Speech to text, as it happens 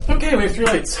Okay, we have 3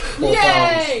 lights.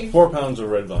 4 pounds of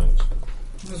red vines.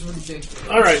 This is ridiculous.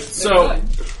 All right, so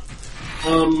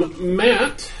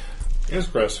Matt, Yes,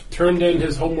 Chris. turned in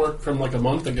his homework from like a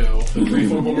month ago. The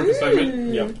 3-form homework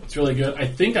assignment. Yep. It's really good. I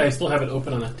think I still have it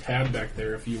open on a tab back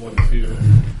there if you want to.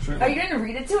 Are you going to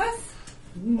read it to us?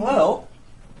 Well,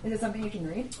 Is it something you can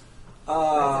read?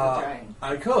 Trying.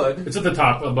 I could. It's at the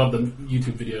top above the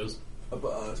YouTube videos.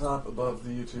 Top above the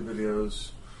YouTube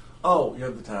videos. Oh, you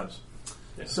have the tabs.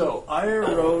 Yeah. So, I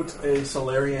wrote a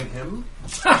Solarian hymn.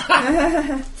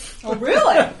 Oh,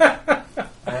 really?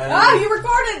 And You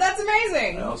recorded. That's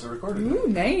amazing. I also recorded it. Ooh,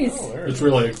 nice. It's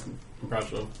really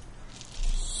impressive.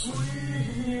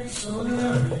 Sweet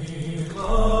Solari,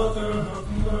 Mother of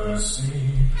Mercy,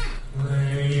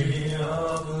 Lady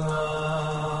of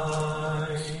Light,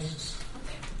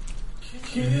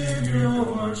 keep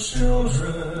your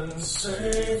children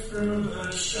safe through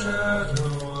the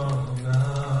shadow of night.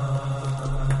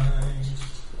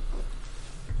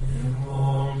 In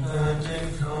warmth and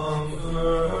in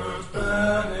comfort,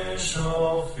 banish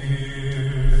all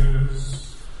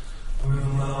fears. With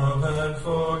love and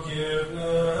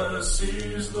forgiveness,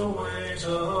 ease the weight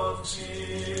of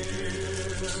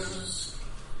tears.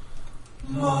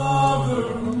 Mother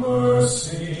of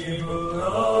mercy,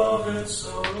 beloved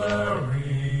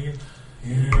Solari,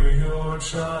 hear your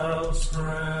child's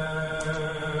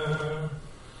prayer.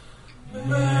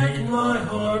 Make my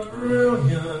heart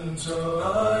brilliant, a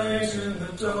light in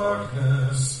the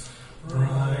darkness,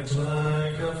 bright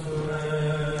like a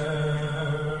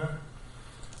flare.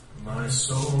 My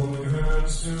soul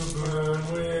yearns to burn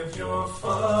with your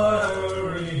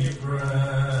fiery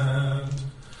brand.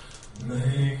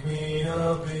 Make me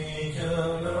a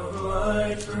beacon of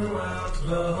light throughout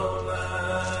the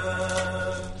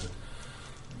land.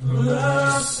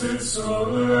 Blessed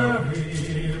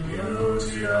Solari,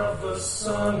 beauty of the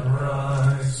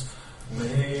sunrise,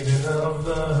 maiden of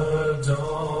the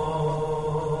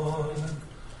dawn.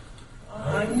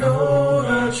 I know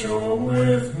that you're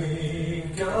with me,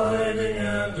 guiding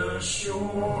and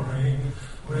assuring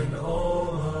when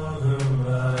all other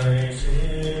light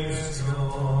is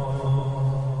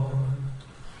gone.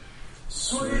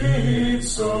 Sweet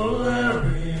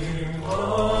Solari,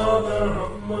 Mother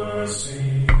of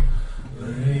mercy,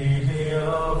 Lady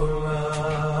of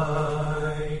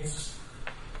light,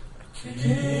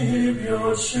 keep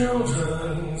your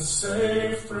children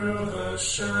safe through the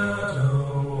shadow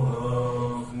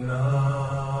of night.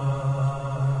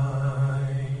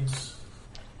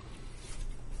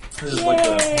 This is like the...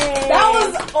 That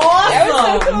was awesome. That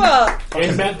was so cool.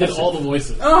 And Matt did all the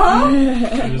voices.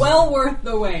 Well worth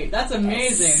the wait. That's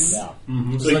amazing. Yeah.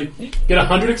 Mm-hmm. So you get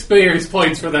 100 experience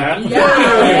points for that.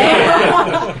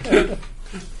 Yeah.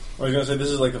 I was going to say, this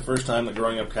is like the first time that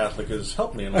growing up Catholic has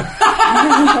helped me in life.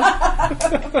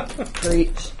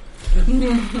 Preach.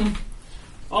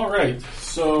 All right,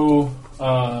 so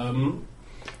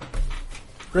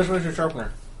Chris, where's your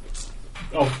sharpener?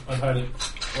 I had it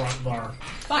bar.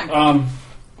 Fine.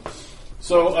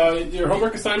 So your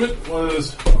homework assignment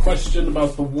was a question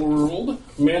about the world.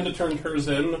 Amanda turned hers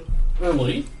in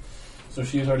early, so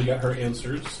she's already got her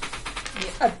answers.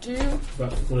 I do.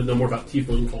 Want to know more about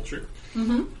tiefling culture.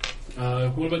 Mm-hmm.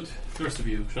 What about the rest of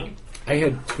you, Sean? I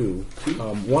had 2.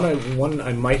 One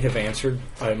I might have answered.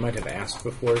 I might have asked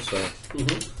before. So,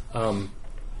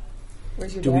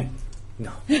 Where's your do dad? we?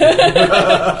 No.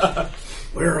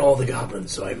 Where are all the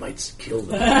goblins? So I might kill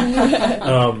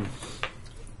them.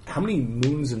 How many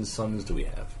moons and suns do we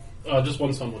have? Just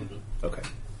one sun, one moon. Okay.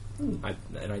 I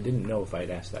didn't know if I had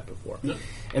asked that before. No.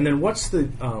 And then what's the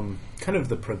kind of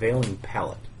the prevailing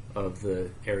palette of the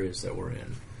areas that we're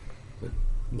in?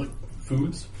 Like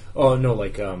foods? Oh no,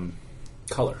 like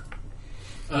color.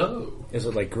 Oh. Is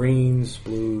it like greens,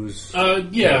 blues?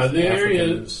 Yeah, the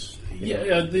areas.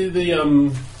 Yeah,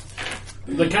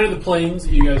 the kind of the plains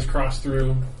that you guys cross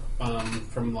through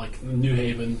from like New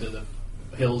Haven to the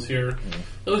hills here. Mm-hmm.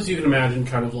 Those you can imagine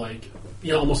kind of like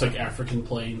almost like African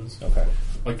plains. Okay.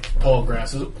 Like tall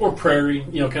grasses or prairie.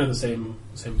 Kind of the same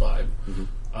vibe.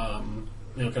 Mm-hmm.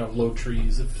 Kind of low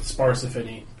trees, sparse if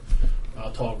any.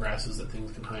 Tall grasses that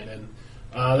things can hide in.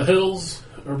 The hills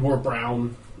are more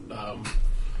brown,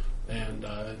 and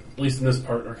at least in this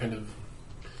part are kind of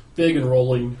big and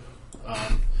rolling.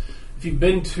 If you've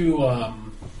been to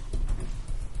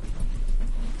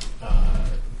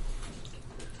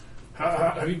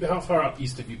how far out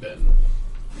east have you been?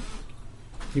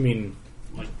 You mean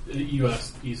Like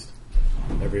U.S. east?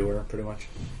 everywhere, pretty much?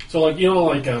 So like I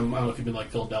don't know if you've been like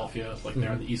Philadelphia, like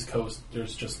there on the East Coast.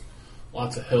 There's just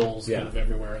lots of hills kind of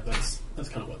everywhere. That's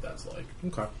kind of what that's like.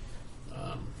 Okay.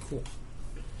 Cool.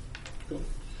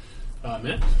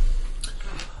 Matt?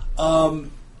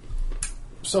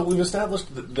 So we've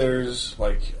established that there's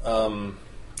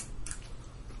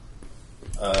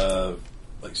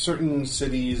certain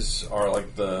cities are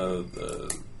like the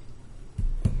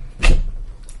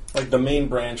main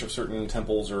branch of certain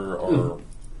temples or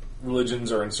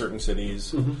religions are in certain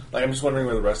cities. Like, I'm just wondering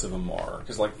where the rest of them are,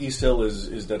 because like East Hill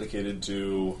is dedicated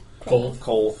to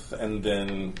Kolth, and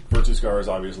then Virtus-Gar is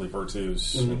obviously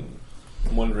Virtus. And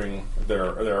I'm wondering if there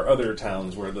are other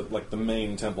towns where the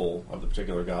main temple of the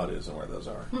particular god is, and where those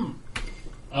are.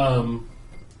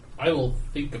 I will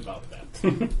think about that.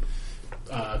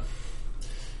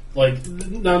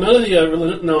 None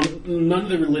of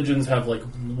the religions have like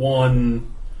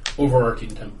one overarching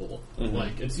temple.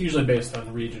 Like, it's usually based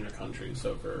on region or country.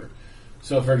 So for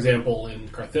example, in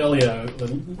Carthelia, the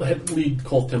lead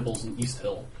cult temples in East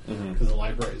Hill because the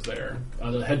library is there.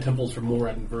 The head temples for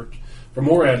Morad is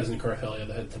in Carthelia.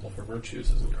 The head temple for Virtus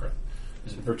is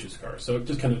in Virtus-Gar. So it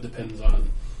just kind of depends on.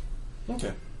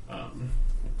 Okay. I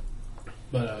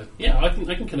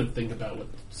can kind of think about what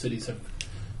cities have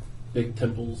big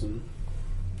temples and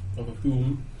of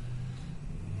whom.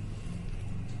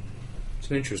 It's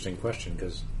an interesting question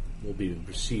because we'll be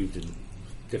received in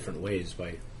different ways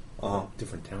by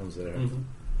different towns that are.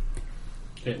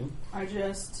 Caitlin? I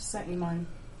just sent you mine.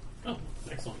 Oh,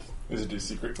 excellent. Is it a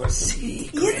secret question?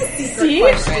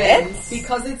 Question,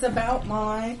 because it's about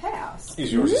my past.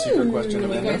 Is yours a secret question, You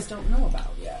Amanda? guys don't know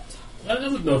about yet. I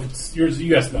don't know if it's yours.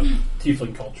 You asked about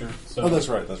tiefling culture. So Oh, that's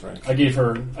right. I gave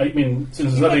her. I mean, since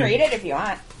there's You nothing. can read it if you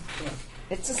want.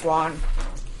 It's just long.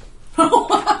 Oh,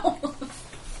 wow.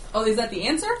 Oh, is that the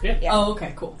answer? Yeah. Oh,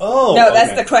 okay, cool. Oh, No,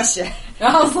 that's the question.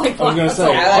 I was like, I was gonna wow, say.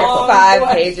 that's a I long like 5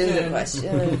 question. pages of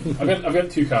questions. I've got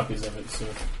 2 copies of it, so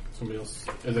if somebody else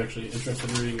is actually interested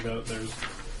in reading about it,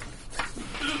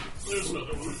 there's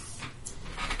another one.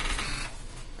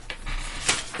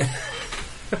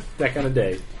 That kind of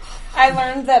day. I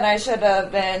learned that I should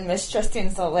have been mistrusting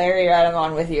Solari right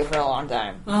along with you for a long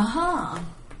time. Uh-huh.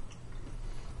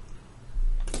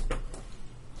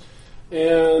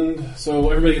 And so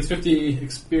everybody gets 50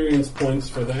 experience points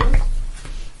for that. I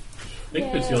think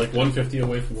it puts you like 150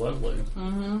 away from leveling.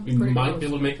 We pretty might close. be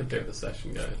able to make it there this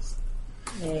session, guys.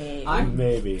 I'm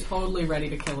Maybe. totally ready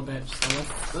to kill a bitch,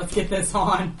 so let's get this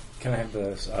on. Can I have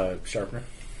the sharpener?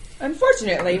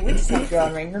 Unfortunately, we just have to go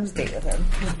on Rangrim's date with him.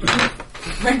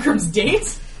 Rangrim's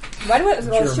date? Why do it?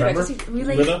 Well, you shit, remember? because he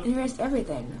Linda? erased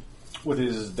everything. With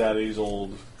his daddy's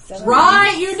old.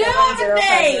 Right, you do have a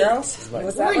date! 7050.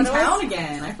 Was that We're in what it town was?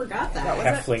 again. I forgot that. That was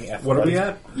Halfling F. What are we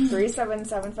at?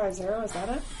 37750, is that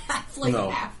it? That's like No.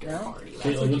 after party. That's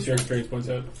Caitlin, what what's you your said. experience points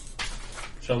at?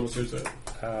 Sean, what's yours at?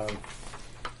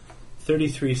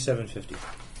 33,750.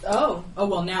 Oh,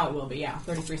 well, now it will be, yeah.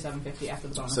 33,750 after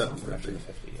the bonus. 750.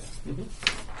 50, yeah.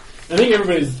 I think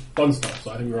everybody's done stuff,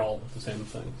 so I think we're all the same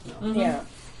thing. No. Yeah.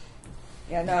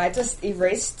 Yeah, no, I just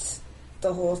erased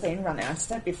the whole thing on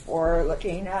accident before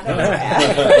looking at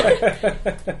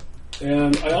it.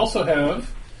 And I also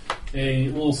have a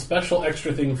little special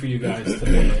extra thing for you guys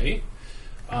today.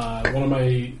 One of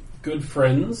my good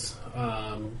friends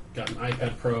got an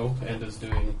iPad Pro and is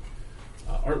doing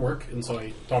artwork, and so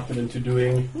I talked him into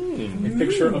doing a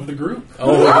picture of the group.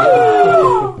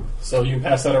 Oh, So you can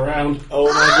pass that around. Oh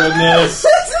my goodness!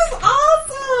 This is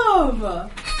awesome!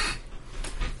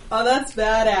 Oh, that's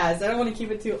badass. I don't want to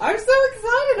keep it too... I'm so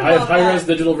excited about I have high-res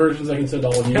that. digital versions I can send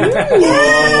all of you.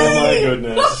 Oh my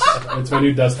goodness! It's my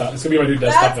new desktop. It's going to be my new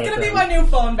desktop That's going to be background. my new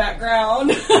phone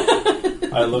background.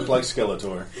 I look like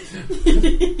Skeletor.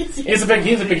 He's a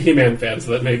big He-Man fan,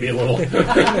 so that may be a little...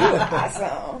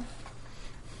 Awesome.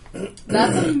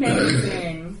 That's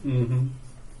amazing. Mm-hmm.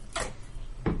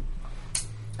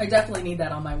 I definitely need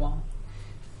that on my wall.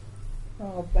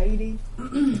 Oh, baby.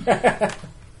 oh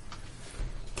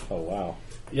wow.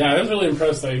 Yeah, I was really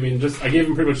impressed. I mean, I gave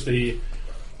him pretty much the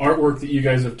artwork that you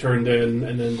guys have turned in,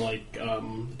 and then like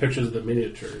pictures of the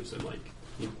miniatures, and like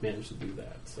he managed to do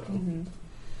that. So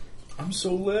I'm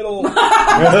so little.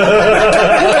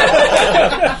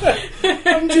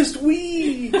 I'm just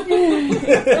wee.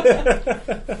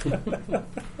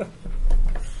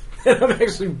 I'm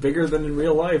actually bigger than in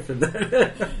real life, and I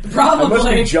Probably. must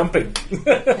be jumping.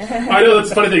 I know that's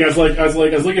the funny thing. I was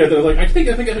looking at it. I was like, I think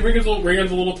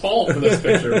Rangrim's a little tall for this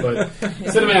picture, but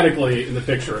cinematically in the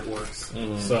picture it works.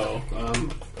 So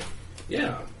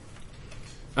yeah.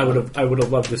 I would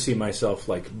have loved to see myself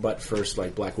like butt first,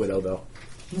 like Black Widow, though.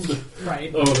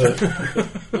 Right. Oh,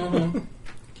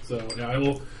 So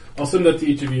yeah, I'll send that to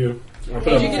each of you. I'll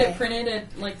put Did you up get it printed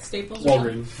at like Staples?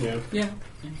 Walgreens. Yeah. Yeah.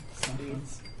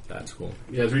 That's cool.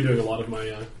 Yeah, I was redoing a lot of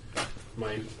my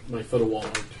my photo wall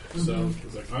art. So I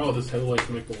was like, oh, this head like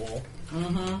to make the wall.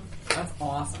 Mm-hmm. That's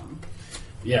awesome.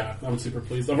 Yeah, I'm super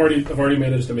pleased. I've already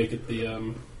managed to make it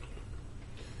the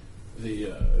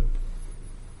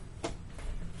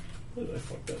what did I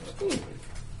fuck that up?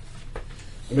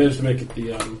 I managed to make it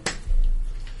the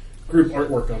group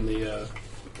artwork on the app.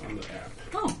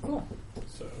 Oh, cool.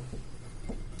 So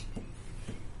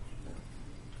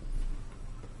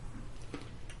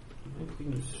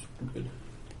everything is stupid.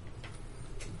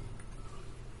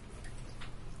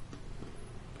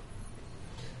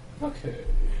 Okay.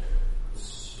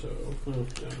 So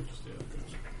just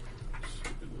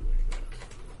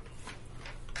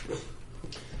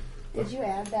Did you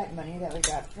add that money that we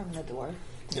got from the door?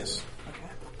 Yes. Okay.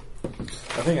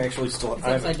 I think I actually still. It's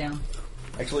upside down.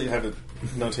 Actually, have it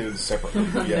notated separately.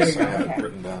 Yes, I have it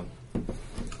written down.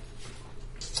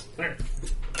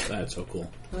 That's so cool.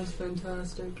 That's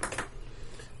fantastic.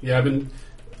 Yeah, I've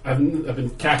been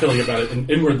cackling about it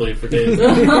inwardly for days.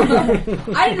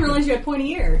 I didn't realize you had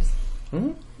pointy ears.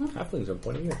 Halflings are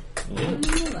pointy ear. I didn't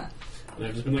know that. And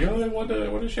I've just been like, oh, I want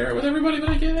to share it with everybody that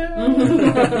I can.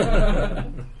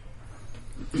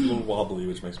 It's a little wobbly,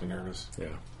 which makes me nervous. Yeah.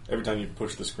 Every time you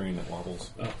push the screen, it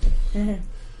wobbles. Oh.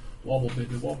 Wobble,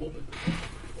 baby, wobble, baby.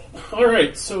 All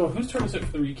right, so whose turn is it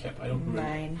for the recap? I don't remember.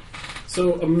 Mine.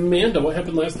 So, Amanda, what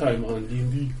happened last time on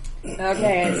D&D?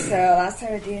 Okay, so last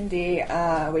time at D&D,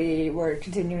 we were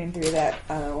continuing through that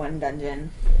one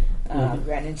dungeon.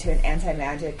 Ran into an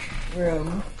anti-magic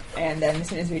room, and then as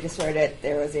soon as we destroyed it,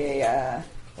 there was a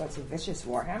vicious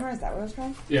warhammer. Is that what it was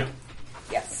called? Yeah.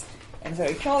 Yes. And so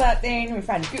we kill that thing. We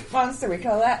find a goop monster. We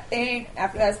kill that thing.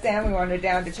 After that's done, we wandered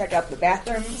down to check out the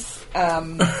bathrooms.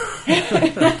 And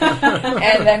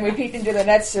then we peeked into the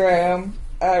next room.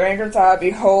 Rangrim saw a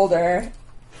beholder,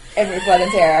 and we fled in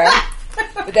terror.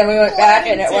 But then we went back,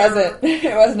 and it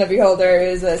wasn't a beholder.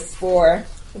 It was a spore,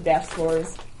 the death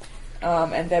spores.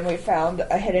 And then we found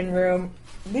a hidden room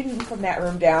leading from that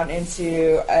room down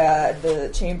into the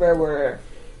chamber where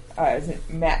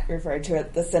Matt referred to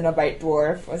it, the Cenobite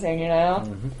dwarf was hanging out.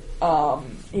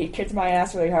 He kicked my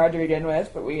ass really hard to begin with,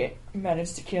 but we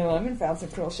managed to kill him and found some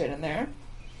cool shit in there.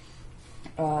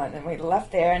 And then we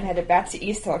left there and headed back to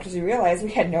East Hill because we realized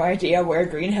we had no idea where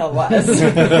Green Hill was.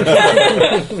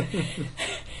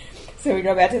 So we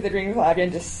go back to the Green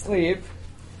Flagon to sleep.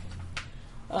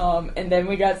 And then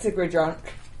we got super drunk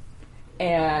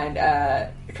and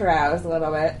caroused a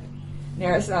little bit.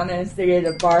 Narasana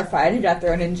instigated a bar fight and got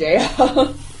thrown in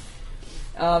jail.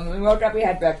 We woke up, we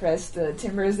had breakfast. The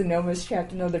Timbers and Noma's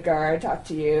captain of the guard talked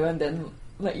to you and then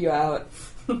let you out.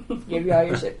 Gave you all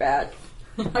your shit back.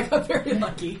 I got very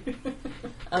lucky.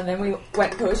 And then we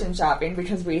went potion shopping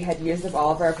because we had used up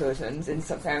all of our potions, and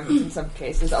sometimes, in some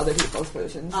cases, other people's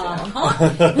potions.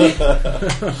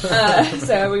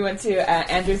 So we went to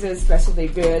Andrews' Specialty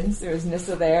Goods. There was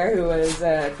Nissa there who was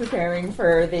preparing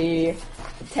for the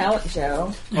talent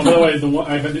show. Oh, by the way,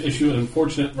 I've had to issue an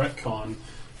unfortunate retcon.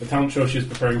 The talent show she's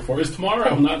preparing for is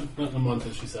tomorrow, not in a month,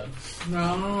 as she said.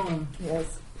 No.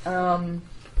 Yes. I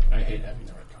hate having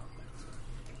the retcon.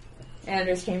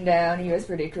 Anders came down. He was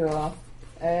pretty cool.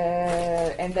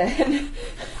 And then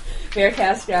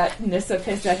Bearcast got Nissa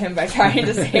pissed at him by trying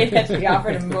to say that she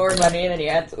offered him more money than he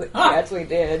actually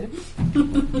did.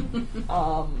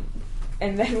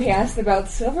 And then we asked about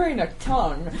silvering a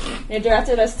tongue. They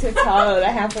directed us to Tala, the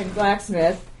halfling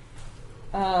blacksmith,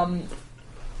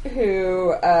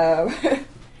 who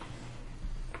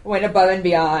went above and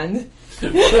beyond.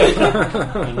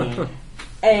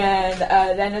 And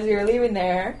then as we were leaving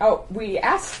there, we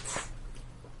asked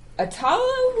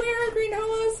Atala where Green Hill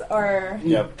was? Or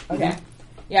Yep. Okay.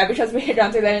 Yeah, because we had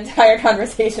gone through that entire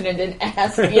conversation and didn't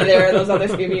ask either of those other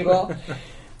two people.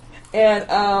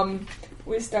 And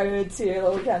we started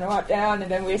to kind of walk down, and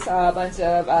then we saw a bunch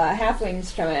of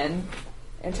halflings come in.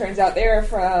 And turns out they were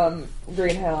from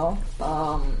Green Hill.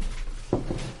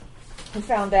 We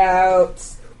found out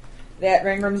that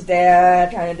Rangrim's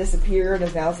dad kind of disappeared,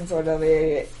 is now some sort of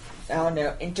a, I don't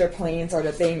know, interplane sort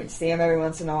of thing. We see him every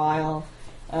once in a while.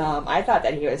 I thought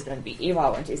that he was going to be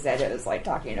evil when she said it was like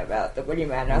talking about the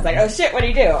boogeyman. And I was like, oh shit, what'd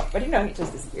he do? But he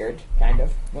just disappeared, kind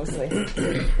of, mostly.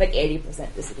 Like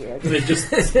 80% disappeared.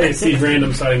 They see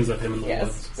random sightings of him in the woods.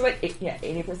 Yes. So like,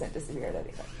 80% disappeared, I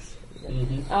think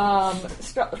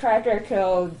that's Tractor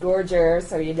killed Gorger,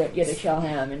 so you had to kill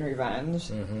him in revenge.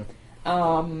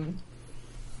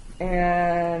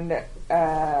 And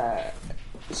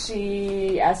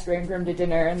she asked Rangrim to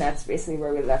dinner, and that's basically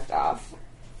where we left off.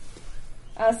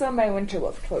 So my winter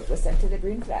wolf cloak was sent to the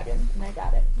Green Flagon, and I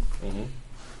got it.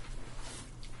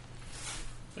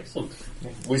 Excellent.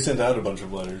 We sent out a bunch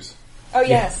of letters. Oh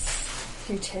yes,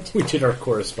 You did. We did our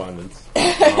correspondence.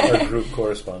 Our group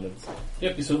correspondence.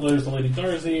 Yep, you sent letters to Lady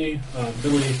Darcy,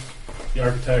 Billy, the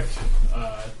architect,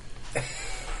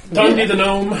 Dundee the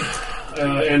gnome,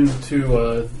 and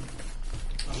to,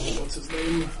 what's his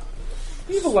name?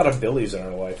 We have a lot of Billies in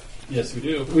our life. Yes, we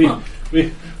do.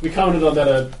 We commented on that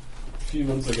a few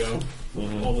months ago.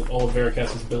 Mm-hmm. All of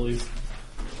Veracast's Billies.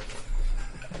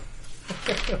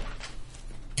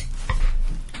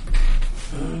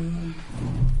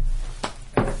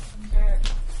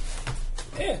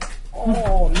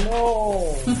 Oh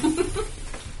no!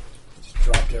 Just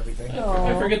dropped everything.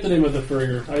 I forget the name of the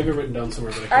furrier. I have it written down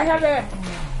somewhere. But I have it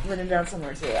written down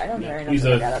somewhere too. I don't know enough he's to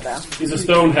look at it though. He's a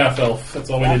stone half elf. That's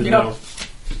all we need to know.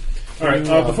 All right.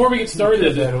 Before we get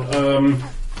started,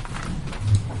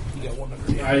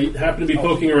 I happened to be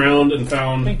poking around and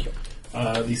found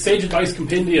the Sage Advice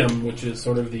Compendium, which is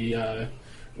sort of the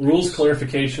rules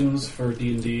clarifications for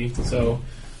D&D. So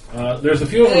there's a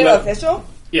few of them. Are they official?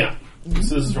 Yeah. So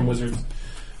this is from Wizards.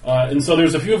 And so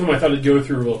there's a few of them I thought I'd go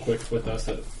through real quick with us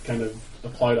that kind of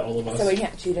apply to all of us. So we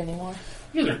can't cheat anymore?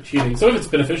 You guys aren't cheating. Some of it's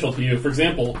beneficial to you. For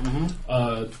example,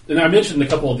 and I mentioned a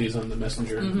couple of these on the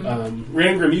messenger.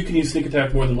 Rangrim, you can use sneak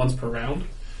attack more than once per round.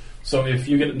 So if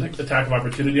you get an attack of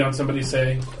opportunity on somebody,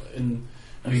 say, and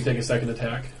you take a second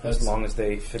attack. As long as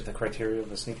they fit the criteria of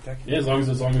the sneak attack? Yeah, as long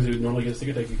as you normally get a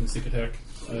sneak attack, you can sneak attack.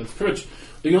 It's pretty much,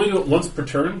 you can only do it once per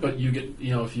turn, but you get,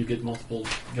 if you get multiple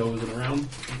goes in a round,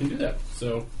 you can do that.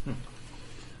 So,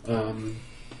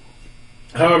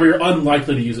 however, you're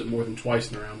unlikely to use it more than twice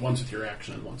in a round, once with your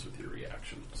action and once with your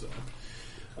reaction. So,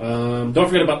 don't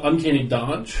forget about Uncanny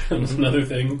Dodge. That's another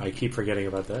thing. I keep forgetting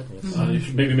about that. Yes. You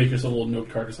should maybe make yourself a little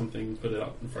note card or something, put it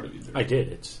out in front of you. I did.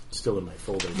 It's still in my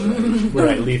folder where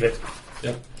I leave it.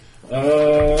 Yep.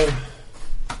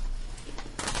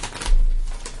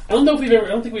 I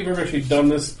don't think we've ever actually done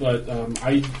this, but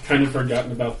I kind of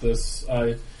forgotten about this.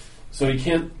 So you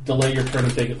can't delay your turn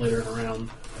and take it later in a round.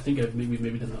 I think we've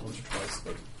maybe done that once or twice,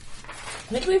 but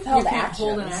I think we've held actions.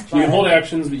 Hold an action. you can hold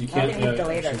actions, but you I can't. think we've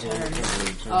delayed our turn.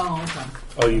 Oh, okay.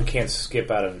 Oh, you can't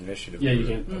skip out of initiative. Yeah, you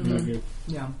can't. Okay.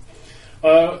 Yeah.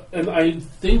 And I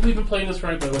think we've been playing this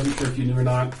right, but I wasn't sure if you knew or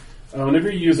not.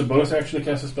 Whenever you use a bonus action to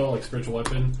cast a spell, like Spiritual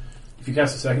Weapon, if you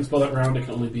cast a second spell that round, it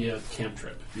can only be a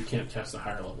cantrip. You can't cast a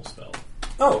higher level spell.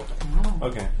 Oh,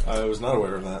 okay. I was not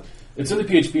aware of that. It's in the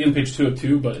PHP on page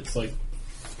 202, but it's like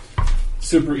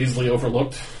super easily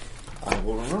overlooked. I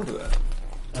will remember that.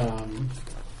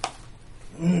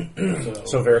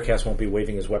 So Veracast won't be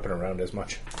waving his weapon around as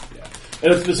much. Yeah.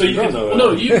 And so you can,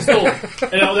 no, you can still.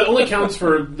 And that only counts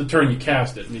for the turn you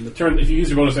cast it. I mean, the turn if you use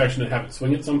your bonus action to have it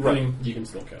swing at something, you can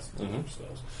still cast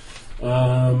spells.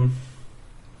 And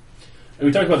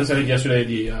we talked about this I think yesterday.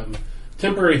 The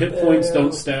temporary hit points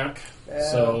don't stack.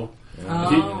 So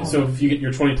if you get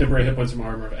your 20 temporary hit points from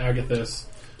Armor of Agathis,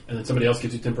 and then somebody else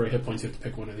gives you temporary hit points, you have to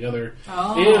pick one or the other.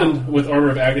 And with Armor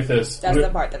of Agathis, that's the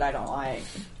part that I don't like.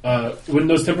 When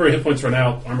those temporary hit points run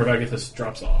out, Armor of Agathis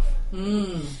drops off.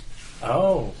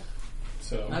 Oh,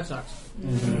 so that sucks.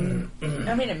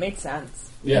 I mean, it makes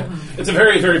sense. Yeah, it's a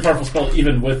very, very powerful spell,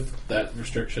 even with that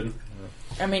restriction.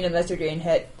 I mean, unless you're getting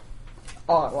hit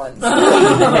all at once,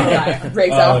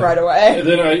 breaks off right away. And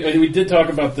then we did talk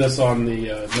about this on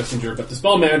the messenger, but the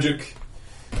spell magic,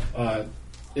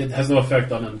 it has no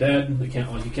effect on undead.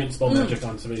 You can't spell magic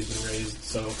on somebody who's been raised.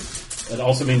 So it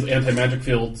also means anti-magic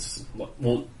fields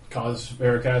won't cause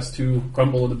Veracast to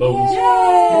crumble into bones.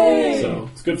 Yay! So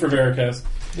it's good for Veracast.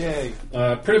 Yay!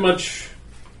 Pretty much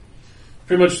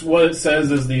what it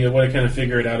says is the way to kind of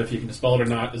figure it out if you can dispel it or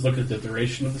not is look at the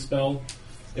duration of the spell.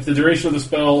 If the duration of the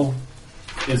spell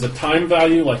is a time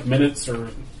value, like minutes or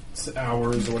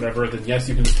hours or whatever, then yes,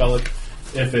 you can dispel it.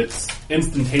 If it's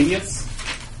instantaneous,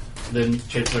 then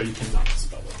chances are you cannot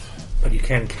dispel it. But you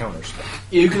can counterspell.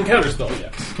 You can counterspell,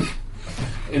 yes.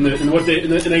 And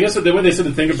I guess the way they said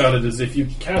to think about it is if you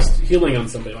cast healing on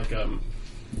somebody, like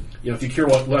if you cure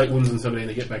light wounds on somebody and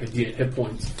they get back a D8 hit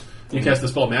points, and you cast the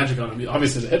spell magic on them,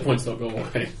 obviously the hit points don't go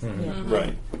away.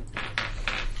 Right.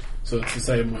 So it's the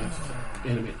same with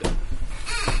animate them.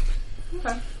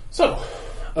 Okay. So,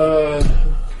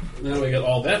 now we got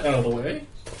all that out of the way.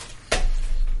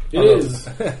 It is.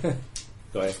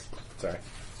 Go ahead. Sorry.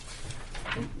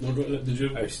 No, did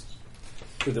you?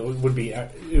 It would be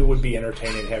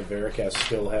entertaining to have Veracast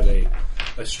still have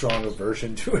a strong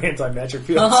aversion to anti-magic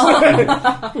fields.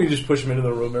 We just push him into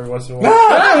the room every once in a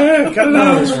while. Cut it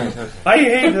out. I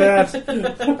hate that.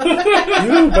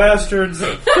 You bastards.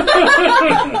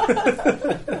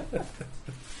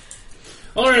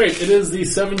 Alright, it is the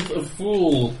 7th of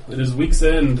Fool. It is week's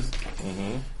end.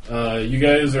 You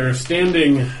guys are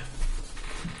standing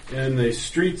in the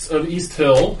streets of East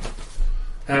Hill,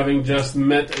 having just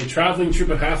met a traveling troupe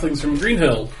of halflings from Green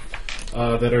Hill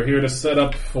that are here to set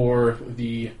up for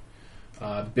the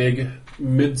big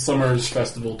Midsummer's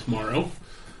Festival tomorrow.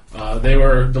 They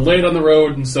were delayed on the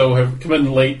road and so have come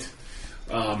in late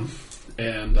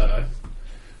and are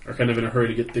kind of in a hurry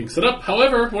to get things set up.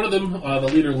 However, one of them, the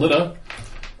leader Lida,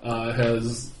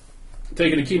 has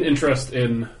taken a keen interest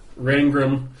in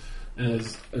Rangrim and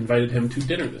has invited him to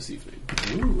dinner this evening.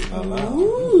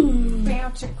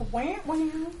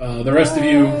 The rest of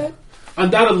you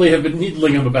undoubtedly have been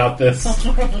needling him about this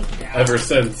ever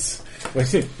since.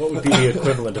 What would be the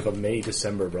equivalent of a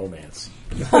May-December romance?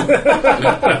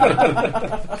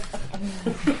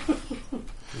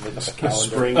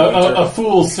 A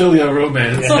Fool Celia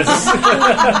romance. Yes.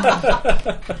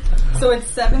 So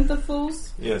it's 7th of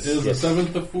Fools? Yes. It is the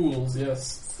 7th of Fools,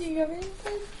 yes.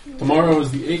 Tomorrow is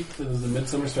the 8th, it is the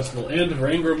Midsummer's Festival, and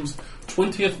Rangrim's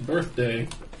 20th birthday.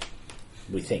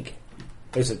 We think.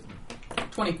 Is it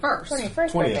 21st. 21st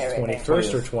birthday.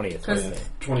 21st or 20th?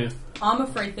 20th.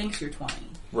 Amafrey thinks you're 20.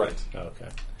 Right. Oh, okay.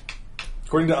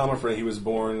 According to Amafrey, he was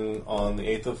born on the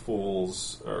 8th of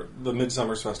Fools, or the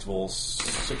Midsummer's Festival,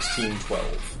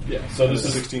 1612. Yeah, so And this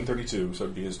is 1632, so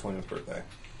it'd be his 20th birthday.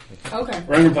 Okay.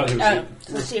 Rangrim thought he was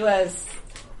So she was.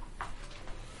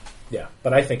 Yeah,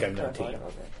 but I think I'm 19.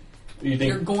 You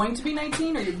think? You're going to be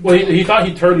 19, or you're Well, he thought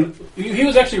he turned. He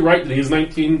was actually right that he's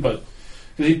 19, but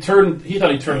he thought he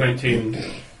turned 19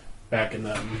 back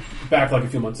back like a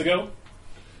few months ago.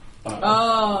 So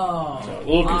a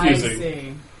little confusing. I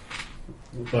see.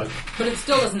 But it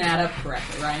still doesn't add up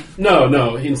correctly, right?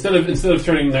 no. Instead of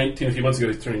turning 19 a few months ago,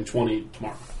 he's turning 20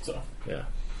 tomorrow. So Yeah.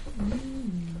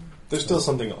 There's still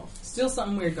something off. Still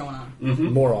something weird going on.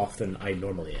 mm-hmm. More off than I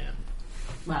normally am.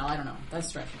 Well, I don't know. That's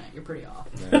stretching it. You're pretty off.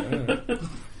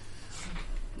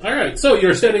 All right, so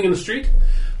you're standing in the street.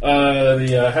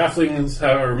 The halflings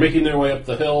are making their way up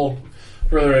the hill,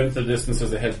 further into the distance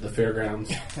as they head to the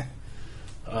fairgrounds.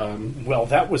 Well,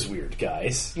 that was weird,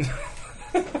 guys.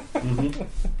 Mm-hmm.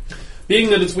 Being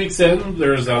that it's week's end,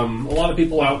 there's a lot of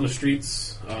people out in the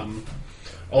streets.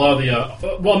 A lot of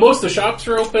the most of the shops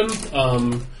are open.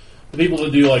 The people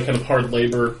that do like kind of hard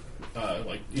labor,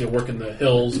 work in the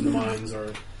hills and the mines or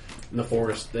in the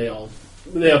forest, they have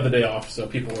the day off. So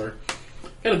people are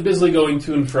kind of busily going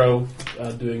to and fro,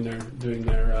 doing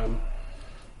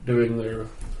their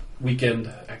weekend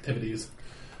activities.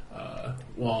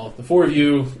 While the four of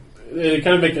you, they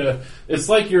kind of it's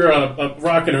like you're a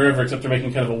rock in a river, except they're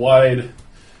making kind of a wide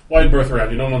berth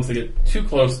around you. No one wants to get too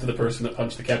close to the person that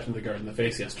punched the captain of the guard in the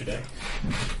face yesterday.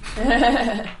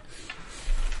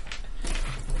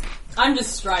 I'm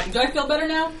just striding. Do I feel better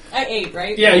now? I ate,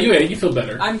 right? Yeah, you ate. You feel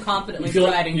better. I'm confidently you feel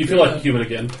striding. You feel like a human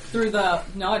again. Through the...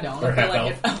 No, I don't. Or I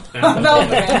feel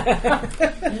half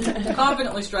like it.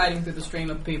 Confidently striding through the stream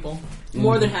of people.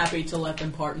 More than happy to let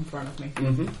them part in front of me.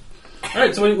 Mm-hmm. All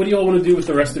right, so what do you all want to do with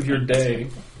the rest of your day?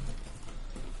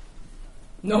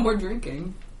 No more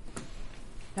drinking.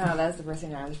 No, that's the first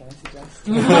thing I was going to suggest.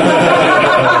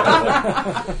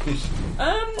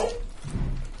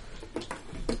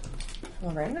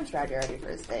 Well, random strategy already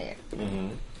first date.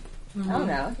 Mm-hmm. I don't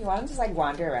know. If you want to just like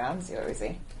wander around and see what we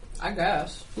see. I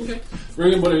guess. Okay.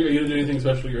 Rangrim, are you going to do anything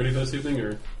special you ready for this evening?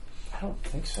 Or? I don't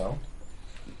think so.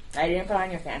 I didn't put on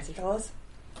your fancy clothes.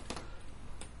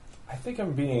 I think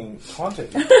I'm being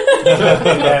taunted. and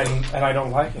I don't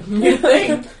like it. You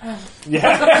think?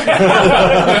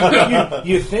 Yeah.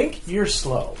 you think? You're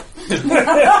slow.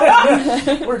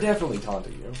 We're definitely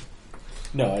taunting you.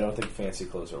 No, I don't think fancy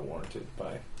clothes are warranted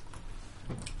by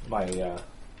my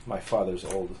father's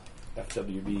old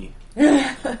FWB.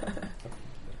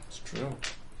 It's true.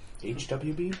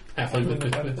 HWB?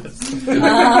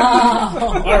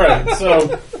 All right,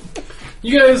 so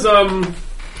you guys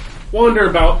wander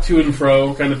about to and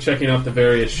fro, kind of checking out the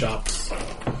various shops,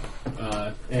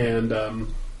 and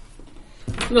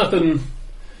nothing.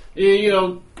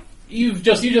 You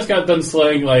just got done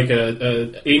slaying like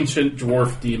a ancient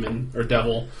dwarf demon or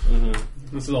devil. Mm-hmm.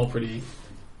 This is all pretty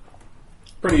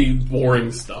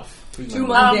boring stuff. Too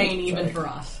mundane even for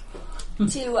us.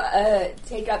 To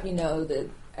take up, the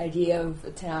idea of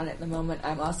the town at the moment,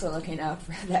 I'm also looking out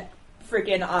for that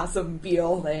freaking awesome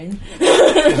beetle thing.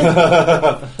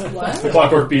 What? The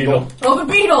clockwork beetle. Oh, the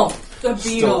beetle! The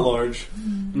Still beetle. large.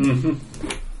 Mm-hmm.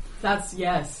 That's,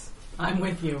 yes. I'm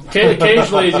with you.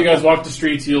 Occasionally, as you guys walk the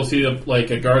streets, you'll see a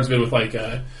guardsman with like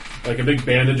a big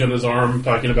bandage on his arm,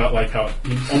 talking about like how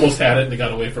he almost had it and they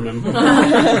got away from him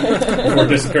before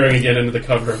disappearing again into the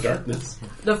cover of darkness.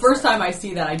 The first time I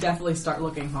see that, I definitely start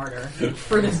looking harder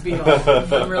for this beetle.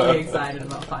 I'm really excited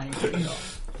about finding the beetle.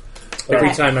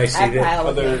 Every time I see that,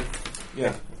 Other,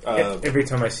 yeah. every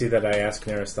time I see that, I ask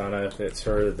Naristana if it's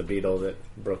her or the beetle that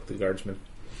broke the guardsman.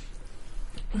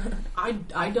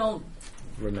 I don't.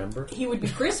 Remember? He would be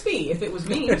crispy if it was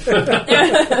me. I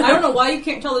don't know why you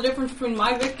can't tell the difference between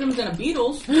my victims and a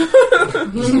beetle's.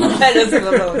 That is a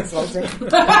little insulting. Come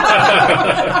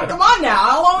on now,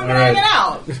 how long have we been hanging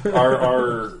out?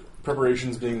 Are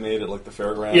preparations being made at like the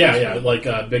fairgrounds? Yeah. Like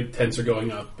big tents are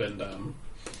going up, and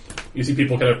you see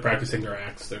people kind of practicing their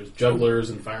acts. There's jugglers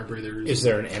and fire breathers. Is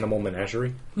there an animal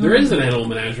menagerie? There is an animal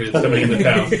menagerie that's coming into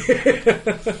town.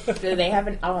 Do they have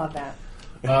an... I want that.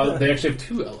 They actually have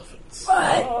 2 elephants.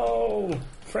 What? Oh,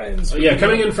 friends.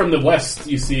 Coming in from the west,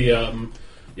 you see a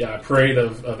parade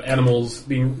of animals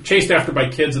being chased after by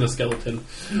kids and a skeleton.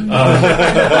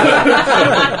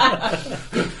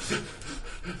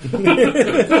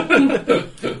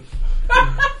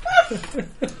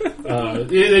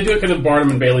 They do it kind of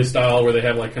Barnum and Bailey style, where they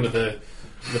have like kind of the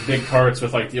big carts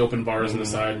with like the open bars on the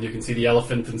side, and you can see the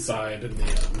elephant inside, and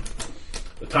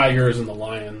the tigers and the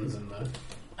lions and the.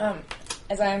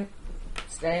 As I'm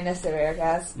spreading this to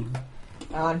Veracast,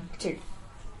 I want to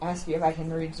ask you if I can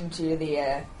reach into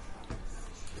the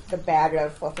bag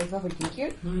of fluffy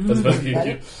cute.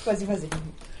 Fuzzy cute.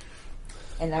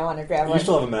 And I want to grab one. You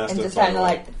still have a mastiff, and just by kind the of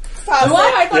way. like toss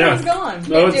What? it I thought it was gone.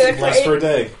 No, into the it's Lasts for a crate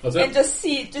day. That's and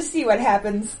it. just see what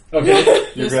happens. Okay.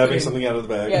 You're grabbing something out of the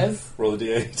bag. Yes. Roll a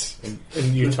d8.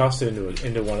 And you tossed it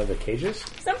into one of the cages?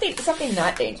 Something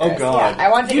not dangerous. Oh, God. Yeah, I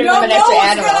want to You give them don't an know extra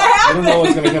what's animal. gonna I happen. don't know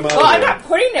what's going to come out Well, of I'm there. not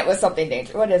putting it with something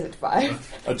dangerous. What is it,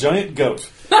 5? A giant goat.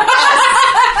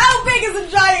 How big is a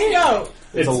giant goat?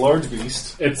 It's a large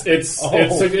beast. It's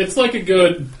like a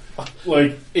good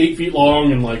 8 feet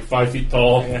long and like 5 feet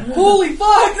tall. Holy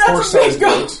fuck, that's a Horse-sized big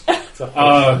goat.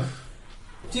 goat.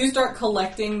 Do you start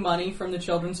collecting money from the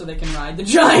children so they can ride the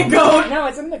giant goat? No,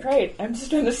 it's in the crate. I'm just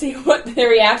trying to see what their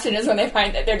reaction is when they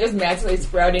find that they're just magically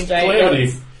sprouting giant Calamity.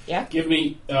 goats. Yeah? Give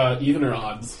me even or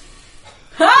odds.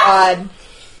 God.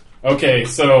 Okay,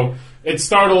 so it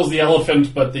startles the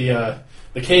elephant, but the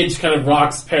cage kind of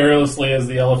rocks perilously as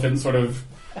the elephant sort of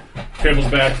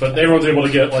trembles back. But everyone's able to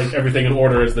get like everything in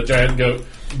order as the giant goat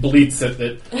bleats at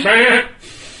it.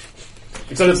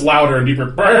 Except it's louder and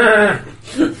deeper.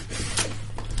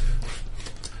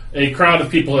 A crowd of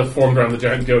people have formed around the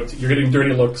giant goat. You're getting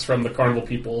dirty looks from the carnival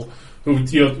people who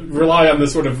rely on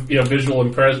this sort of visual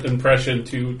impression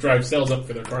to drive sales up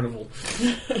for their carnival.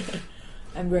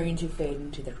 I'm going to fade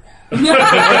into the crowd.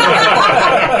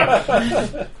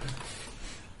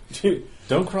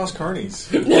 Don't cross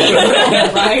carnies.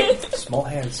 Right? Small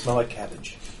hands smell like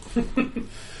cabbage.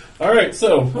 All right,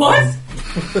 so What?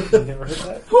 You never heard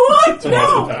that? What? so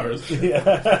no. Powers. What is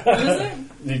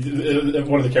it?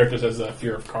 One of the characters has a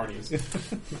fear of carnies. It's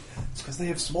because they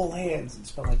have small hands and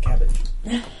smell like cabbage.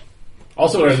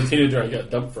 Also, when I was a teenager, I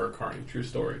got dumped for a carny. True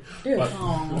story. But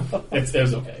it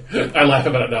was okay. I laugh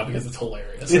about it now because it's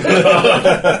hilarious.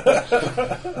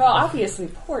 Well, obviously,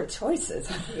 poor choices.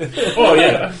 Oh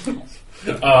yeah.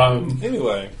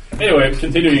 Anyway. Anyway,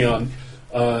 continuing on.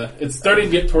 It's starting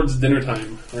to get towards dinner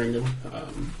time, Rangrim.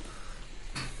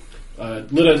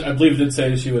 Lida, I believe, did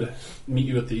say she would meet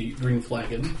you at the Green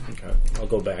Flagon. Okay. I'll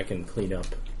go back and clean up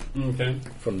Okay.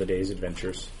 from the day's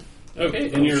adventures.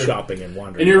 Okay. In your Shopping and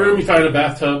wandering. in your room, around. you find a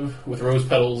bathtub with rose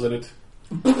petals in it.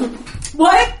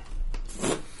 What?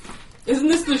 Isn't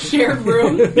this the shared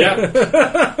room?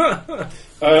 Yeah.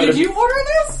 Did you order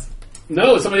this?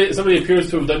 No, somebody appears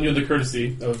to have done you the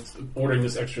courtesy of ordering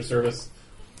this extra service.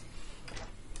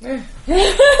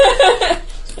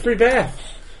 It's free bath.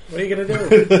 What are you going to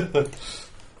do?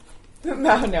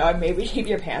 No, maybe keep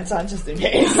your pants on just in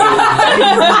case.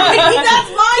 Right,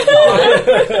 that's my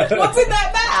thought. What's in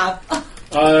that bath?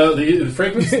 The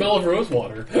fragrant smell of rose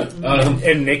water.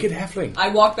 And naked halfling. I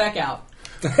walk back out.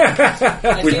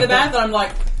 I see the bath and I'm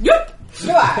like, yep.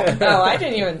 No, I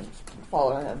didn't even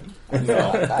follow him.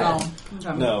 No. Oh,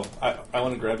 okay. No. I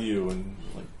want to grab you and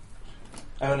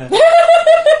I want to.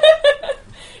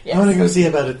 Yes. I want to go see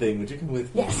about a thing. Would you come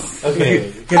with me? Yes.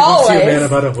 Okay. Get to see a Always. man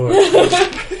about a horse.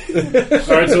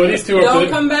 All right, so these two are. Don't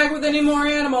come back with any more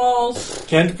animals.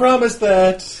 Can't promise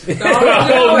that.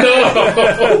 Oh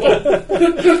no!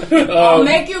 I'll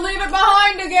make you leave it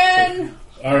behind again.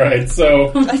 All right,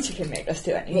 so But you can make us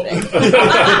do anything.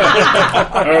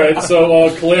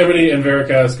 Calamity and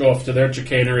Veracast go off to their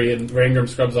chicanery, and Rangrim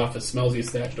scrubs off his smells he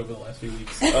stashed over the last few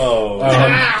weeks. Oh.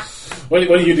 What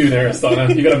do you do there,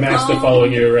 Astana? You got a mastiff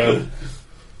following you around.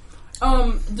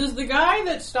 Does the guy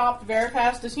that stopped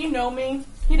Veracast, does he know me?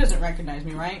 He doesn't recognize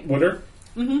me, right? Wooder?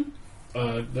 Mm-hmm.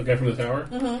 the guy from the tower.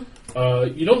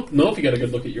 You don't know if you got a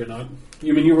good look at you or not.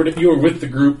 You mean you were with the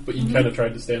group, but you kind of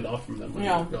tried to stand off from them when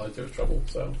you realized there was trouble.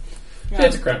 So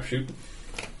it's a crapshoot.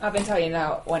 Up until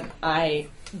when I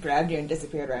grabbed you and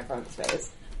disappeared right in front of his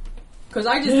face. Because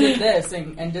I just did this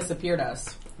and disappeared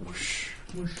us. Whoosh.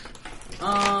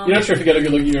 You're not sure if you got a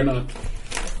good look at you or not.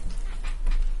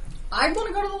 I want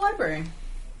to go to the library.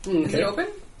 Okay. Is it open?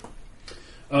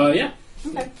 Yeah.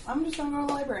 Okay, I'm just going to go to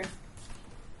the library.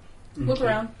 Look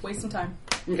around, waste some time.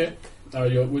 Okay.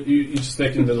 You just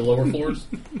stick into the lower floors?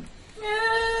 Yeah,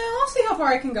 I'll see how far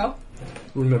I can go.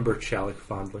 Remember Chalik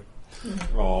fondly.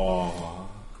 Oh.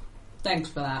 Thanks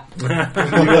for that.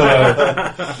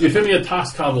 Euphemia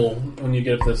Toscobble, when you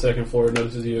get up to the second floor,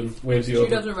 notices you and waves you She over.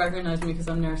 doesn't recognize me because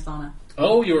I'm Narasana.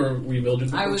 Oh, were you Mildred?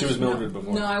 She was Mildred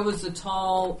before. No, I was a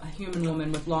tall human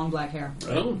woman with long black hair.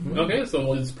 Oh, okay.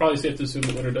 So it's probably safe to assume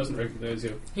that Winter doesn't recognize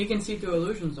you. He can see through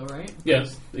illusions, though, right?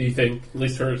 Yes, you think. At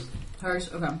least hers.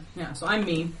 Hers? Okay. Yeah, so I'm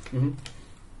me. Mm-hmm.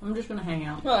 I'm just going to hang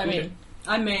out. Well, I mean,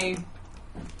 I may...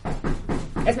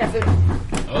 that's my food.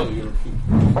 Oh, you're...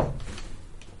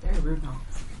 Very rude now.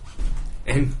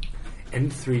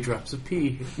 And 3 drops of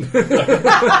pee.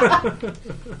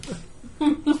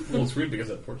 Well, it's rude because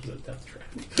that porch is a death trap.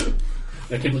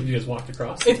 I can't believe you guys walked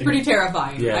across. It's pretty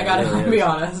terrifying. Yeah, I gotta it be is.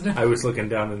 honest. I was looking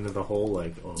down into the hole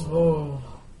like,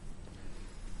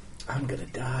 I'm gonna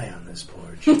die on this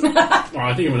porch. Oh,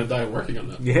 I think I'm going to die working on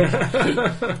that. Yeah.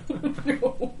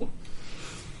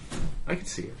 I can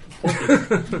see it.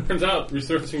 Turns out,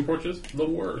 resurfacing porches, the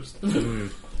worst.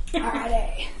 Are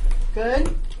they?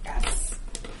 Good? Yes.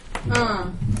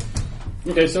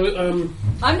 Okay, so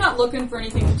I'm not looking for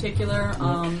anything particular.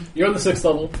 you're on the 6th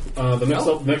level. The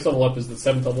next level up is the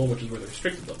 7th level, which is where the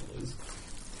restricted level is.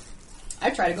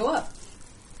 I try to go up.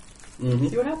 Mm-hmm.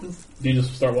 See what happens. Do you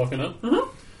just start walking up?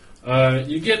 Mm-hmm.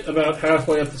 You get about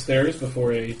halfway up the stairs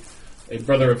before a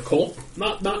brother of Colt,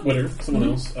 not Witter, someone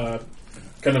else,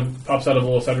 kind of pops out of a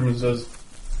little side room and says,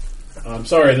 "I'm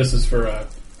sorry, this is for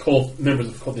Colt members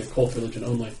of the Colt religion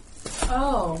only."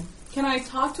 Oh. Can I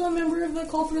talk to a member of the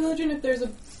cult religion if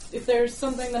there's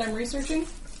something that I'm researching?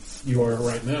 You are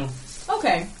right now.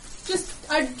 Okay. Just,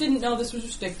 I didn't know this was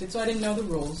restricted, so I didn't know the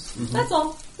rules. Mm-hmm. That's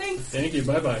all. Thanks. Thank you.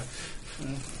 Bye bye.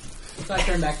 So I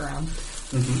turn back around.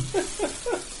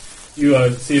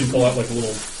 You see him pull out like a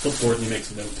little clipboard and he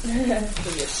makes a note.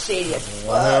 Give you a shady as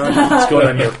Let's go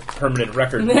on your permanent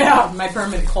record. Yeah, my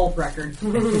permanent cult record.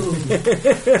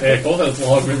 Hey, Colt has a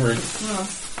long memory.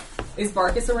 Is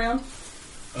Barkus around?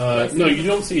 No, you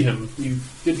don't see him. You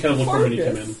did kind of look for him when you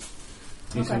come in.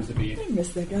 He seems to be. I miss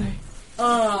that guy.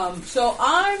 So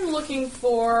I'm looking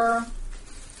for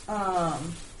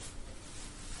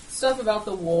stuff about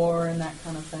the war and that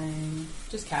kind of thing.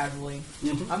 Just casually.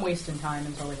 Mm-hmm. I'm wasting time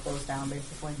until they close down,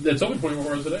 basically. It's open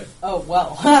 24 hours a day. Oh,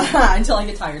 well. Until I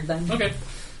get tired, then. Okay.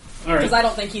 All right. Because I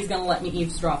don't think he's going to let me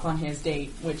eavesdrop on his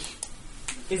date, which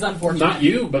is unfortunate. Not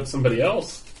you, but somebody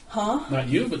else. Huh? Not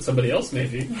you, but somebody else,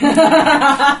 maybe.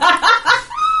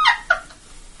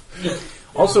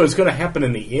 Also, it's going to happen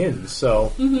in the inn,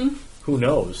 so who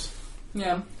knows?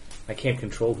 Yeah. I can't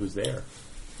control who's there.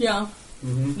 Yeah.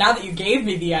 Mm-hmm. Now that you gave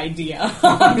me the idea,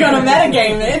 I'm going to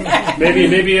metagame it.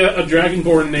 maybe a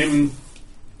dragonborn named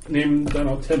I don't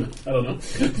know, Tim. I don't know.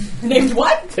 Named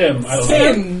what? Tim. I don't know.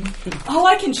 Tim. Oh,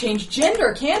 I can change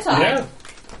gender, can't I? Yeah.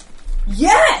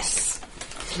 Yes!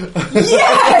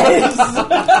 Yes!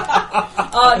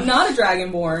 Not a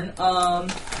dragonborn.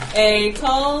 A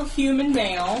tall human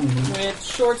male with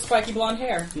short, spiky blonde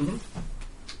hair. Mm-hmm.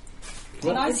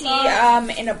 When I Is he saw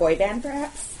in a boy band,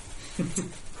 perhaps?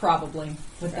 probably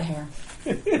with the hair.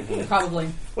 Probably.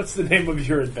 What's the name of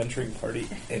your adventuring party?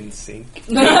 NSYNC.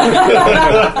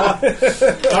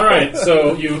 All right,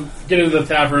 so you get into the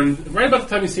tavern. Right about the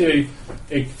time you see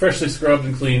a freshly scrubbed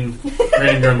and clean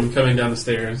Rangrim coming down the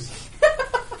stairs.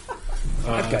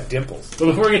 I've got dimples. So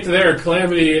before we get to there,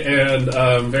 Calamity and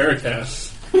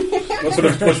Veritas, what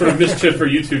sort of mischief are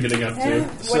you two getting up to?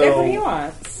 Whatever he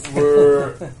wants.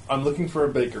 I'm looking for a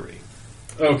bakery.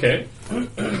 Okay.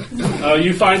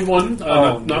 You find one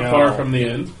not no. far from the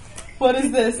inn. What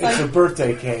is this? It's a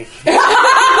birthday cake.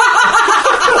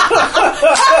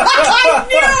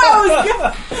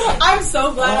 I'm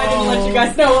so glad I didn't let you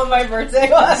guys know what my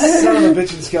birthday was. Son of a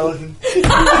bitch and skeleton.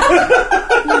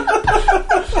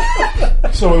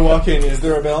 So we walk in. Is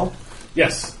there a bell?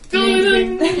 Yes.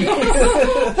 Hello.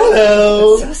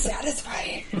 So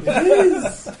satisfying.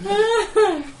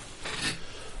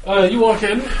 You walk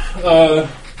in.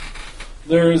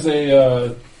 There's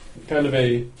a kind of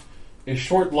a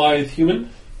short, lithe human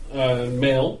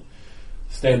male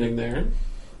standing there,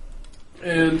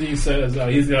 and he says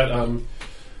he's got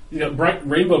You got bright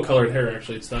rainbow-colored hair,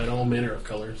 actually. It's dyed all manner of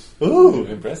colors. Ooh,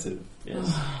 impressive.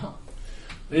 Yes.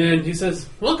 And he says,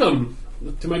 welcome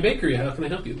to my bakery. How can I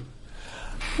help you?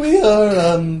 We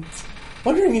are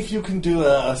wondering if you can do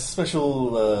a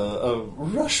special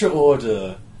rush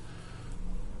order.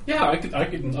 Yeah, I could.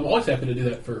 I'm always happy to do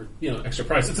that for extra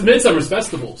price. It's a Midsummer's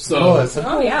Festival, so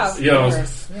yeah. you know,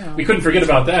 we couldn't forget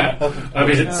about that. I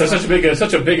mean, it's such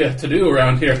a big to do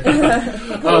around here.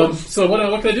 So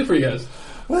what can I do for you guys?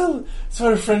 Well, it's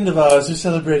for a friend of ours who's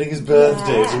celebrating his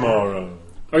birthday tomorrow.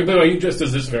 Are you just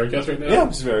as this Veracast right now? Yeah, I'm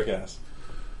just Veracast.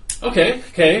 Okay.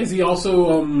 Is he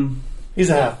also He's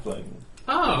a halfling.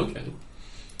 Oh, okay.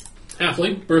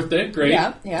 Halfling birthday, great.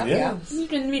 Yeah. You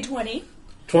can be 20.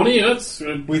 20. That's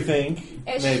we think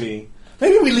Ish. maybe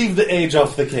we leave the age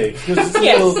off the cake. 'Cause it's a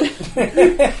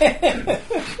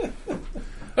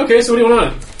Okay, so what do you want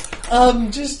on it?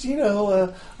 just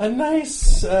a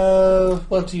nice.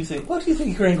 What do you think? What do you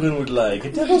think Rangrim would like?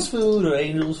 A devil's food or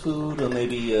angel's food, or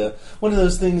maybe one of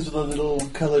those things with the little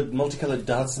multicolored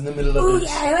dots in the middle of Oh it?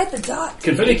 yeah, I like the dot.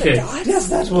 Confetti The cake. dots? Yes,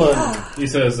 that one. Yeah. He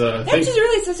says, That thank just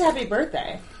really says happy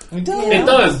birthday. It does. It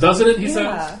does, doesn't it? He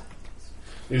Yeah. says.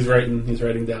 He's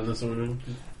writing down this one.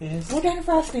 Yes. What kind of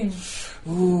frosting?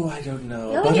 Ooh, I don't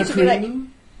know. Really? It should be Buttercream.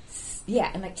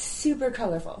 Yeah, and like super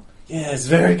colorful. Yes,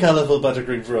 very colorful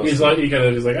buttercream frosting. He's like,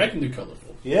 I can do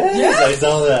colorful. Yes, I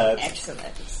saw that. Excellent.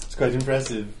 It's quite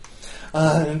impressive.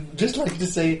 Just like to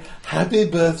say, happy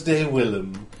birthday,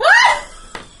 Willem.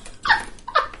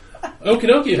 Okie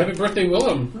dokie, happy birthday,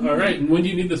 Willem. All right, and when do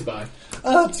you need this by?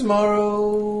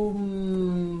 Tomorrow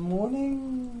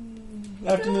morning,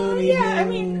 afternoon, evening. Yeah, I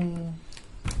mean,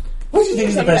 what do you think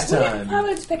is the best We'll time?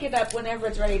 probably just pick it up whenever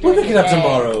it's ready. We'll during pick it the up day.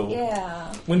 tomorrow.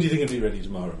 Yeah. When do you think it'll be ready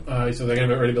tomorrow? He says, I gotta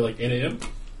be ready by like 8 a.m.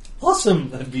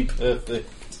 Awesome, that'd be perfect.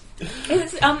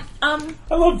 Is I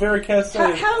love Veracast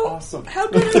saying awesome. How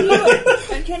good are you?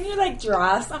 And can you like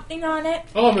draw something on it?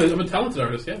 Oh, I'm a talented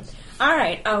artist, yes. All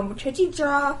right. Could you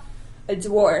draw a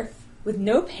dwarf with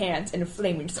no pants and a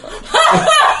flaming sword?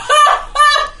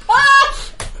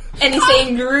 And he's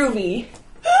saying groovy.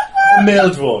 A male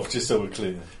dwarf, just so we're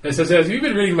clear. It says, have you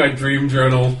been reading my dream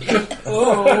journal?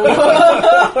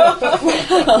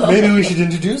 Maybe we should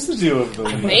introduce the two of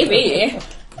them. Maybe.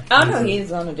 I don't know.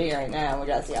 He's on a date right now. We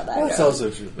gotta see how that That's goes. also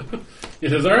true. He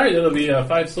says, all right, it'll be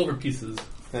 5 silver pieces.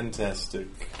 Fantastic.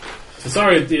 So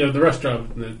sorry, the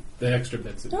restaurant, the extra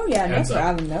bits. Oh yeah, no adds up.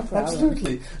 problem. No problem.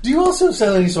 Absolutely. Do you also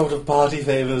sell any sort of party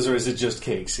favors, or is it just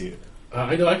cakes here?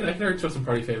 I know, I can arrange some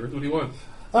party favorites. What do you want?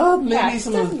 Maybe Hats,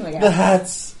 some of definitely the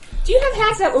hats. hats. Do you have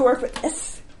hats that will work with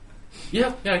this?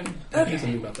 Yeah, I can do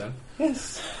something about that.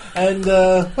 Yes. And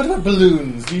what about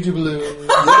balloons? Do you do balloons?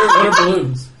 What are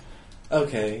balloons?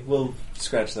 Okay, we'll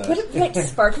scratch that. What if like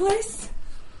sparklers?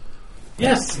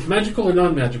 Yes, magical or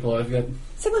non-magical. I've got...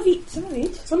 Some of each. Some of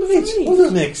each. Some of each. We'll do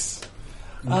a mix.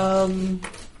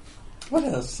 What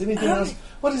else? Anything else?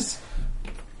 What is...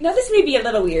 Now this may be a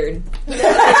little weird. You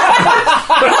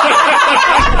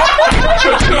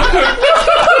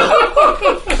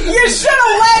should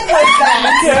have led with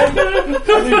that.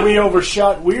 I think we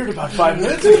overshot weird about 5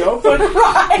 minutes ago, but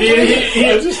He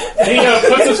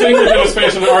puts his fingers in his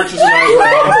face and arches an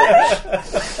eyebrow.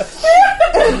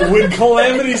 When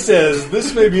Calamity says,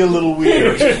 this may be a little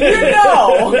weird. You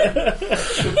know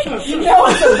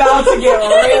it's about to get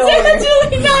real. It's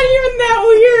actually not even that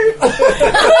weird.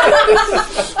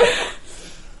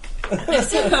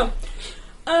 So,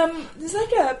 there's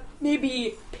like a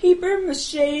maybe paper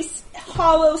mache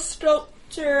hollow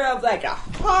sculpture of like a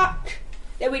hawk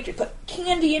that we could put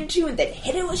candy into and then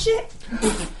hit it with shit.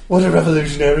 What a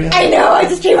revolutionary. I know, I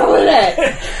just came up with it.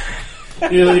 A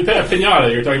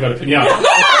pinata. You're talking about a pinata.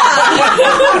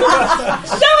 Is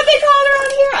that what they call it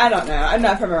around here? I don't know. I'm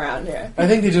not from around here. I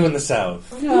think they do in the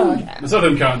South. Oh, okay. The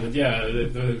Southern Continent, yeah,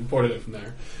 they imported it from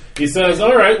there. He says,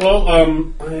 all right, well,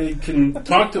 I can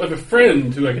talk to... I have a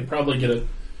friend who I could probably get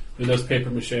who does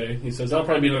paper mache. He says, I'll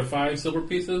probably be another 5 silver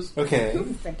pieces. Okay.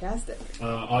 Fantastic.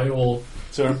 I will...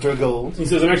 So up to a gold. He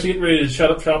says, I'm actually getting ready to shut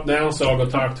up shop now, so I'll go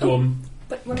talk to him.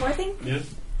 But one more thing. Yeah?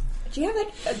 Do you have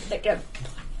like a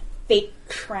fake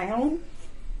crown?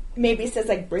 Maybe it says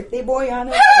like birthday boy on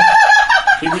it.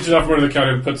 He reaches out from under the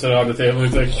counter and puts it on the table.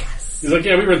 He's like,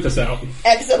 yeah, we rent this out.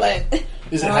 Excellent.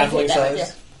 Is it I halfling hate that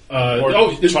size?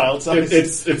 Child size?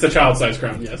 It's a child size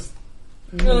crown, yes.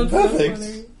 Perfect.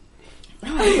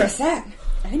 Oh, I think we're set.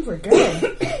 I think we're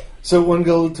good. So 1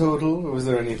 gold total, or was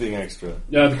there anything extra?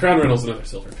 Yeah, the crown rental's another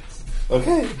silver piece.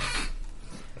 Okay.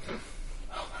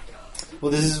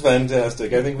 Well, this is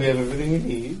fantastic. I think we have everything we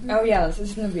need. Oh yeah, this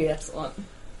is going to be excellent.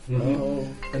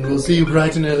 Mm-hmm. And we'll see you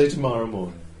bright and early tomorrow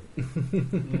morning.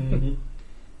 Mm-hmm.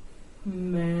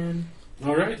 Man.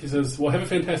 right. He says, well, have a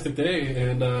fantastic day.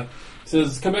 And he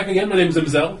says, come back again. My name's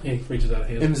Imzel. He reaches out a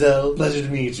hand. Imzel, pleasure to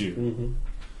meet you. Mm-hmm.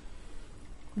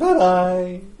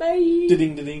 Bye-bye. Bye.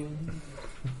 Ding, ding.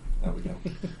 There we go.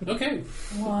 Okay.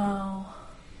 Wow.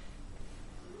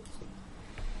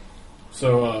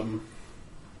 So,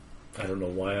 I don't know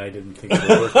why I didn't think of the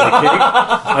birthday cake.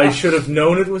 I should have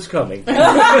known it was coming. So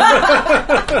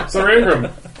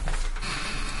Rangrim,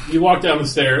 you walk down the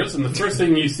stairs, and the first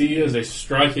thing you see is a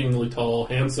strikingly tall,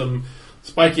 handsome,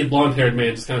 spiky, blonde-haired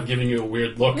man just kind of giving you a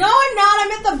weird look. No, I'm not.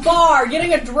 I'm at the bar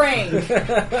getting a drink.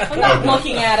 I'm not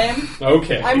looking at him.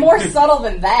 Okay. I'm more subtle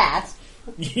than that.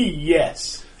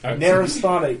 Yes. Alright.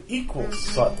 Narasana equals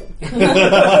subtle.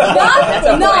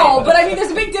 No, but I mean,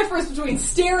 there's a big difference between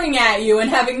staring at you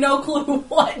and having no clue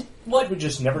what. You would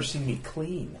just never see me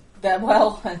clean.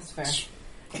 Well, that's fair.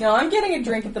 No, I'm getting a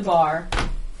drink at the bar.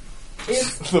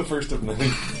 It's The first of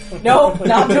many. nope,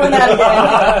 not doing that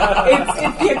again.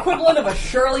 It's the equivalent of a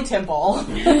Shirley Temple.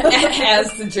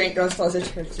 As the drink goes closer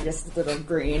to her, she gets a little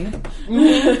green.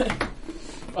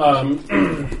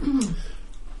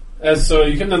 So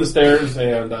you come down the stairs,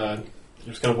 and you're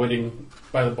just kind of waiting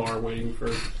by the bar, waiting for...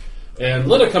 And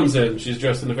Lita comes in. She's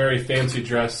dressed in a very fancy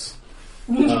dress,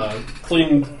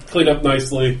 cleaned up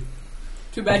nicely.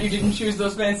 Too bad you didn't choose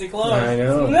those fancy clothes. I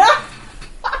know.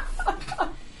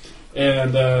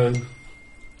 And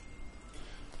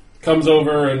comes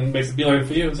over and makes a beeline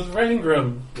for you and says,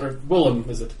 Rangrim, or Willem,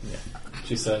 is it? Yeah.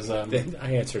 She says...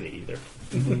 I answer to either.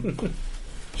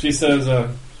 She says,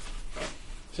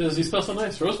 you smell so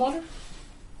nice. Rosewater?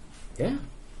 Yeah.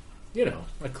 You know,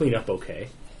 I clean up okay.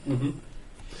 Mm-hmm.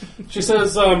 She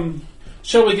says,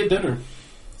 shall we get dinner?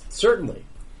 Certainly.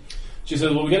 She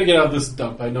says, well, we gotta get out of this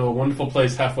dump. I know a wonderful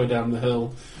place halfway down the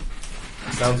hill.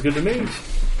 Sounds good to me.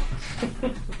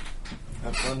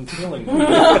 Have fun killing. I'm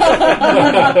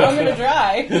gonna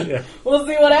try. Yeah. We'll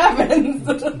see what happens.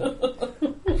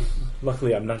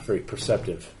 Luckily, I'm not very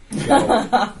perceptive.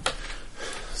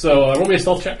 So, roll me a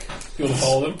stealth check if you want to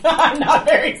follow them. I'm not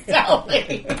very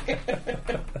stealthy.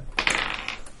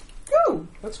 Ooh,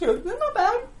 That's good. that's not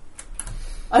bad.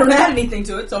 I don't add anything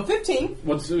to it, so 15.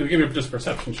 We'll give you just a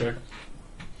perception check.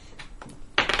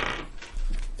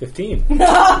 15. What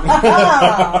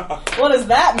does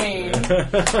that mean?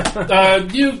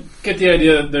 You get the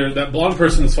idea that blonde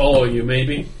person's following you,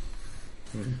 maybe.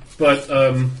 But,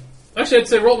 actually, I'd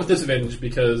say roll with disadvantage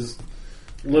because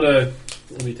Lita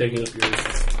will be taking up your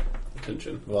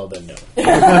attention. Well, then no.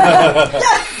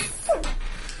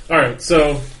 Alright,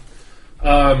 so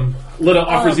Lita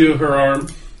offers you her arm.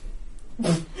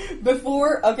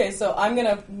 Okay, so I'm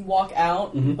gonna walk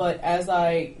out, but as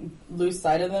I lose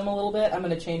sight of them a little bit, I'm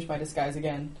gonna change my disguise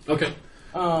again. Okay.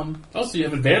 Also, you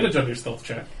have advantage on your stealth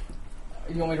check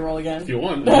You want me to roll again? if you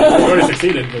want. You already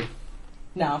succeeded, but...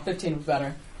 No, 15 was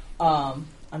better. I'm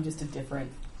just a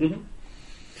different...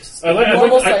 I'd like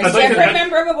Different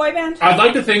member of a boy band? I'd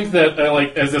like to think that,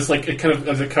 as this, it kind of,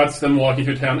 as it cuts them walking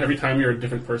through town, every time you're a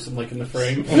different person, in the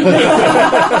frame.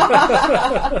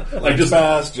 Just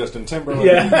Fast, Justin Timberlake.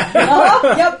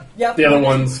 Yeah. Yep. The other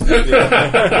ones.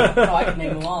 Oh, I can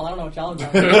name them all. I don't know what y'all are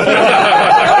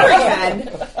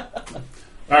about.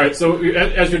 Alright, so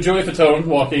as you're Joey Fatone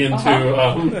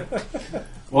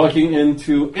walking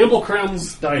into Amble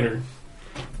Crown's diner.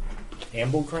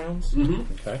 Amble Crowns? Mm-hmm.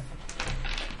 Okay.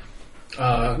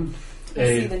 I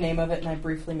see the name of it, and I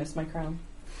briefly missed my crown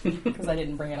because I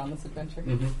didn't bring it on this adventure.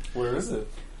 Where is it?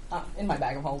 In my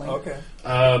bag of holding. Okay.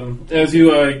 As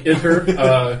you enter,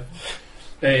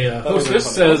 a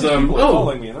hostess says,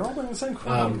 calling me, and they're all wearing the same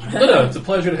crown. Lita, it's a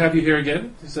pleasure to have you here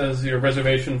again. She says, your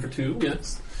reservation for 2,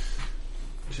 yes.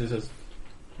 She says,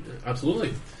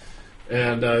 absolutely.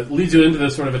 And leads you into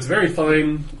this it's a very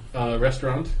fine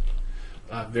restaurant.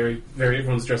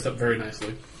 Everyone's dressed up very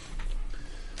nicely.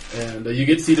 And you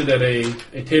get seated at a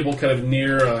table kind of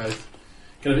near,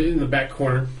 kind of in the back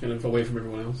corner, kind of away from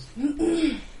everyone else.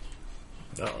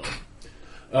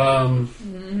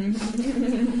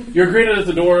 You're greeted at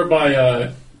the door by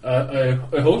a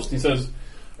host. He says,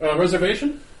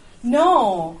 reservation?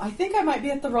 No, I think I might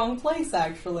be at the wrong place,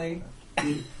 actually.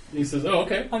 He says, oh,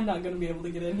 okay. I'm not going to be able to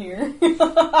get in here.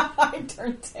 I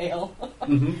turn tail.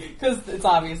 Because it's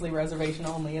obviously reservation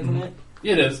only, isn't it?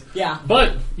 It is. Yeah.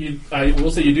 But I will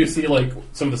say you do see,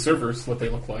 some of the servers, what they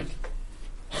look like.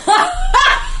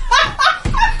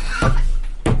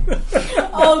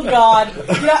 Oh God!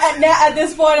 At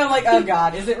this point, I'm like, oh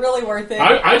God, is it really worth it?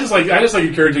 I just like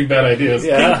encouraging bad ideas.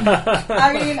 Yeah.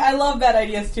 I mean, I love bad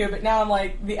ideas too, but now I'm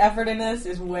like, the effort in this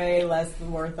is way less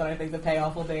than worth than I think the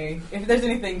payoff will be. If there's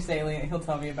anything salient, he'll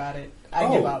tell me about it. I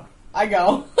give up. I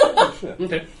go.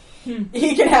 Okay.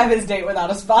 He can have his date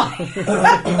without a spy. I should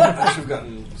have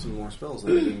gotten some more spells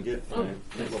that I didn't get.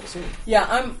 Level 7.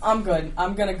 Yeah, I'm good.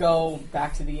 I'm gonna go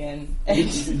back to the inn.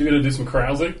 You're gonna do some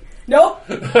carousing? Nope.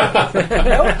 Nope,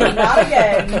 not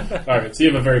again. Alright, so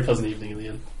you have a very pleasant evening in the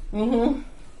inn. Mm-hmm.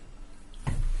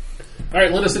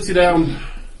 Alright, Linda sits you down.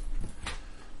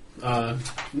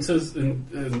 It says,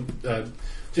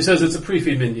 she says it's a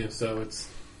pre-feed menu, so it's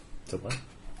So what?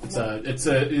 you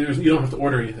don't have to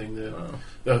order anything.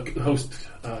 The host,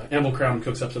 Amble Crown,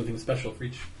 cooks up something special for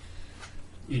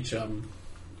each diner.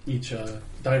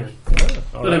 Don't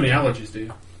have any allergies, do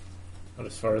you? Not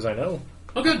as far as I know.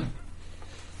 Oh, good.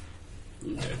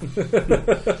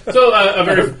 Okay. So a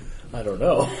very I don't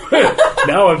know.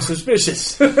 Now I'm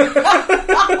suspicious.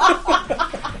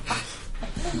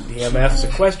 DM asks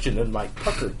a question and my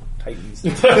pucker tightens.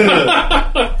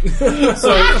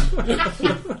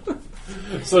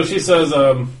 So she says,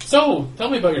 so tell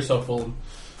me about yourself, Fulham.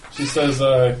 She says,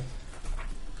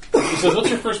 what's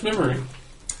your first memory?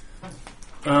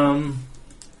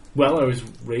 Well, I was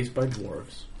raised by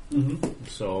dwarves. Mm-hmm.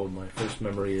 So my first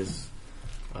memory is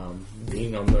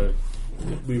being on the...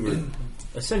 We were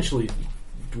essentially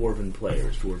dwarven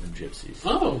players, dwarven gypsies.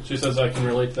 Oh, she says I can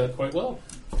relate to that quite well.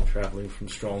 Traveling from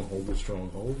stronghold to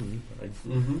stronghold. And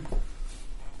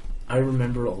I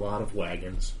remember a lot of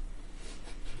wagons.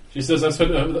 She says I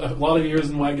spent a lot of years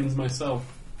in wagons myself.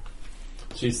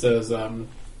 She says,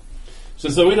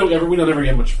 so we don't ever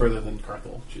get much further than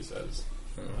Carthel, she says.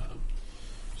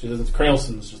 She says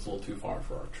Krailson's just a little too far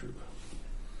for our troop.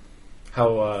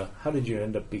 How did you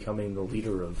end up becoming the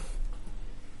leader of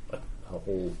a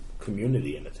whole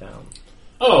community in a town?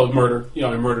 Oh, murder.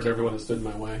 I murdered everyone that stood in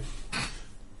my way.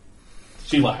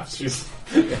 She laughs.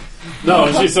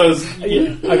 No, she says...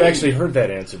 I've actually heard that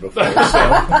answer before. So.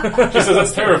 She says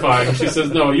that's terrifying. She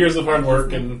says, no, years of hard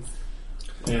work and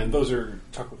those are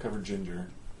chocolate-covered ginger,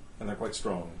 and they're quite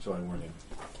strong, so I warn you.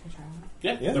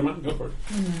 Yeah, never mind. Go for it.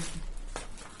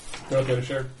 Go okay to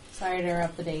share. Sorry to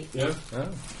interrupt the date. Yeah.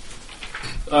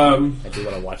 I do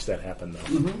want to watch that happen,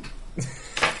 though.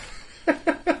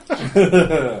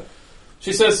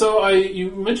 She says, so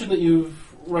you mentioned that you've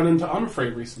run into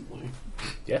Onfray recently.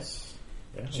 Yes.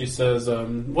 Yeah. She says,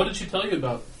 what did she tell you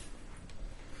about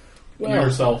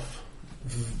yourself?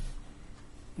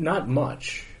 Not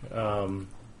much.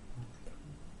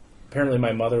 Apparently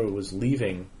my mother was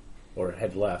leaving, or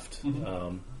had left,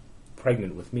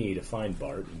 pregnant with me to find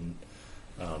Bart, and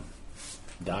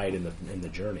died in the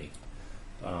journey.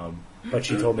 But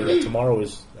she told me that tomorrow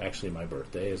is actually my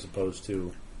birthday, as opposed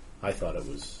to, I thought it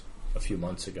was a few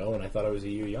months ago, and I thought I was a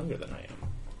year younger than I am.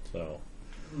 So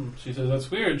she says,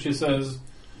 that's weird. She says,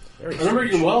 I very remember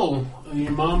strange. you well.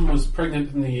 Your mom was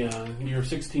pregnant in the year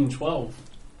 1612.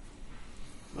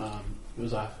 It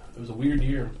was a weird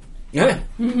year. Yeah.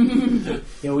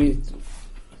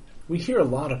 We hear a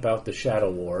lot about the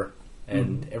Shadow War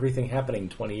and everything happening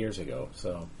 20 years ago.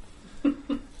 So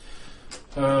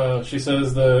she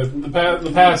says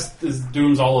the past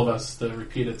dooms all of us to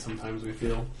repeat it. Sometimes we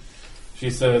feel. She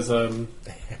says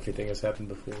everything has happened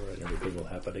before and everything will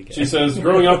happen again. She says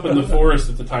growing up in the forest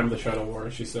at the time of the Shadow War,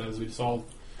 she says we saw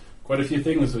quite a few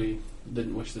things we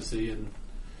didn't wish to see and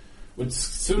would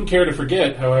soon care to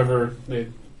forget. However,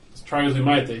 try as we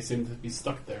might, they seem to be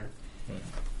stuck there.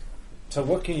 So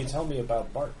what can you tell me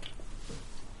about Bart?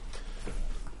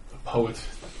 A poet.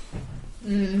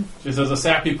 She says a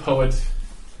sappy poet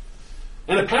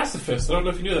and a pacifist. I don't know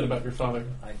if you knew that about your father.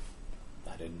 I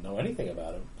didn't know anything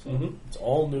about him. So Mm-hmm. it's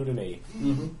all new to me.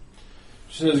 Mm-hmm.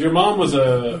 She says your mom was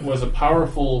a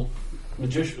powerful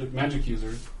magic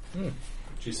user.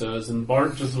 She says, and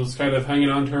Bart just was kind of hanging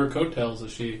on to her coattails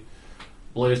as she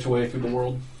blazed her way through the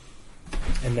world.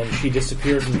 And then she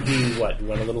disappeared, and he went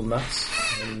a little nuts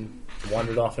and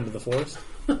wandered off into the forest.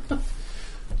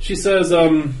 She says,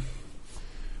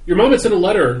 your mom had sent a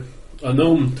letter, a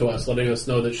gnome to us, letting us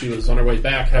know that she was on her way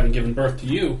back, having given birth to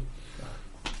you.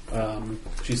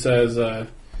 She says, a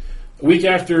week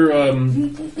after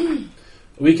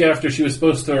she was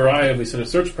supposed to arrive, we sent a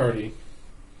search party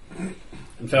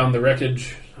and found the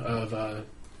wreckage of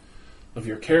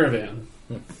your caravan.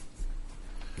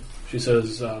 She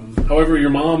says, however, your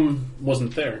mom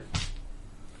wasn't there.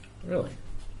 Really?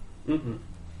 Mm-mm.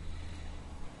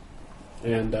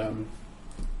 And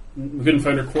we couldn't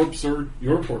find her corpse or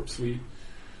your corpse. We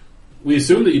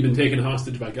assumed that you'd been taken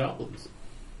hostage by goblins.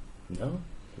 No,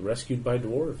 rescued by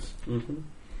dwarves. Mm-hmm.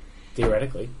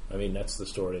 Theoretically, I mean that's the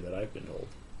story that I've been told.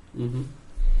 Mm-hmm.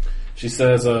 She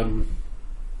says,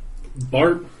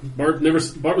 Bart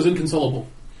was inconsolable.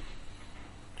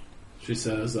 She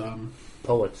says,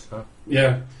 poets, huh?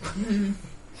 yeah.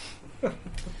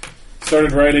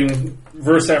 started writing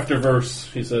verse after verse.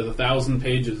 He says 1,000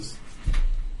 pages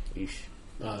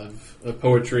of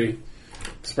poetry,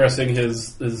 expressing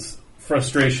his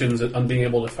frustrations at being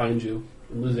able to find you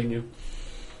and losing you.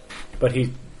 But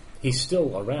he's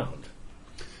still around,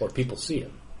 or people see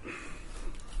him.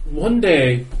 One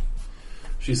day,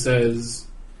 she says,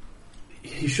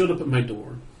 he showed up at my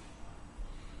door.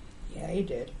 Yeah, he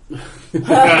did.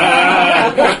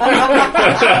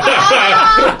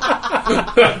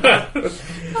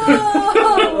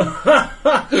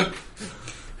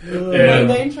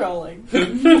 Mundane trolling.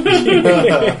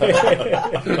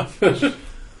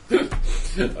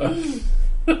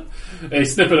 A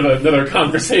snippet of another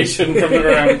conversation from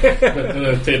around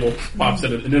the table pops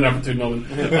in an inopportune moment.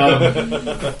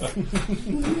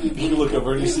 You look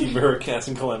over and you see Veracast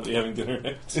and Calamity having dinner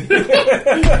next.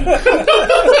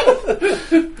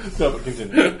 No, but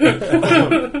continue.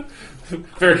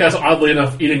 Veracast, oddly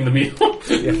enough, eating the meal.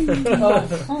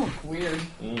 Oh, weird.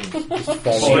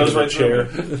 Falling into right the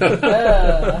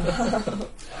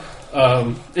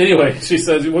chair. Anyway, she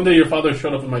says, one day your father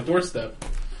showed up at my doorstep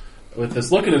with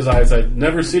this look in his eyes I'd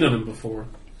never seen on him before.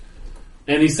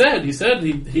 And he said he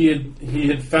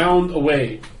had found a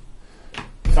way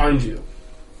to find you.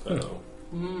 Uh-oh.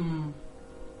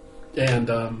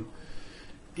 And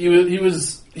he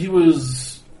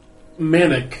was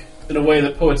manic in a way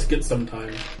that poets get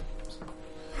sometimes.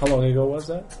 How long ago was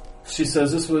that? She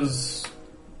says this was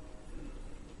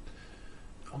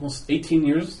almost 18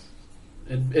 years.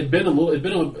 It'd been a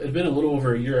little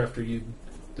over a year after you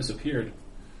disappeared.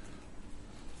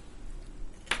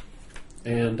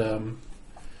 And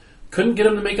couldn't get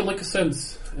him to make a lick of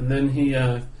sense. And then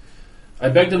I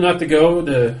begged him not to go,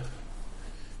 that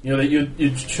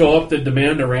you'd show up to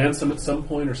demand a ransom at some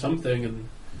point or something, and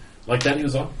like that he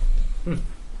was off.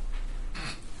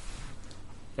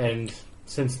 And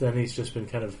since then he's just been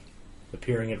kind of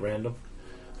appearing at random?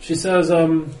 She says,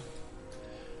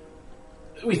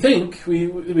 we think,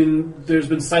 there's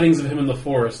been sightings of him in the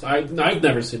forest. I've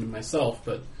never seen him myself,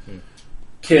 but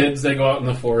kids, they go out in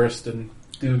the forest and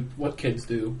do what kids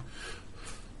do.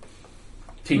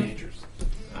 Teenagers.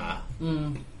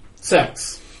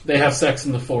 Sex. They have sex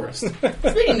in the forest.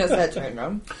 Speaking of sex,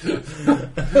 random.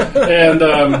 And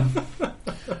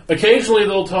occasionally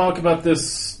they'll talk about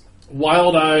this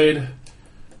wild-eyed,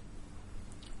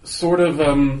 sort of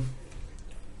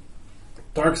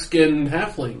dark-skinned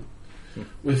halfling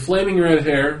with flaming red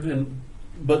hair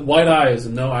but white eyes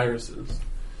and no irises.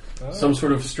 Oh. Some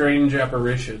sort of strange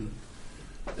apparition.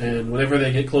 And whenever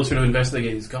they get closer to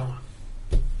investigate, he's gone.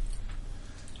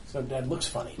 So Dad looks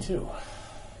funny, too.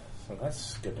 So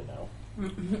that's good to know.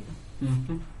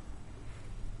 Mm-hmm.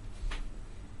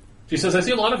 She says, I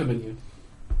see a lot of him in you.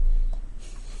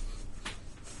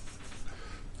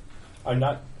 I'm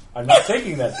not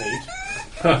taking that bait.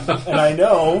 And I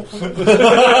know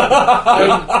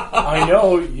I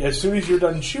know as soon as you're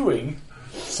done chewing,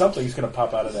 something's going to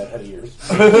pop out of that head of yours.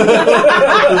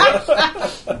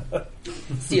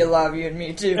 See, I love you and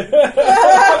me too.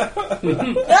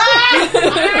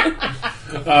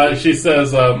 She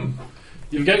says,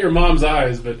 you've got your mom's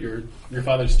eyes, but your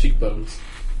father's cheekbones.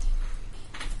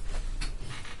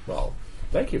 Well,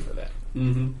 thank you for that.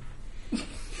 Mm-hmm.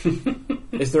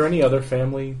 Is there any other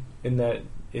family in the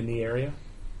area?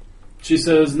 She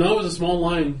says, no, it was a small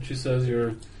line. She says,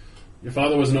 your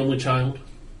father was an only child.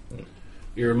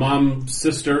 Your mom's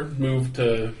sister moved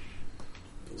to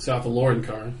south of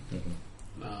Lorencar.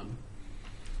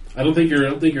 I don't think your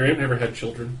aunt ever had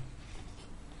children.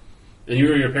 And you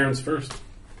were your parents first.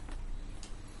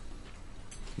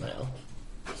 Well,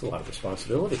 it's a lot of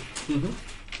responsibility. Mm-hmm.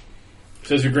 She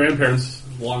says your grandparents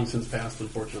long since passed,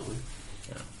 unfortunately.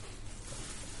 Yeah.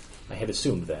 I had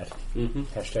assumed that. Mm-hmm.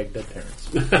 Hashtag dead parents.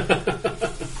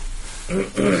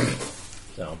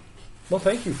 So, well,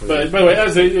 thank you for that. By the way,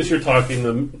 as you're talking,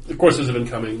 the courses have been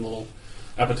coming, little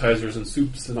appetizers and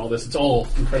soups and all this. It's all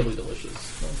incredibly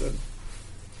delicious. Oh, good.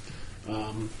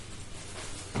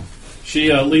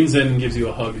 She leans in and gives you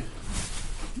a hug.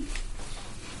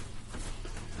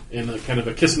 And a kind of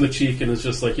a kiss in the cheek, and it's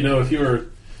just like,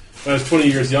 if I was 20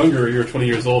 years younger, you were 20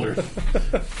 years older.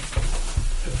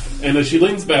 And as she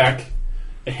leans back,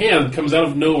 a hand comes out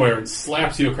of nowhere and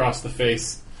slaps you across the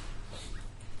face.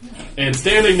 And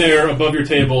standing there above your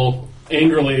table,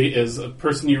 angrily, is a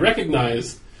person you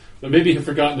recognize, but maybe have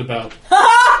forgotten about.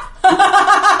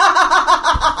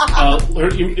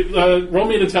 Roll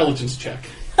me an intelligence check.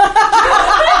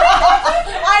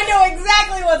 I know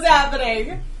exactly what's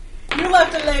happening. You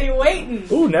left a lady waiting.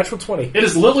 Ooh, natural 20. It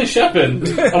is Lily Shepin,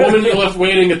 a woman you left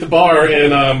waiting at the bar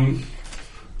in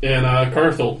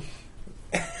Carthel.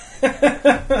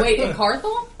 Wait, in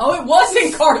Carthel? Oh, it was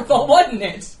in Carthel, wasn't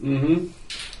it? Mm-hmm.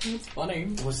 That's funny.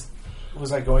 Was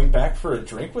I going back for a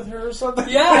drink with her or something?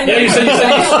 Yeah, I know.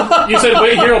 Yeah, you said,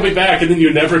 wait here, I'll be back, and then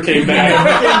you never came back.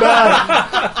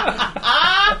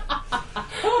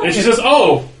 And she says,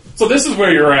 oh, so this is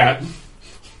where you're at.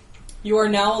 You are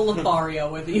now a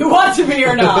Lothario, whether you want to be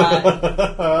or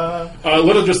not.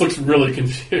 Little just looks really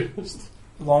confused.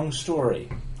 Long story.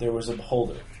 There was a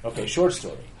beholder. Okay, short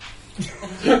story.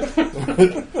 You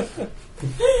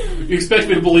expect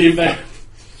me to believe that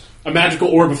a magical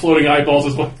orb of floating eyeballs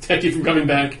is what kept you from coming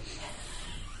back?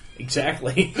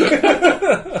 Exactly.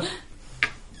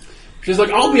 She's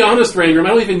like, I'll be honest, Rangrim, I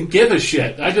don't even give a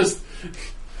shit. I just,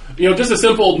 just a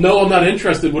simple, no, I'm not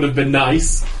interested would have been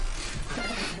nice.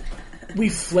 We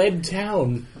fled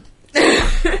town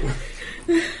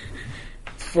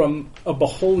from a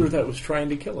beholder that was trying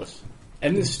to kill us.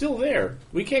 And it's still there.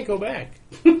 We can't go back.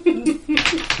 we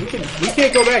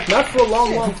can't go back, not for a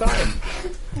long, long time.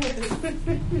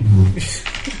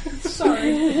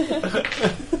 Sorry.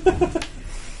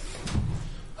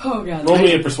 Oh, God. Roll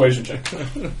me a persuasion check.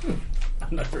 I'm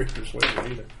not very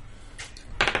persuasive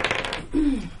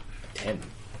either. 10.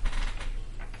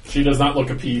 She does not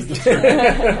look appeased.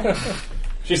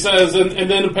 She says, and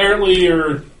then apparently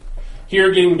you're here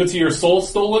getting bits of your soul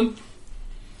stolen?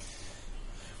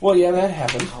 Well, yeah, that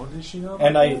happened. How did she know?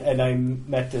 And I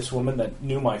met this woman that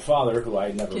knew my father, who I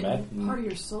had never met. Part of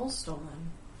your soul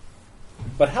stolen.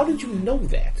 But how did you know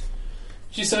that?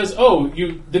 She says, oh,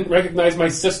 you didn't recognize my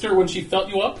sister when she felt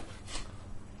you up?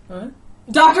 Huh?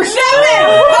 Dr.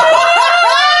 Shannon!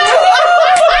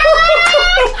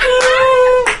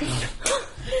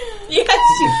 Yes,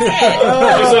 she did.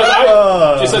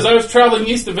 She says, I was traveling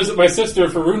east to visit my sister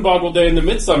for Runeboggle Day and the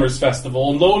Midsummer's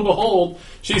Festival, and lo and behold,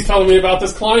 she's telling me about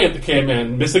this client that came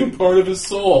in, missing part of his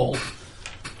soul.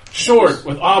 Short,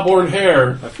 with auburn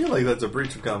hair. I feel like that's a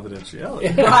breach of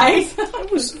confidentiality. Right?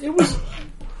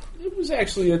 It was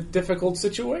actually a difficult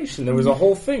situation. There was a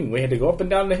whole thing. We had to go up and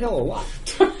down the hill a lot.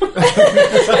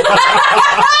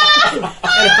 And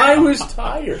I was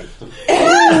tired.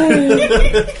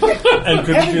 And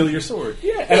couldn't feel your sword.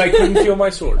 Yeah, and I couldn't feel my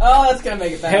sword. Oh, that's going to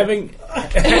make it better.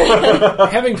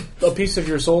 Having a piece of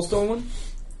your soul stolen,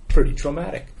 pretty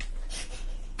traumatic.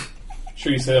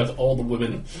 Sure you say that to all the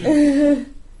women.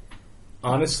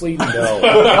 Honestly, no.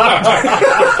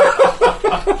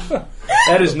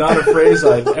 That is not a phrase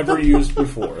I've ever used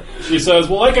before. She says,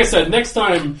 well, like I said, next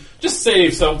time, just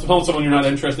say tell someone you're not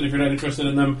interested if you're not interested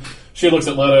in them. She looks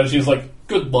at Letta and she's like,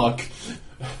 good luck.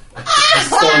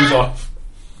 Storms off.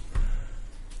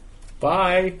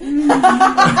 Bye.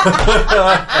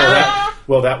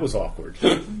 Well, that was awkward.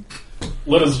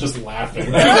 Letta's just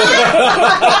laughing.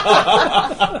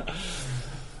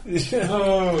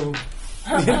 Oh.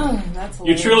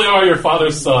 You truly are your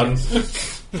father's son.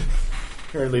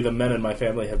 Apparently the men in my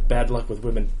family have bad luck with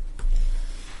women.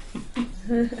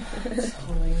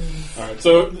 Alright,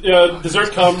 so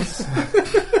dessert comes.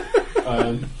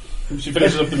 She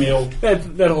finishes up the meal.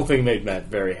 That whole thing made Matt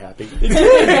very happy.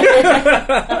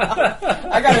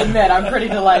 I gotta admit, I'm pretty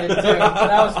delighted too.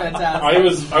 That was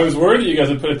fantastic. I was worried that you guys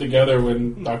had put it together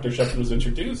when Dr. Shepard was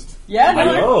introduced. Yeah, no, I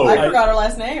know. I forgot her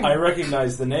last name. I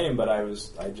recognized the name, but I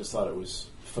just thought it was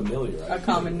familiar. A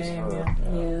common name, her. yeah.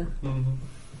 Mm-hmm.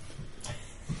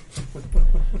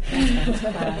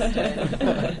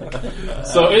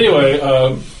 So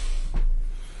anyway,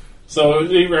 so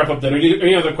you wrap up dinner.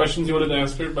 Any other questions you wanted to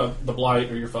ask her about the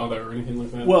Blight or your father or anything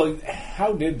like that? Well,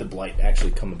 how did the Blight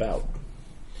actually come about?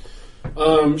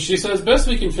 She says, best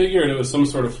we can figure it was some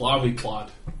sort of Flavi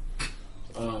plot.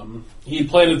 He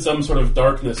planted some sort of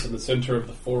darkness in the center of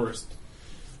the forest.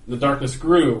 The darkness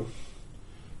grew,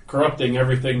 corrupting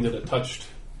everything that it touched,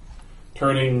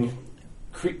 turning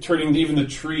even the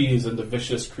trees into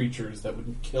vicious creatures that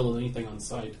would kill anything on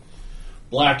sight.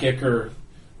 Black ichor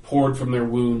poured from their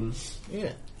wounds.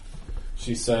 Yeah.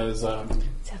 She says, Sounds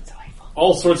delightful.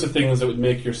 all sorts of things that would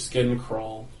make your skin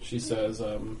crawl. She says,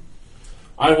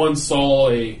 I once saw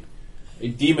a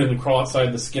demon crawl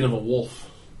outside the skin of a wolf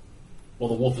while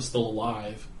the wolf is still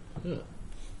alive. Yeah.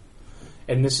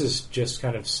 And this is just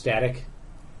kind of static?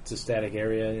 It's a static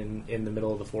area in the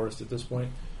middle of the forest at this point?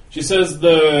 She says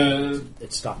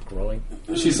It stopped growing.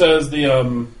 She says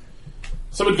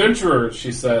some adventurers,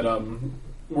 she said,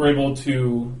 were able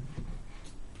to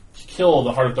kill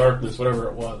the Heart of Darkness, whatever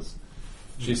it was.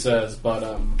 She says, but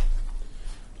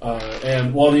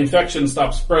and while the infection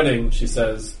stopped spreading, she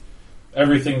says,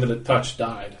 everything that it touched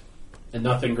died, and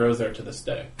nothing grows there to this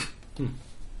day.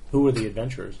 Who were the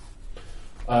adventurers?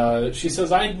 She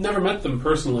says, I never met them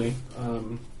personally.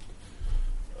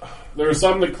 there are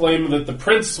some that claim that the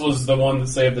prince was the one that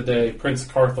saved the day, Prince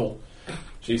Carthel,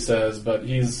 she says, but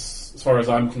he's, as far as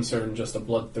I'm concerned, just a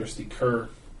bloodthirsty cur.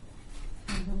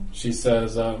 She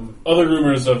says, other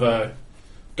rumors of a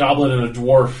goblin and a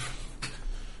dwarf,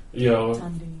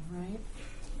 Tundi,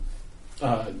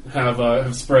 right?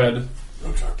 have spread.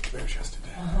 Bare chested.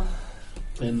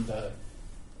 And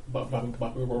Oh,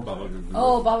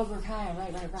 Baba Gurkhaya,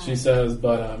 right. she says,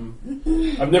 but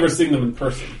I've never seen them in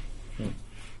person. Okay.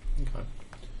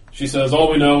 She says,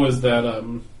 all we know is that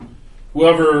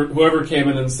whoever came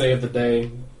in and saved the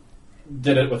day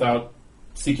did it without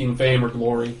seeking fame or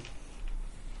glory.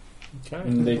 Okay.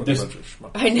 And they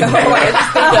I know.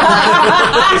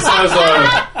 she says,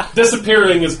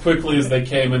 disappearing as quickly as they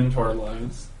came into our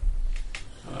lives.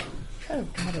 Oh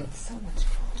God, it's so much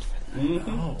gold for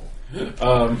that.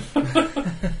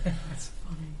 Mm-hmm.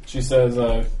 She says,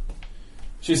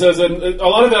 and a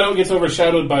lot of that gets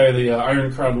overshadowed by the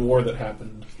Iron Crown War that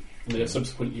happened in the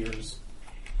subsequent years.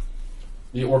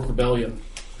 The Orc Rebellion.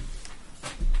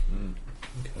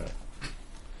 Okay.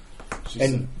 She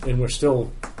And we're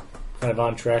still kind of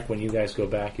on track. When you guys go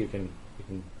back, you can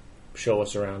show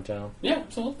us around town. yeah,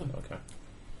 absolutely. Okay.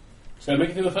 Just gotta make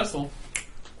it through the festival.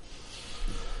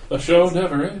 The show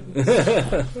never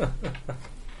ends.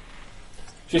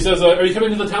 She says, "Are you coming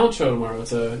to the talent show tomorrow?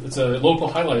 It's a local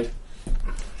highlight."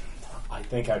 I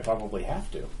think I probably have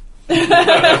to.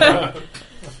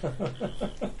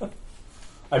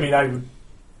 I mean, I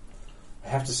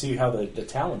have to see how the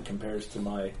talent compares to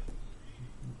my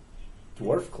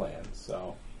dwarf clan.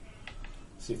 So,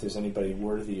 see if there's anybody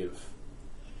worthy of,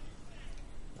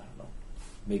 I don't know,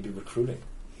 maybe recruiting.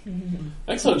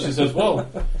 Excellent. She says, well,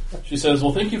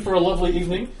 thank you for a lovely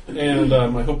evening, and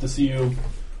I hope to see you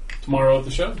tomorrow at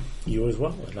the show. You as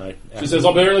well. And She says,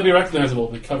 I'll barely be recognizable,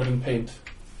 be covered in paint.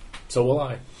 So will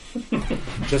I.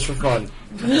 Just for fun.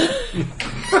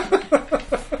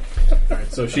 All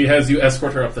right, so she has you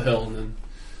escort her up the hill, and then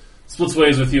splits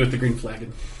ways with you at the Green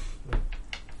Flagon.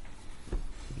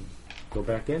 Go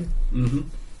back in. Mm-hmm.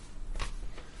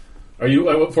 Are you?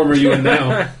 What form are you in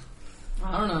now?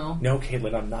 I don't know. No,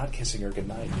 Caitlin, I'm not kissing her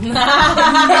goodnight.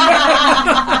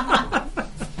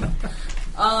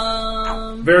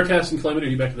 Veracast and Clement, are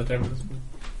you back at the tavern at this point?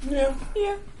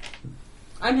 Yeah.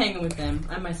 I'm hanging with them.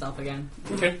 I'm myself again.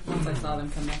 Okay. Once I saw them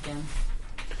come back in.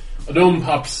 A gnome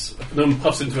puffs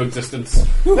into existence.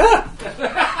 Shit.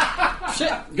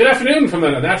 Good afternoon from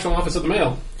the National Office of the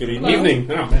Mail. Good evening.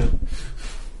 Evening. Oh, man.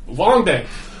 Long day.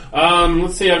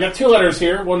 Let's see, I've got 2 letters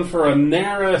here. One for a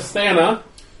Narasthana.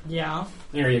 Yeah.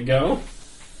 There you go.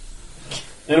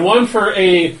 And one for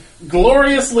a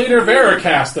glorious leader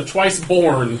Veracast, the twice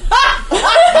born.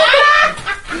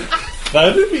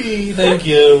 That would be, thank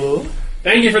you.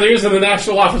 Thank you for the use of the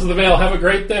National Office of the Mail. Have a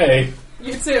great day.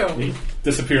 You too. He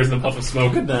disappears in a puff of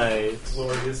smoke. Good night.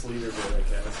 Glorious leader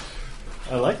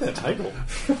Veracast. I like that title.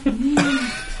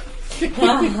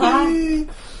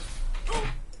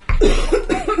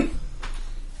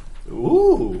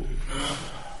 Ooh.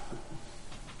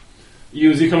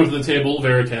 As you come up to the table,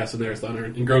 Veracast and Narasthana are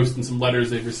engrossed in some letters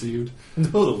they've received.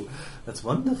 No, that's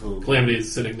wonderful. Calamity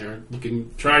is sitting there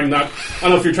trying not... I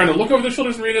don't know if you're trying to look over their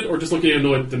shoulders and read it, or just looking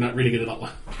annoyed they're not reading it out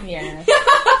loud. Yeah.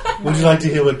 Would you like to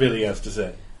hear what Billy has to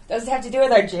say? Does it have to do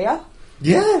with our jail?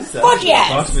 Yes. Fuck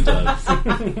yes! Of course it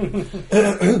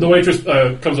does. The waitress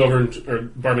comes over, or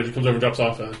barmaid comes over and drops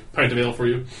off a pint of ale for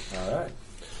you. All right.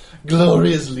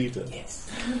 Glorious leader. Yes.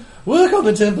 Work on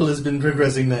the temple has been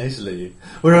progressing nicely.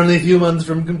 We're only a few months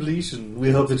from completion. We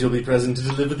hope that you'll be present to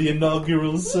deliver the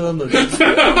inaugural sermon. Inspiration.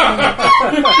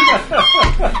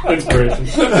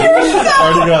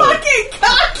 Already got it. Fucking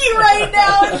cocky right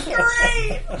now. It's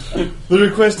great. The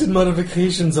requested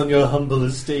modifications on your humble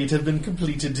estate have been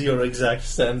completed to your exact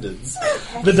standards.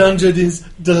 The dungeon is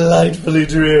delightfully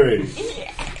dreary.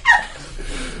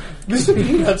 Mr.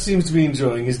 Peanut seems to be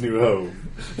enjoying his new home.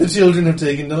 The children have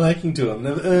taken a liking to him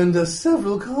and have earned us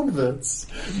several converts.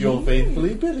 Your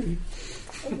faithfully, Billy.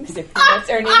 Mr. Peanut's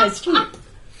earning his keep.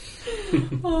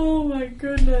 Oh my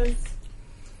goodness.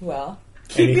 Well.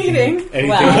 Keep eating. Anything?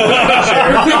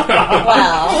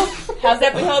 Wow. How's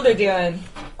that beholder doing?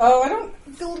 Oh, I don't...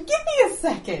 Give me a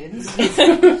second.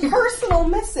 Personal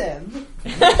missive.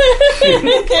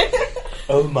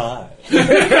 Oh my.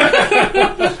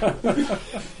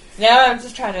 No, I'm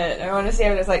just trying to... I want to see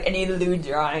if there's like any lewd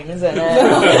drawings in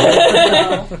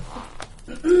it.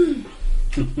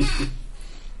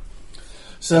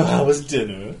 So how was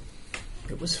dinner?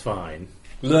 It was fine.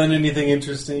 Learn anything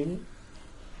interesting?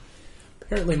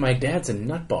 Apparently my dad's a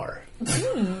nut bar.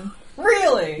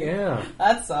 Really? Yeah.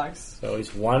 That sucks. So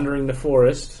he's wandering the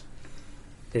forest.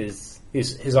 His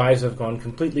His eyes have gone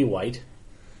completely white,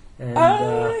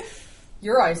 and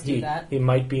Your eyes do that he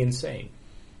might be insane.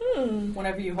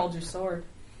 whenever you hold your sword.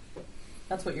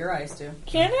 That's what your eyes do.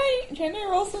 Can I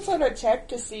roll some sort of check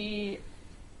to see?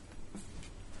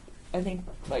 I think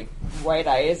like white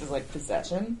eyes is like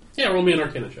possession. Yeah, roll me an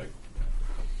Arcana check.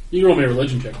 You can roll me a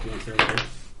religion check if you want to.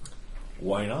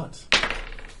 Why not?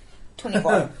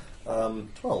 24.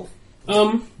 12.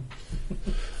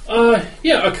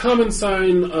 Yeah, a common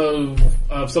sign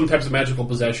of some types of magical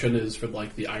possession is for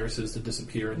like the irises to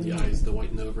disappear and the eyes to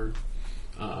whiten over.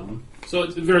 So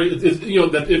it's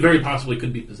that it very possibly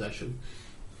could be possession.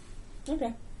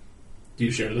 Okay. Do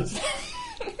you share this?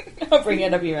 I'll bring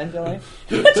it up eventually.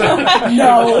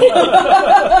 No.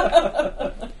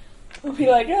 I'll be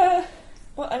like,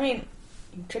 well, I mean,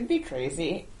 it could be crazy.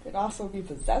 It could also be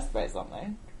possessed by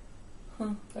something.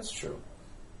 That's true.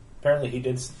 Apparently, he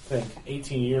did think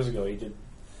 18 years ago. He did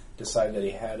decide that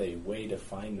he had a way to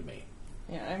find me.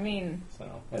 Yeah, I mean, So,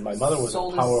 and my mother was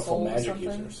Sold a his powerful soul or magic something?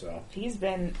 user. So, he's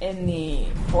been in the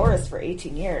forest for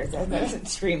 18 years. That doesn't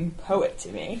scream poet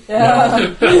to me.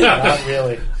 not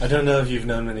really. I don't know if you've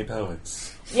known many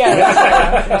poets.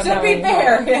 Yeah, To be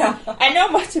fair, yeah. I know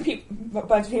a bunch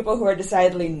of people who are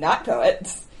decidedly not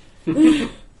poets.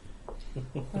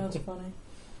 That's funny.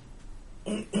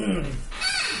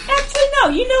 Actually, no.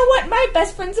 You know what? My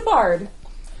best friend's a bard.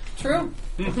 True.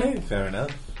 Okay, fair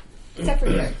enough. Except for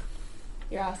you.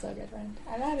 You're also a good friend.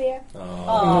 I love you.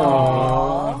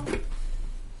 Aww.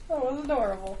 That was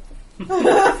adorable.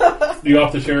 Do you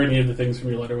have to share any of the things from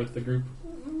your letter with the group?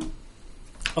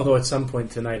 Although at some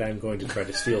point tonight I'm going to try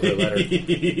to steal her letter.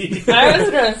 I was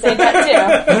going to say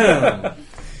that too.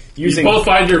 Using You both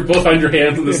find your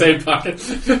hands in the same pocket.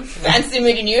 Fancy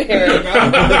meeting you here, in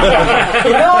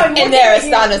their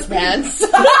Astonis pants.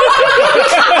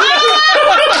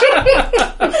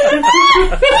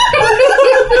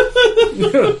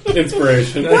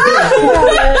 Inspiration.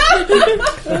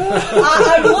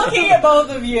 I'm looking at both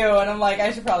of you, and I'm like,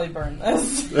 I should probably burn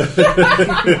this.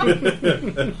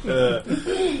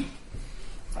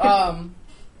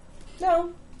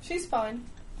 No, she's fine.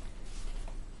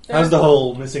 How's the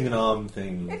whole missing an arm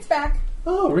thing? It's back.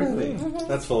 Oh, really?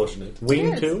 That's fortunate.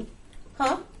 Wing Cheers. 2?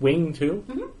 Huh? Wing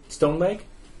 2? Stone leg?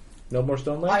 No more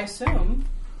stone leg? I assume.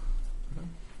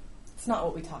 It's not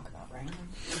what we talk about, right?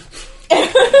 We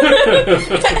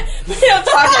don't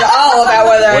talk at all about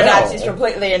whether or not she's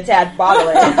completely intact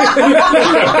bodily.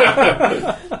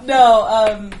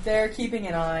 No, they're keeping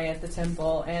an eye at the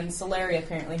temple, and Solari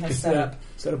apparently has set up.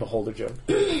 Set up a holder joke.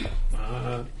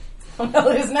 Well,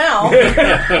 it is now.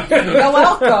 You're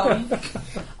welcome.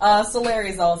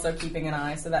 Solari's also keeping an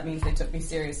eye, so that means they took me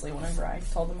seriously whenever I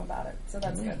told them about it. So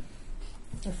that's good.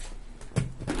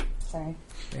 Sorry.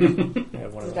 Yeah,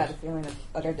 one I of got those. a feeling of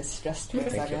utter distrust for a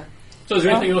second. So is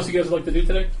there anything else you guys would like to do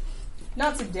today?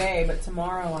 Not today, but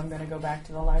tomorrow I'm going to go back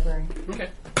to the library. Okay.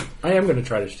 I am going to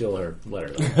try to steal her letter,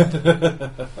 though.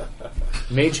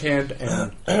 Mage hand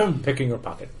and picking her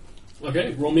pocket.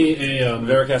 Okay, roll me a...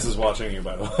 Veracast is watching you,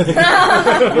 by the way.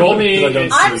 roll me...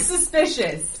 I'm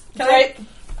suspicious. Can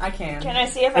I can. Can I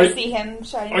see if I see him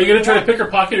shining? Are you going to try to pick her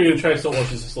pocket, or are you going to try to steal while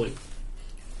she's asleep?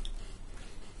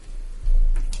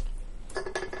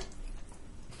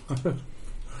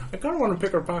 I kind of want to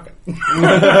pick her pocket.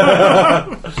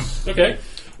 Okay.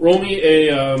 Roll me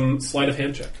a sleight of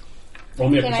hand check. Roll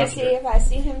me a Can I perception see check. if I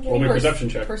see him? Roll me a perception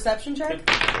check. Perception check?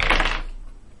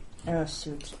 Oh,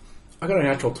 shoot. I got a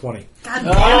natural 20, God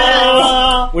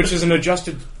damn it! which is an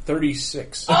adjusted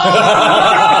 36. Even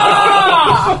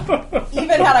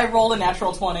had I rolled a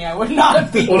natural 20, I would not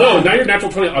have beaten Well, no, that. now your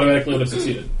natural 20 automatically would have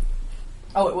succeeded.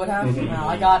 Oh, it would have? No,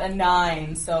 I got a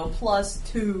 9, so plus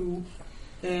 2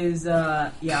 is,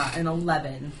 an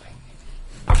 11.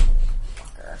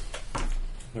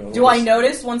 Do I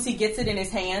notice once he gets it in his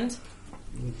hand?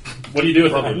 What do you do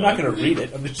with it? I'm not going to read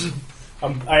it.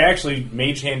 I actually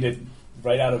mage handed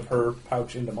right out of her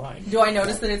pouch into mine. Do I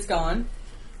notice that it's gone?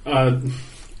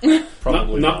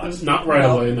 Probably not right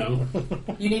No. away, no.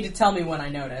 You need to tell me when I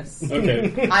notice.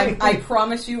 Okay. I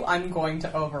promise you I'm going to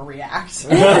overreact.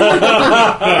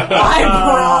 I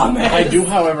promise. I do,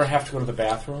 however, have to go to the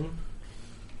bathroom,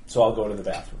 so I'll go to the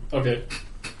bathroom. Okay.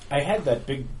 I had that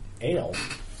big ale,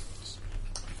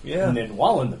 Yeah. and then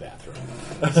while in the bathroom,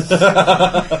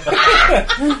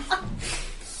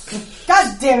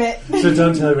 God damn it. So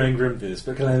don't tell Rangrim this,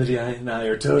 but Calamity and I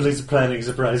are totally planning a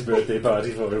surprise birthday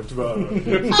party for him tomorrow. We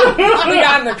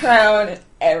got the crown,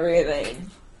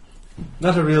 everything.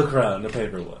 Not a real crown, a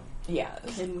paper one. Yes.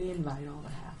 Can we invite all the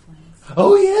halflings?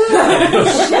 Oh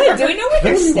yeah! Shit, do we know where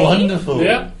they're That's staying? wonderful.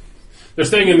 Yeah. They're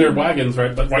staying in their wagons,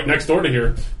 right? But right next door to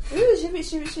here. Ooh,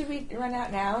 should we run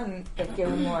out now and give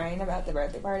them warning about the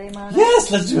birthday party tomorrow?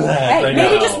 Yes, let's do that. Hey, Right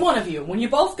maybe now. just one of you. When you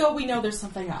both go, we know there's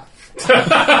something up.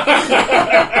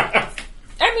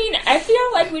 I mean, I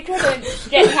feel like we try to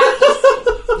get half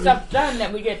the stuff done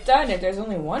that we get done if there's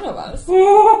only one of us.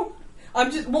 Well,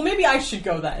 maybe I should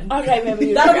go then. Okay, maybe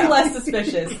you That'll should be go. less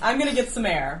suspicious. I'm gonna get some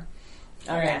air.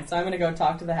 Alright, Okay. so I'm gonna go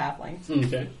talk to the halflings.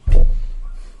 Okay.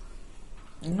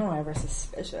 No, ever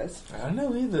suspicious. I don't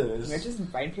know either. We're just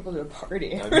inviting people to a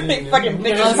party. I mean, They fucking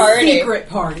big yeah. party. Secret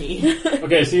party.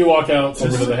 Okay, so you walk out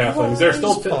over to the halflings. They're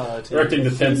still Party. erecting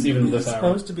the tents even this It's hour.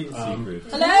 supposed to be a secret.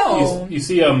 Hello. You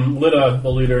see Lita,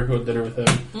 the leader, who had dinner with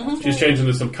him. She's changed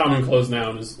into some common clothes now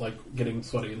and is like getting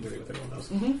sweaty and dirty with everyone else.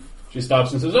 She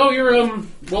stops and says, "Oh, you're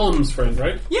Willem's friend,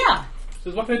 right?" Yeah. She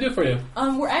says, "What can I do for you?"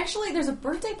 There's a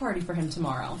birthday party for him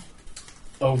tomorrow.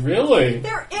 Oh, really?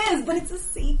 There is, but it's a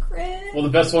secret. Well, the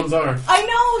best ones are. I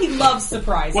know he loves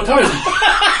surprises. What time?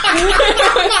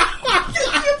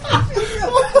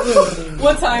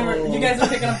 What time are you guys are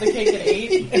picking up the cake at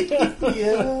 8?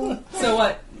 Yeah. So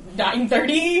what?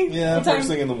 9:30? Yeah, What time? first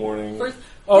thing in the morning. First-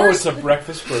 Oh, it's a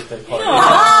breakfast birthday party.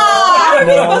 Are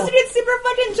we supposed to get super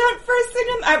fucking drunk first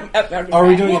thing? Are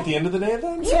we doing it at the end of the day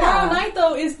then? Tomorrow night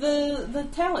though is the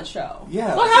talent show.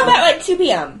 Yeah. Well, how about like 2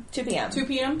 p.m.? 2 p.m. 2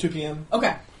 p.m. 2 p.m.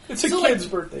 Okay. It's a So, kid's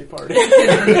birthday party. 2 to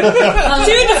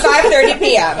 5:30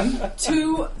 p.m.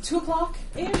 2 o'clock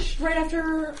ish, right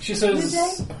after She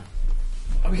says,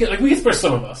 midday. we can spare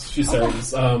some of us. She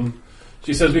says,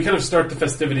 she says we kind of start the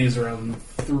festivities around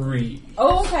 3.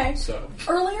 Oh, okay. So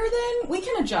Earlier then we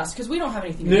can adjust because we don't have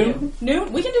anything Noon? to do.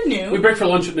 Noon. We can do noon. we break for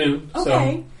lunch at noon.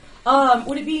 Okay.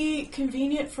 Would it be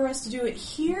convenient for us to do it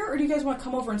here, or do you guys want to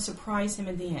come over and surprise him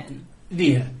at the inn? So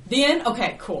the end. The inn?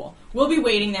 Okay, cool. We'll be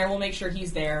waiting there. We'll make sure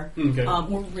he's there. Okay.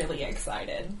 We're really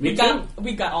excited. Me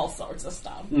We've got all sorts of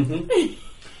stuff.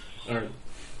 Mm-hmm. All right.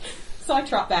 So I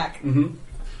trot back. Mm-hmm.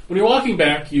 When you're walking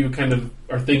back, you kind of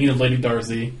are thinking of Lady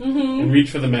Darcy and reach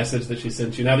for the message that she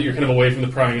sent you. Now that you're kind of away from the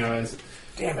prying eyes,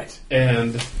 Damn it.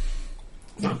 and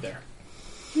it's not there.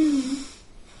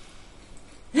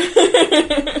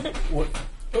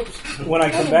 When I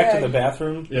come back to the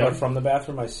bathroom, Yeah. or from the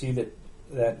bathroom, I see that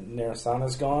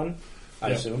Narasana's gone, I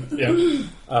Yeah. assume.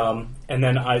 Yeah. And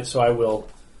then I will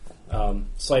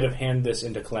sleight of hand this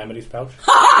into Calamity's pouch.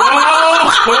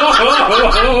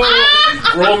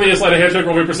 Roll me a sleight of hand check.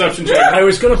 Roll me a perception check. I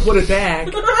was going to put it back,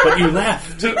 but you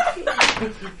left.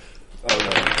 Oh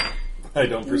no. I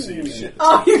don't perceive shit.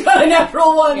 Oh, you got a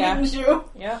natural 1, Yeah. didn't you?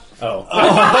 Yeah. Oh.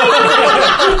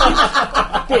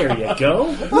 There you go.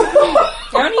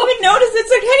 I don't even notice it,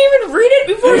 so I can't even read it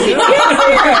before she gets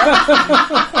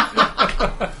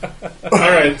here.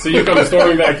 All right, so you come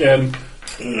storming back in.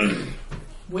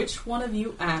 Which one of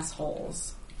you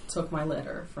assholes took my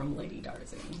letter from Lady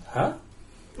Darcy? Huh?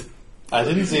 I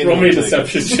didn't see Roll me a anything.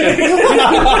 deception check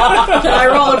Can I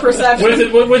roll a perception?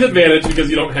 with advantage because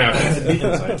you don't have it.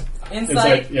 Insight.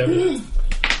 Insight. Yeah.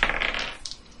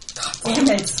 Damn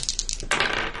it.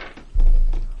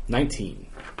 19.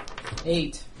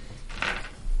 8.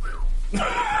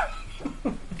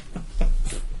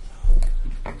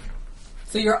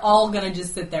 So you're all gonna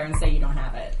just sit there and say you don't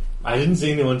have it? I didn't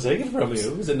see anyone take it from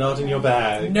you. Is it not in your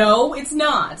bag? No, it's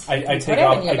not. I Put take it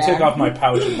off. in your I take bag. off my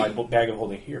pouch and my bag of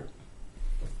holding here.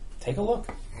 Take a look.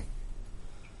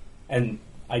 And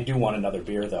I do want another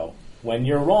beer, though. When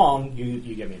you're wrong, you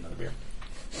give me another beer.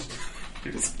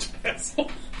 You're such an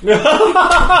asshole.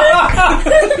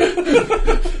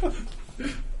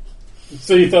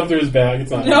 So you thumb through his bag.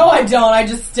 It's not. No, I don't. I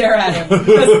just stare at him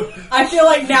because I feel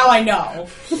like now I know.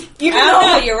 Even I don't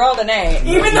know, though, you rolled an 8.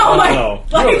 even though my No,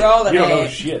 You rolled an you don't know 8.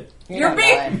 shit.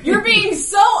 you're being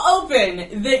so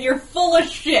open that you're full of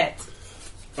shit.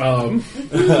 Roll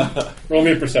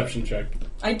me a perception check.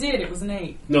 I did. It was an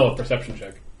 8. No, a perception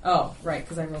check. Oh, right,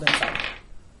 because I rolled inside.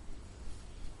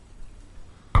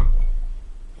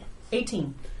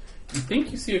 18. You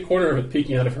think you see a corner of it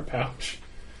peeking out of her pouch.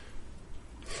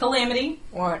 Calamity.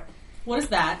 What? What is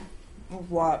that?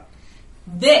 What?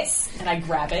 This. And I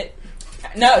grab it.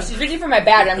 No, she's reaching for my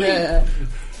bag. I'm gonna.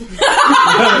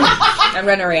 I'm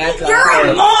gonna react to You're that.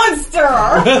 a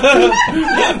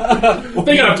monster!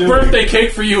 They got a birthday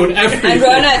cake for you and everything.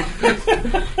 I'm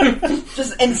gonna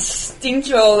just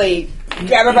instinctually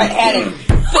grab her by the hand and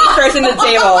push her in the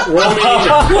table.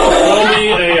 Roll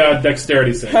me a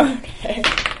dexterity save. Okay.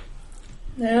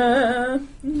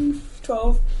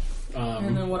 12.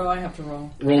 And then what do I have to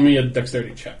roll? Roll me a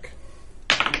dexterity check.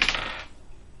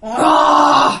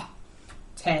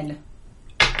 10.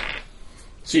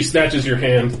 She snatches your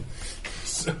hand.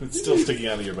 So it's still sticking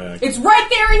out of your bag. It's right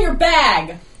there in your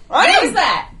bag! What is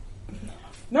that?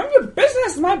 None of your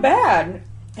business, my bad.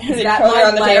 And Is they that put my her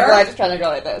on the letter? table. I just kind of go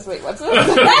like this. Wait, what's this?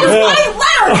 That's my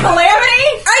letter,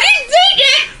 Calamity! I didn't take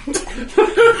it!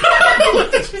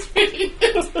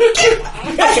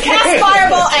 Cast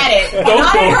fireball at it.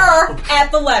 Not at her,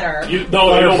 at the letter.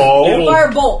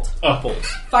 Firebolt. Firebolt.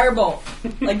 Firebolt.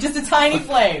 Like just a tiny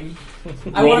flame.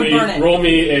 I Roll want to burn it. Roll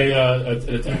me an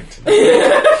attack.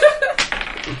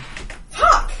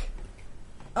 Fuck!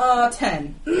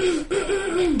 10.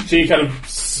 She kind of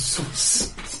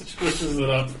swishes it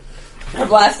up. Her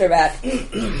blaster bat. Do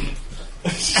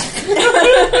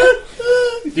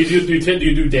you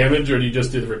do damage, or do you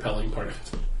just do the repelling part of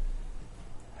it?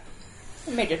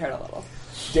 Make it hurt a little.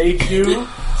 Day 2,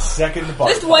 second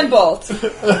boss. Just one bolt.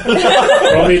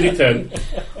 Roll me a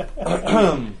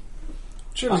d10.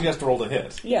 Sure, he has to roll to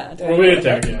hit. Yeah. Roll me an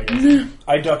attack, yeah, I guess.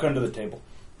 I duck under the table.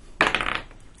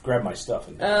 Grab my stuff.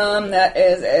 And That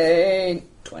is a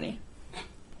 20.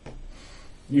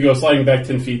 You go sliding back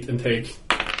 10 feet and take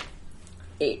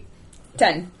 8.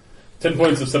 10. 10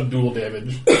 points of subdual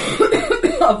damage.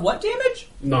 Of what damage?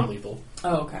 Non-lethal.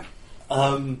 Oh, okay.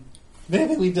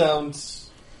 Maybe we don't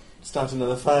start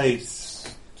another fight.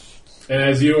 And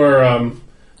as you are, I'm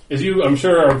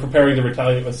sure, are preparing to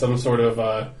retaliate with some sort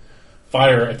of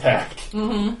fire attack,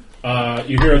 you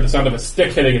hear the sound of a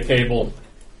stick hitting a table,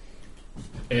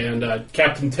 and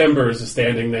Captain Timbers is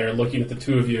standing there looking at the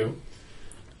two of you.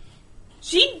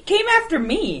 She came after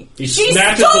me. He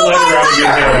snatches the letter out of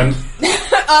your hand.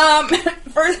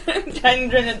 First, I'm trying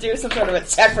to do some sort of a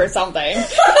check or something.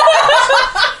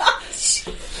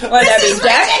 What, This is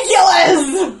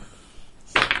ridiculous!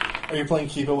 Are you playing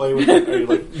keep away with it? Are you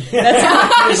like...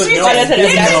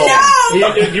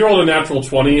 You rolled a natural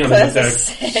 20 on his attack.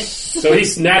 So he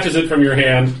snatches it from your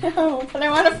hand. No, but I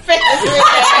want to finish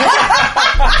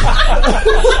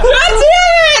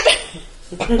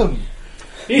it!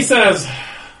 He says,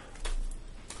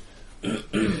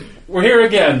 we're here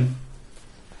again.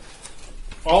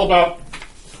 All about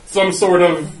some sort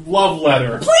of love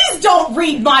letter. Please don't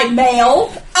read my mail!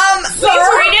 Please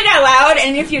read it out loud,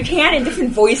 and if you can, in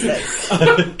different voices.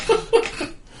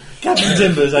 Captain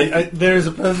Timbers, there is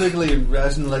a perfectly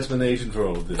rational explanation for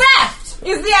all of this. Theft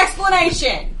is the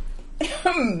explanation!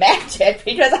 Magic,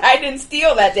 because I didn't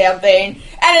steal that damn thing,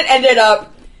 and it ended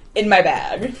up in my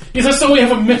bag. He says, so we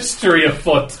have a mystery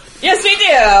afoot. Yes, we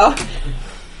do!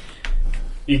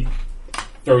 He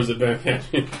throws it back at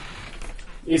you.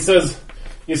 He says,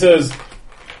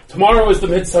 tomorrow is the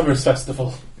Midsummer's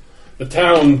Festival. The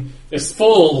town is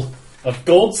full of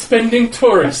gold-spending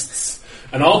tourists,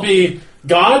 and I'll be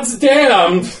God's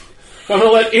damned if I'm going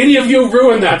to let any of you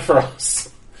ruin that for us.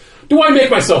 Do I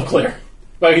make myself clear?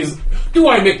 Do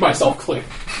I make myself clear?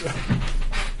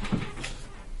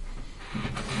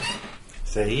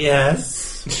 Say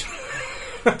yes.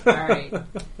 Alright.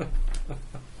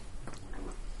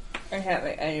 I can't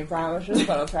make any promises,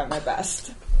 but I'll try my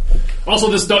best. Also,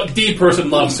 this D person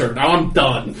loves her. Now I'm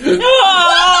done.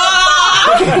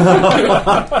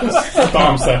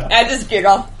 Bomb set. I just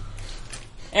giggle.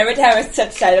 Every time I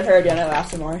touch sight of her again, I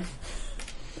laugh some more.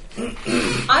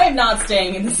 I am not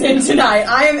staying in this inn tonight.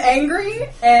 I am angry,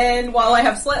 and while I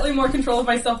have slightly more control of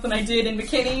myself than I did in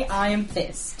McKinney, I am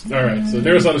pissed. Alright, so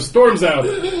there's a storms out.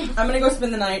 I'm gonna go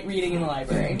spend the night reading in the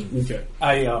library. Okay.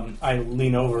 I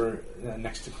lean over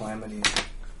next to Calamity and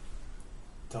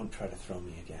don't try to throw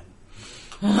me again.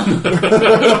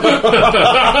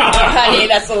 Honey,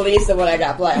 that's the least of what I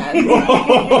got planned.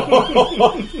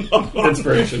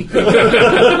 Inspiration.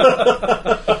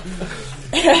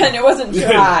 And it wasn't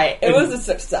dry. It was a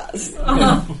success.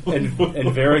 And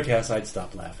Veracast, I'd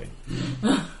stop laughing.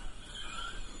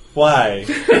 Why?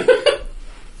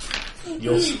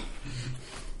 You'll see.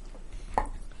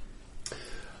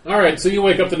 Alright, so you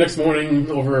wake up the next morning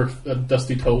over a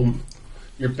dusty tome.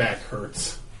 Your back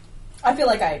hurts. I feel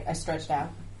like I stretched out.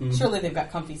 Surely they've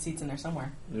got comfy seats in there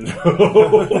somewhere.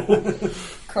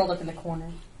 Curled up in the corner.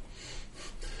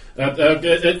 At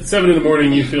 7 in the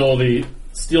morning, you feel the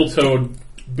steel-toed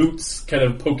boots kind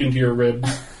of poke into your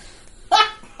ribs.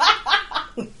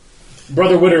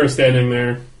 Brother Witter is standing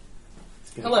there.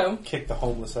 Hello. Kick the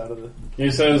homeless out of the...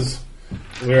 He says,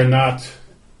 we are not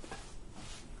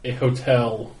a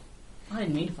hotel. I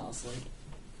didn't mean to fall asleep.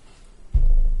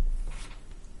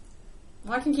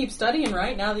 Well, I can keep studying,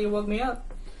 right, now that you woke me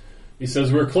up. He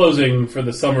says, we're closing for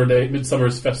the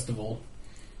Midsummer's Festival.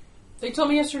 They told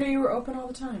me yesterday you were open all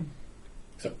the time.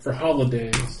 Except for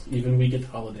holidays. Even we get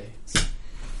holidays.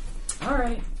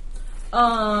 Alright.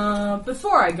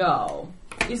 Before I go,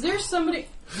 is there somebody...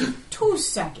 2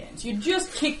 seconds. You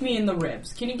just kicked me in the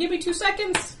ribs. Can you give me 2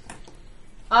 seconds?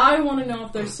 I want to know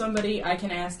if there's somebody I can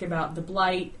ask about the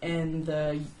Blight and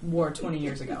the war 20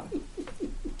 years ago.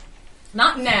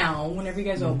 Not now, whenever you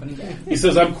guys open again. He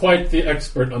says, I'm quite the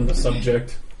expert on the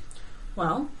subject.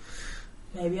 Well,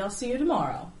 maybe I'll see you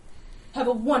tomorrow. Have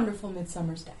a wonderful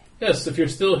Midsummer's Day. Yes, if you're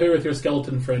still here with your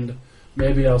skeleton friend,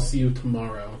 maybe I'll see you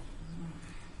tomorrow.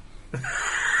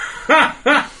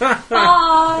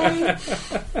 Bye!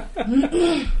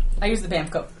 I use the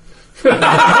BAMF code.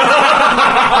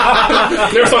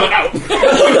 Never saw it out.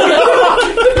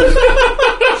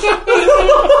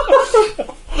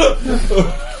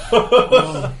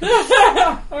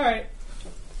 Alright.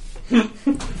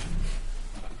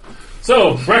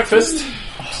 So, breakfast.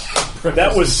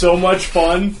 That was so much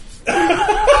fun.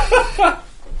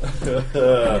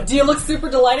 Do you look super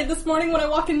delighted this morning when I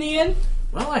walk in the inn?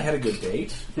 Well, I had a good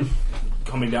date.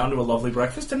 Coming down to a lovely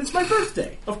breakfast, and it's my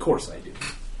birthday. Of course I do.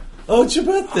 Oh, it's your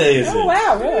birthday, is it? Oh,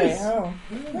 wow, really? Oh.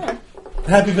 Yeah.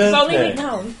 Happy Well, leave birthday. it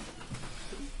known.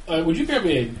 Would you grab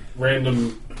me a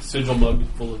random sigil mug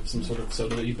full of some sort of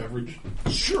soda-y beverage?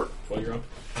 Sure. While you're up.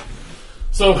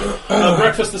 So,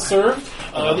 breakfast is served.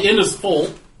 The inn is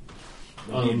full.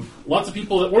 Lots of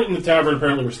people that weren't in the tavern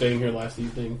apparently were staying here last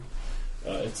evening.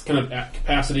 It's kind of at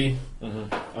capacity.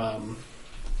 Mm-hmm.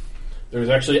 There's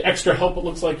actually extra help, it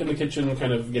looks like, in the kitchen,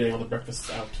 kind of getting all the breakfasts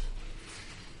out.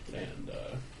 And,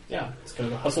 it's kind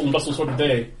of a hustle and bustle sort of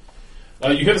day.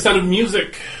 You hear the sound of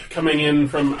music coming in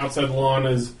from outside the lawn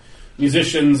as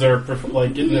musicians are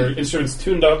getting their instruments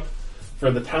tuned up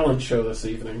for the talent show this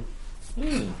evening.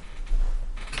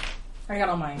 I got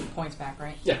all my points back,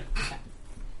 right? Yeah. Okay.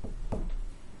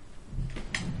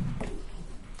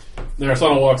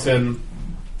 Narasana walks in,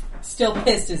 Still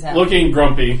pissed as hell. looking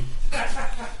grumpy.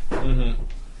 Mm-hmm.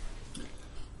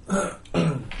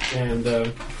 And I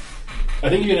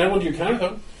think you can add one to your counter,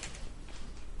 though.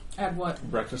 Add what?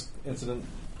 Breakfast incident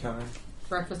counter.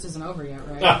 Breakfast isn't over yet,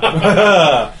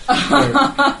 right?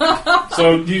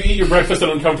 So do you eat your breakfast in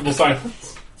uncomfortable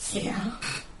silence? Yeah.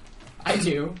 I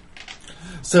do.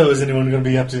 So, is anyone going to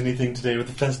be up to anything today with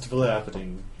the festival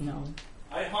happening? No.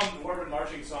 I hummed Dwarven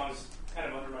marching songs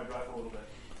kind of under my breath a little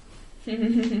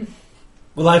bit.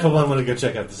 Well, I for one want to go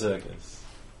check out the circus.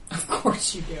 Of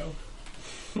course you do.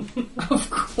 Of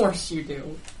course you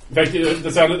do. In fact,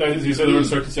 the sound, as you said, the word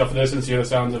circus off in the distance, you hear the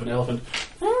sounds of an elephant.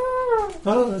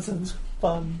 Oh, that sounds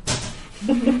fun.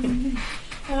 Oh,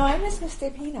 I miss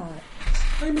Mr. Peanut.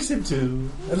 I miss him too.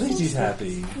 At least he's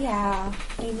happy. Yeah,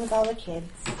 being with all the kids.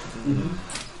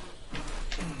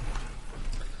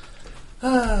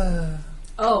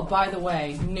 Oh, by the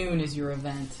way, noon is your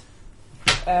event.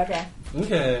 Okay.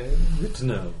 Okay, good to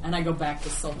know. And I go back to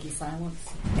sulky silence.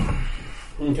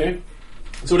 Okay.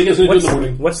 So what are you guys going to do in the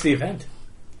morning? What's the event?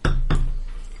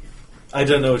 I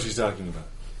don't know what she's talking about.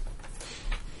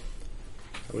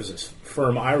 It was a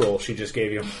firm eye roll she just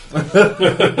gave you. I You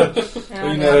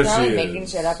don't know know, she probably is. making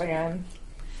shit up again.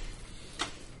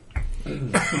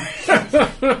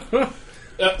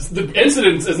 The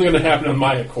incident isn't going to happen on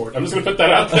my accord. I'm just going to put that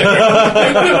out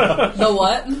there. The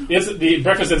what? The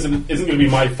breakfast incident isn't going to be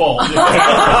my fault.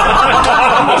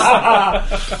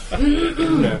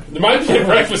 There might be a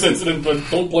breakfast incident, but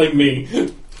don't blame me.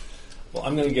 Well,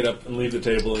 I'm going to get up and leave the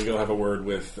table and go have a word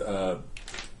with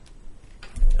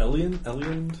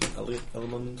Elamond?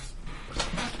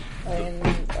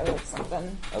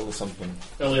 Something. Something.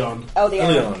 Elion.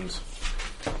 Eldion.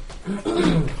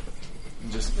 Elamond.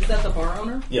 Just Is that the bar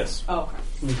owner? yes. Oh,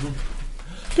 okay.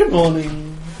 Good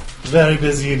morning. Very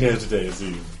busy in here today, it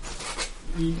seems.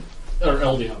 Or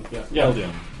Eldion, yeah.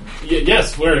 Eldion.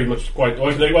 Yes, very much quite.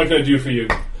 What can I do for you?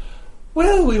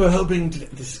 Well, we were hoping to...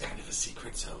 This is kind of a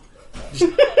secret, so...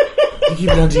 Just keep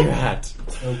it under your hat.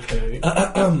 Okay.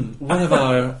 One of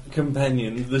our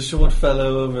companions, the short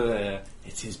fellow over there,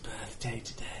 it's his birthday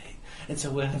today. And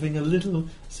so we're having a little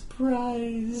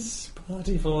surprise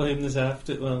party for him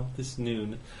this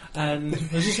noon. And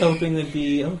we're just hoping it'd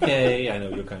be okay. I know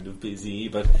you're kind of busy,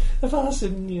 but if us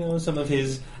and, some of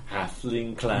his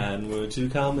halfling clan were to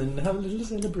come and have a little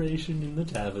celebration in the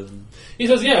tavern. He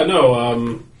says,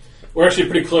 we're actually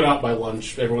pretty cleared out by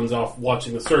lunch. Everyone's off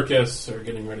watching the circus or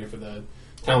getting ready for the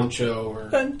talent show or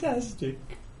Fantastic.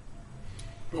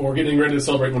 or getting ready to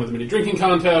celebrate one of the many drinking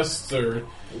contests or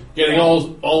getting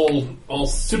all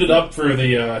suited up for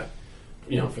the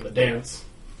for the dance.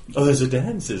 Oh, there's a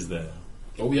dance, is there?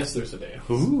 Oh yes, there's a dance.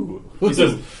 Ooh. He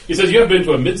says you have been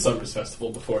to a Midsummer's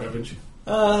Festival before, haven't you?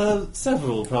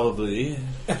 Several, probably.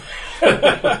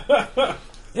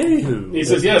 Anywho. He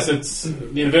says yes,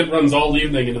 the event runs all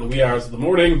evening into the wee hours of the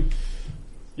morning.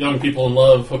 Young people in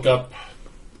love hook up.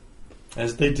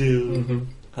 As they do. Mm-hmm.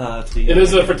 Party. It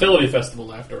is a fertility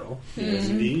festival, after all. Yes,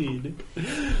 indeed.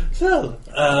 Well,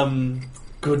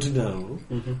 good to know.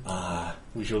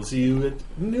 We shall see you at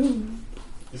noon.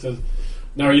 He says,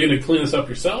 "Now, are you going to clean this up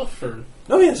yourself, or?"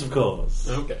 Oh, yes, of course.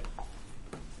 Okay.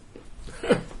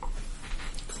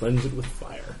 Cleanse it with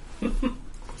fire.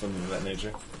 Something of that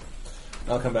nature.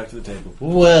 I'll come back to the table.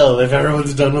 Well, if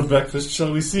everyone's done with breakfast,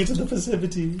 shall we see to the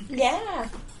festivities? Yeah.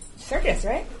 Circus,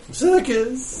 right?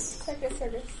 Circus.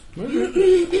 Circus.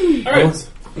 All right.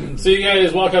 So you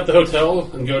guys walk out the hotel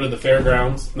and go to the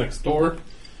fairgrounds next door.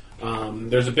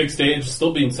 There's a big stage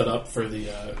still being set up for the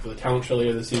talent show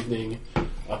later this evening.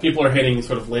 People are hitting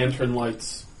sort of lantern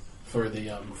lights for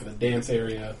the dance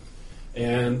area,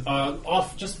 and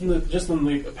off just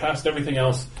past everything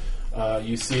else,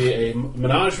 you see a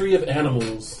menagerie of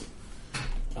animals,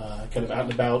 kind of out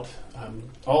and about.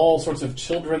 All sorts of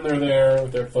children are there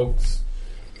with their folks,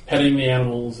 petting the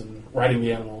animals and riding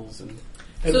the animals and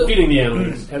feeding the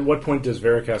animals. At what point does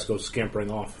Veracast go scampering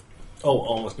off? Oh,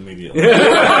 almost immediately.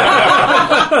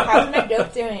 How's my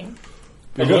goat doing?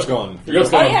 Your goat's gone. Your goat's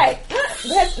Oh, gone. yeah.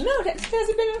 Has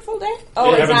it been a full day?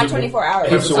 Oh, It it's not happens 24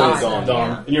 hours. It's It's always on.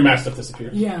 gone. And your mastiff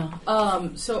disappeared. Yeah.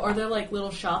 So are there like little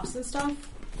shops and stuff?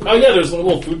 Oh yeah, there's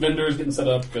little food vendors getting set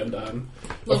up and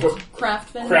Little craft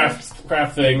vendors?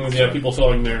 craft things. Yeah, people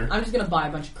selling their. I'm just gonna buy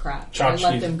a bunch of crap. I Tchotchkes.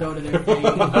 let them go to their thing.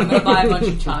 I'm gonna buy a bunch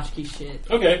of tchotchke shit.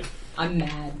 Okay. I'm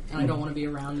mad, and I don't want to be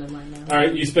around them right now. All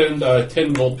right, you spend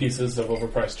 10 gold pieces of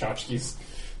overpriced tchotchkes.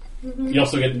 You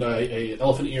also get a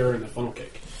elephant ear and a funnel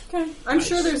cake. Okay. I'm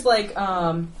sure there's like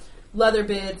leather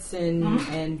bits and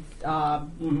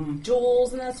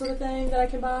jewels and that sort of thing that I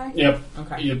can buy. Yep.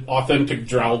 Okay. Authentic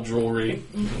drow jewelry.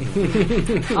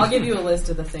 I'll give you a list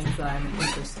of the things that I'm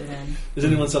interested in. Is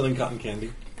anyone selling cotton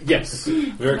candy? Yes.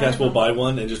 Veracast will buy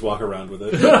one and just walk around with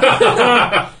it.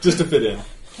 Just to fit in.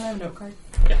 Can I have a note card?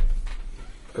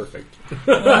 Perfect. Do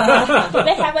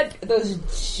they have like those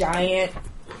giant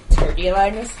turkey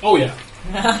legs? Oh yeah.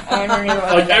 I don't even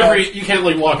want Like to know. you can't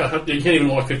even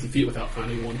walk 50 feet without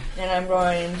finding one. And I'm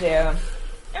going to.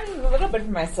 A little bit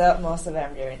for myself. Most of it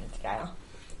I'm doing it to Kyle.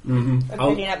 Mm-hmm. I'm I'll-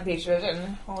 picking up pictures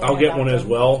and holding I'll it get up one to as him.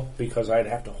 well because I'd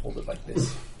have to hold it like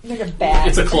this. Like a bag.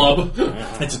 It's a club.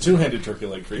 It's a two-handed turkey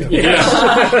leg for you.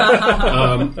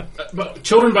 Yeah. But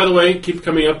children, by the way, keep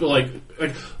coming up to like,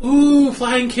 ooh,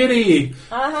 flying kitty.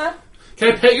 Uh-huh.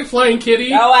 Can I pet your flying kitty?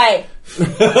 No way.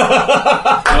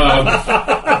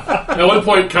 At one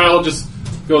point, Kyle just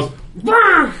goes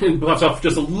 "Brr," and puffs off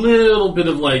just a little bit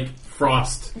of like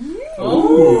frost.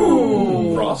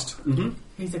 Ooh. Frost?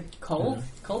 He's a cold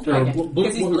Or dragon. bl-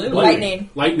 Because he's blue. Lightning.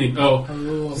 Lightning. Oh,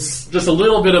 just a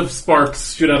little bit of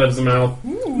sparks shoot out of his mouth.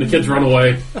 The kids run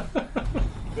away.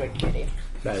 Good kitty.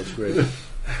 That is great. I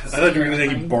thought you were going to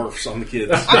take barfs on the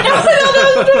kids. I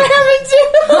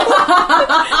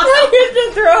used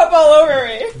to throw up all over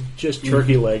me. Just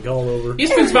turkey leg all over. He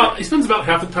spends about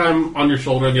half the time on your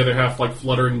shoulder, and the other half like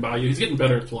fluttering by you. He's getting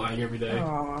better at flying every day.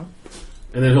 Aww.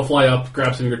 And then he'll fly up,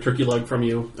 grab some of your turkey leg from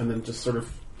you, and then just sort of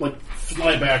like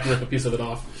fly back and rip a piece of it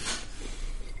off.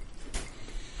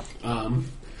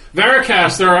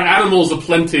 Veracast, there are animals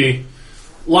aplenty.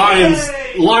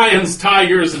 Lions,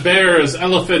 tigers, bears,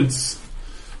 elephants.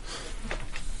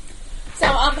 So,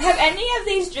 have any of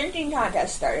these drinking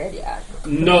contests started yet?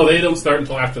 No, they don't start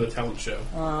until after the talent show.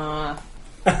 I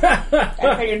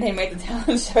figured they made the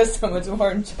talent show so much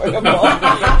more enjoyable.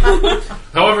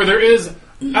 However, there is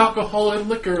alcohol and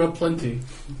liquor aplenty.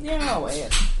 Yeah, wait.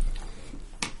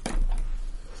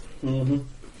 Mm-hmm.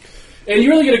 And you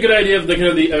really get a good idea of the kind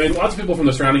of the. I mean, lots of people from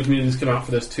the surrounding communities come out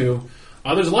for this too.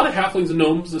 There's a lot of halflings and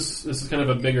gnomes. This is kind of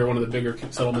one of the bigger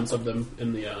settlements of them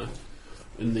in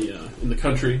the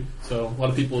country. So a lot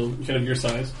of people kind of your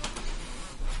size.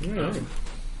 Yeah.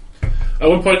 At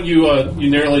one point, you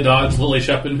narrowly dodged Lily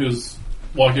Shepin, who's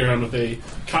walking around with a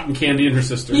cotton candy and her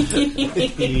sister. Quick,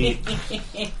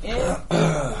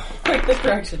 the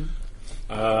correction.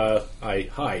 I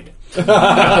hide.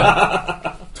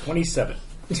 27.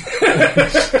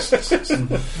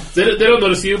 They don't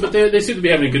notice you, but they seem to be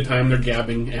having a good time. They're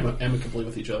gabbing amicably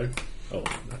with each other. Oh,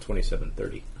 not 27,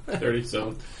 30. 30,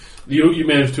 so you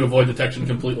managed to avoid detection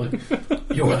completely.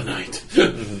 You are the knight.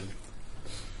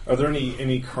 Are there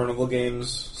any carnival games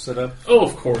set up? Oh,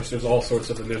 of course. There's all sorts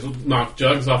of them. There's knock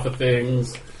jugs off of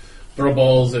things, throw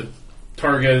balls at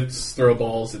targets, throw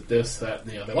balls at this, that,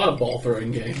 and the other. A lot of ball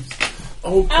throwing games.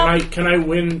 Oh, can I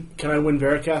win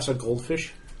Veracast a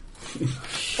goldfish? You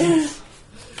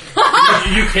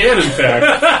can, in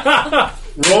fact.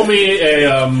 Roll me a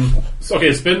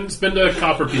okay. Spend a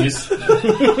copper piece, and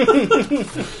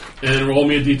roll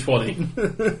me a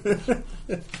d20.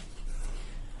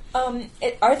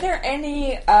 Are there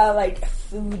any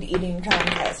food eating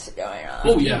contests going on?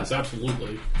 Oh yes,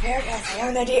 absolutely. Very good. I have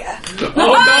an idea.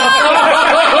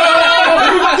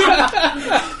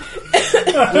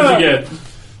 What did you get?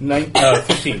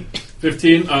 15.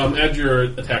 15. Add your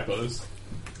attack bonus.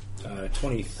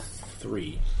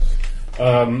 23.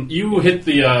 You hit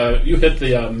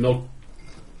the milk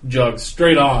jug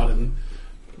straight on, and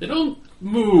they don't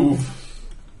move.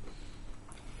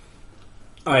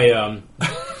 I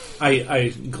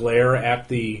glare at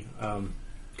the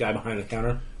guy behind the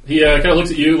counter. He kind of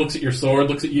looks at you, looks at your sword,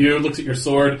 looks at you, looks at your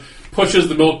sword, pushes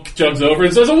the milk jugs over,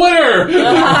 and says, "A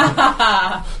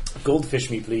winner!" Goldfish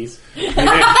me, please.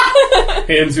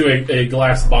 Hands you a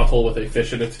glass bottle with a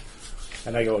fish in it.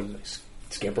 And I go and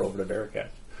scamper over to Vericat.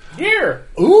 Here!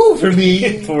 Ooh, for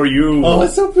me. For you. Oh,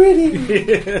 it's so pretty.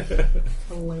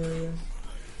 Hilarious.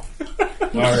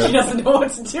 Right. She doesn't know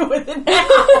what to do with it now.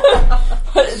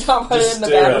 Put it in the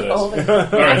bag of holding.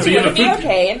 Alright, so you Would have it be a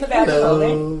okay in the bag of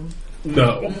holding?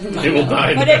 No, it will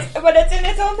die. But it's in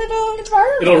its own little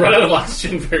environment. It'll run out of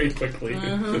oxygen very quickly.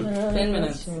 10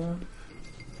 minutes.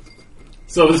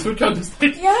 So this food contest.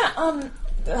 Yeah.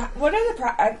 What are the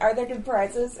are there good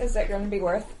prizes? Is it going to be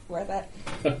worth it?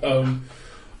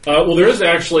 Well, there is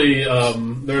actually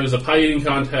there is a pie eating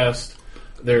contest.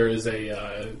 There is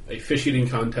a fish eating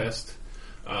contest.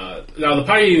 Now, the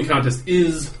pie eating contest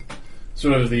is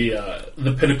sort of the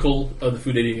pinnacle of the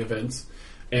food eating events,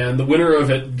 and the winner of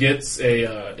it gets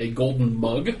a golden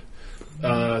mug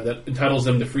that entitles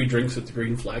them to free drinks at the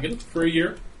Green Flagon for a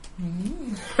year.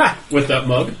 With that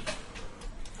mug.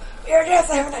 Yes,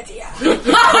 I have an idea.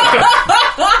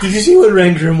 Did you see what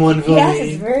Rangrim won for Yes, me?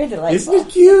 it's very delightful. Isn't it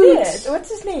cute? It is. What's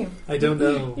his name? I don't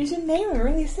know. You should name him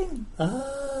really soon.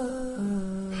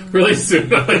 Really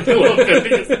soon. I like the little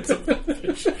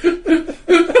fish.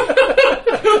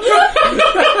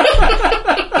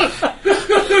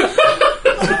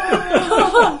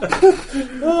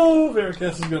 Oh,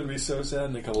 Veracast is going to be so sad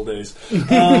in a couple days.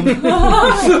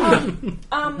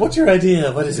 What's your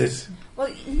idea? What is it? Well,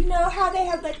 you know how they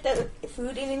have like the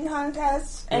food eating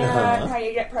contest and how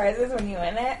you get prizes when you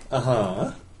win it?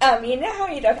 Uh-huh. You know how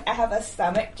you don't have a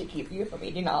stomach to keep you from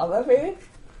eating all the food?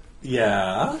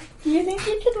 Yeah. Do you think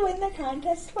you could win the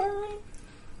contest for me?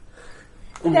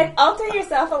 Like, alter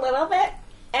yourself a little bit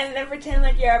and then pretend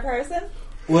like you're a person?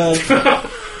 Well,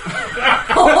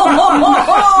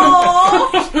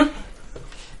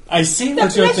 I see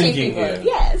what you're thinking here.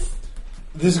 Yes.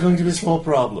 There's going to be a small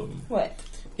problem. What?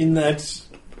 In that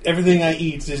everything I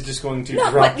eat is just going to No,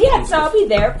 drop. but yeah, so into I'll be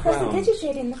there ground.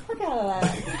 prestidigitating the fuck out of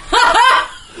that.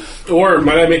 Or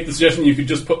might I make the suggestion you could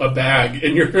just put a bag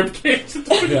in your ribcage that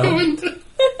doesn't go into?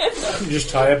 You just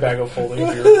tie a bag of holding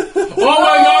here. Oh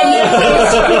my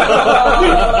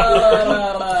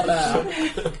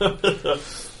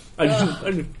I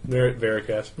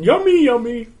Veracast. Yummy,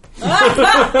 yummy.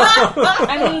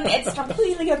 I mean, it's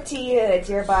completely up to you. It's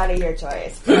your body, your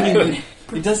choice. But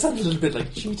It does sound a little bit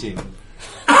like cheating.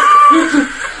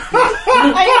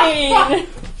 I mean,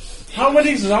 How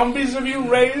many zombies have you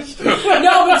raised?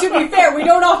 No, but to be fair, we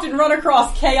don't often run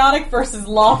across chaotic versus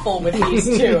lawful with these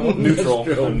two. Neutral.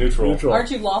 I'm neutral.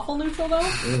 Aren't you lawful neutral, though?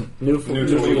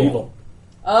 Neutral evil.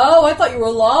 Oh, I thought you were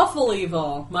lawful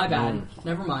evil. My bad.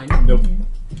 Never mind. Nope.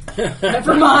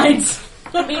 Never mind.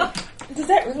 I mean, does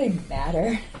that really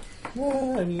matter?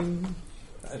 Well, I mean,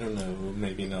 I don't know.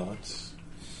 Maybe not.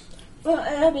 Well,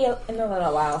 it'll be in a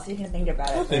little while, so you can think about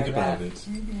it. I'll think for a about bit. it.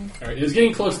 Alright, it's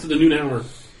getting close to the noon hour.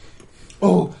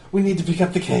 Oh, we need to pick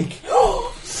up the cake.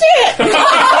 Shit!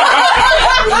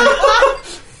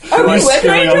 Are we with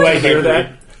him? I hear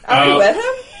that. Are we with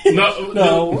him?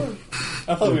 No.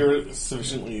 I thought we were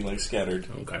sufficiently scattered.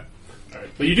 Okay. Alright,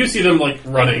 but you do see them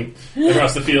running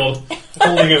across the field.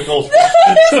 Holding a gold.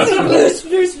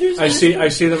 I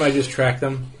see them. I just track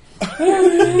them,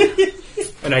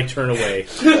 and I turn away.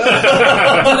 Do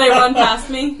they run past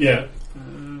me? Yeah.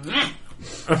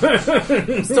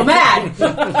 Still mad.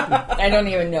 I don't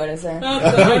even notice her.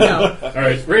 I know.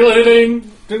 Alright, relating.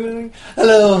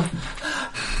 Hello.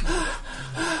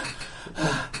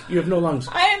 You have no lungs.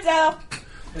 Hi, Imzel.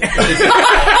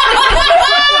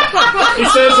 He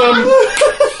says,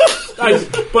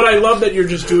 But I love that you're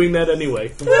just doing that anyway.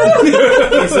 he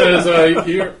says,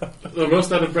 you're the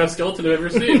most out of breath skeleton I've ever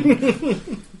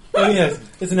seen. Oh yes,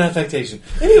 it's an affectation.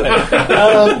 Anyway,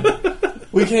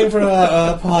 we came for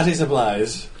party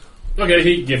supplies. Okay,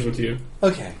 he gives them to you.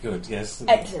 Okay, good. Yes,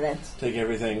 Excellent. take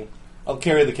everything. I'll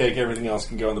carry the cake. Everything else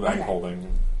can go in the bag Okay.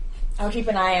 holding. I'll keep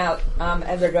an eye out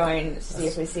as we're going to see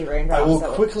if we see raindrops. I will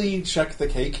quickly check the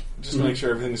cake just to make sure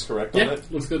everything's correct on Yeah,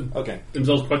 it. looks good. Okay.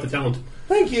 Imzel's quite the talent.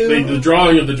 Thank you. The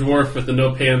drawing of the dwarf with the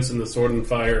no pants and the sword and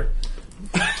fire.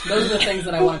 Those are the things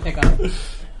that I want to pick up.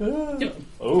 Yep.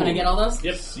 Oh. Can I get all those?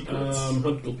 Yep. Secrets.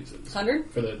 100 gold pieces.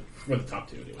 100? For the top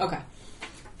two, anyway. Okay.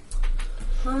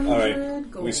 All 100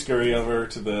 right. gold. We scurry over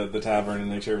to the tavern and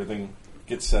make sure everything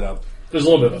gets set up. There's a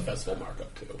little bit of a festival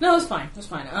markup, too. No, it's fine. It's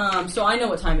fine. So I know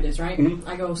what time it is, right? Mhm.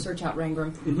 I go search out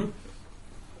Rangrim.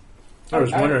 I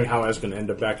was wondering how I was going to end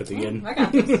up back at the inn. I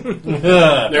got this.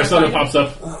 There's someone pops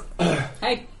up.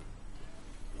 Hey,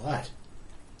 What?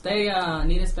 they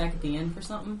need us back at the inn for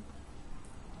something.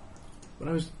 But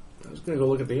I was going to go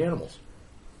look at the animals.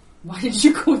 Why did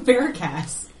you go with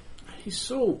Bearcats? He's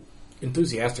so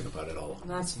enthusiastic about it all.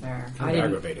 That's fair. Kinda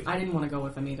aggravated. I didn't want to go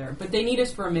with them either. But they need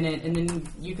us for a minute, and then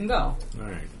you can go. All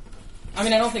right. I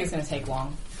mean, I don't think it's going to take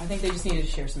long. I think they just needed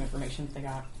to share some information that they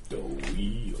got.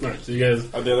 Alright, so you guys...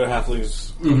 Are the other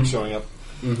halflings showing up?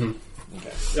 Mm-hmm.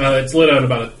 Okay. It's lit out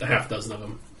about a half dozen of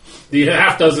them. The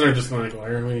half dozen are just going like, why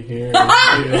are we here?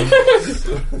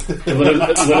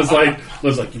 Liz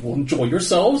is like, you will enjoy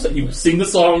yourselves, and you will sing the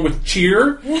song with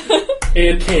cheer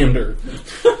and candor.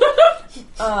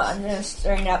 I'm going to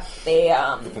string up the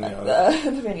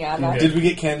pinata. Okay. Did we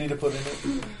get candy to put in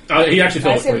it? He actually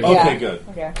filled it for you. Yeah. Okay, good.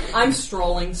 Okay. I'm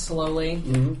strolling slowly.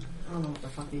 Mm-hmm. I don't know what the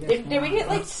fuck you guys Did we want. get,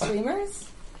 like, streamers?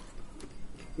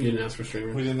 You didn't ask for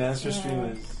streamers. We didn't ask for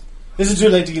streamers. Is it too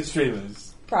late to get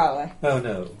streamers? Probably. Oh,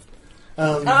 no.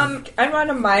 I'm on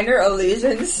a minor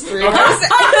illusion streamers. So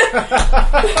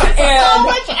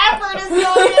much effort is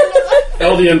going into this.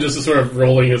 Eldian just is sort of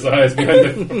rolling his eyes behind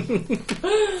him.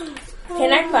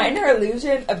 Can I minor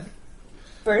illusion a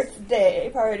birthday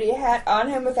party hat on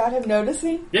him without him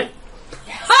noticing? Yeah.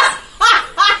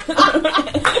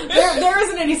 There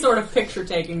isn't any sort of picture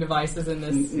taking devices in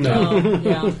this. No.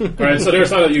 Yeah. Alright, so there's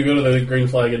how you go to the green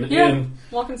flag and Yeah. in.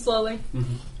 Walking slowly.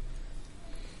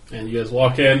 And you guys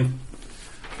walk in.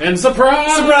 And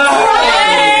surprise!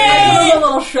 Hey! A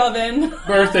little shove in.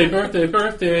 Birthday, birthday,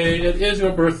 birthday. It is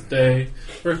your birthday.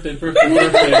 Birthday, birthday,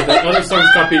 birthday. The other song's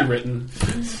copywritten.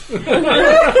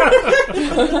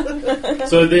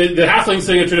 So the halflings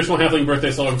sing a traditional halfling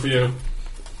birthday song for you.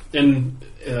 In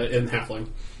halfling.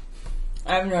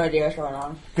 I have no idea what's going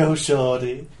on. Go,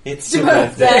 shorty. It's your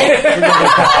birthday. birthday.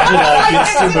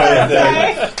 It's your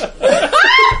birthday.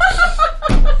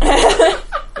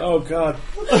 Oh God,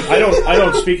 I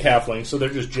don't speak halfling, so they're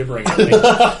just gibbering at me.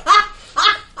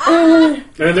 And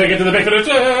then they get to the back of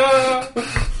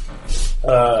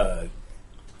the...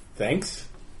 Thanks.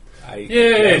 Yay!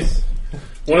 Yes.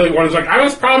 One of the ones like, I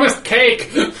was promised cake!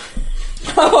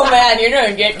 Oh man, you're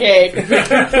gonna get cake.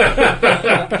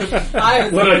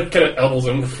 Literally kind of elbows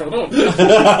him.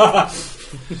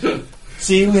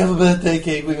 See, we have a birthday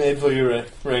cake we made for you,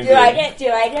 Rangrim. Do you like it? Do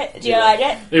you like it? Do you like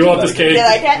it? You want this cake? Do you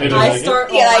like it? They do I like it.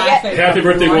 start You like it? laughing. Happy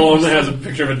birthday, Willem has a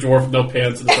picture of a dwarf with no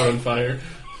pants and sun on fire.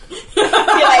 Do you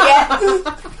like it?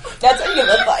 That's what you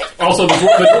look like. Also, the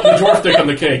dwarf dick on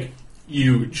the cake.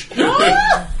 Huge.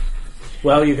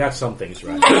 Well, you got some things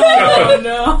right. Oh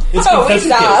no. It's Oh, we confetti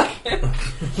suck.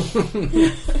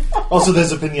 cake. Also,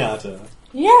 there's a piñata.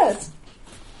 Yes.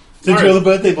 Since you're the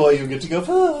birthday boy, you get to go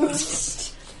first.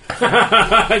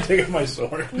 I take out my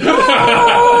sword.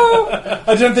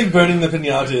 I don't think burning the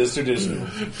piñata is traditional.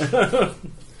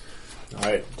 All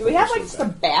right. Do we have like just a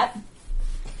bat?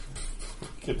 You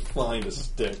could find a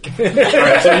stick.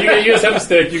 Alright, so you guys have a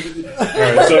stick.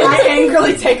 Alright, so... I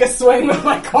angrily take a swing with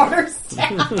my quarterstaff.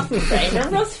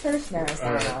 Rangrim goes first now.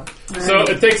 So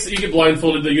it takes, you get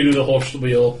blindfolded, then you do the whole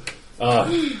spiel.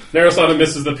 Narasana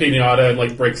misses the piñata and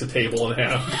like breaks a table in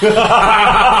half.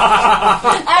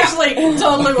 Actually,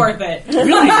 totally worth it.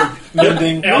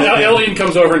 Mending. Alien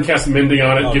comes over and casts mending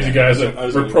on it and gives you guys a I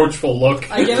was reproachful look.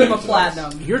 I give him a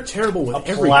platinum. You're terrible with A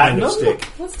every kind of platinum? stick.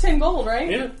 That's 10 gold, right?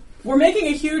 Yeah. We're making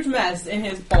a huge mess in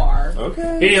his bar.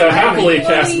 Okay. He happily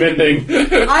casts mending.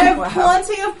 I have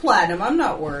plenty of platinum. I'm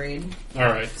not worried.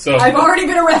 Alright, so... I've already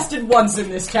been arrested once in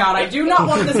this town. I do not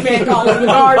want this man calling the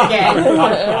guard again.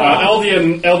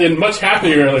 Eldian, much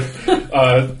happier,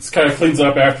 kind of cleans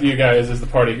up after you guys as the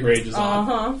party rages on.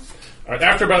 Uh-huh. Alright,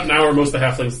 after about an hour, most of the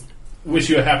halflings wish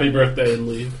you a happy birthday and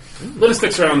leave. Linda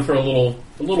sticks around for a little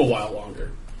while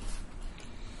longer.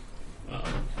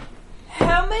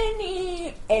 How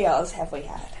many ales have we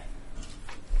had?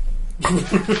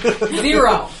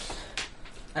 0.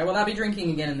 I will not be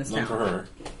drinking again in this None town.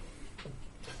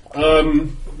 for her.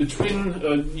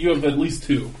 Between you have at least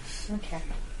 2. Okay.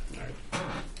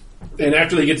 And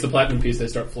after they get to the platinum piece, they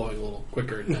start flowing a little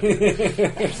quicker.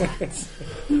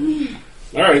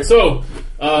 All right, so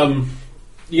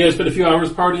you guys spent a few hours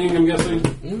partying, I'm guessing.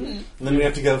 And then we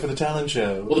have to go for the talent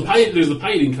show. Well, there's the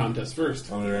pie eating contest first.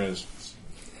 Oh, there is.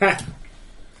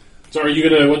 So, are you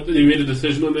gonna? You made a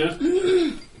decision on that?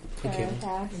 Okay.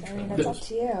 I mean, that's up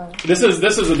to you. This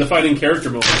is a defining character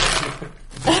moment.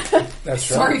 That's right.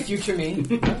 Sorry, future me.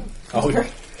 Oh,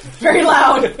 Very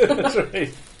loud. that's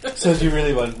right. So do you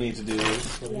really want me to do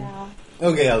this? Yeah.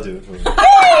 Okay, I'll do it for you.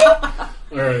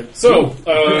 All right, so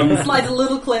Slides a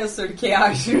little closer to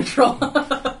chaos neutral.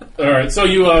 all right, so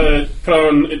you put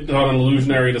on an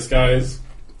illusionary disguise.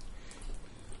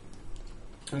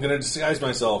 I'm going to disguise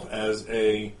myself as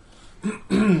a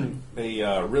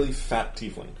really fat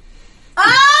tiefling.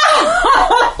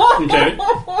 Okay.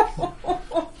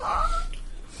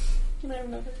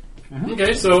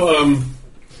 Okay, so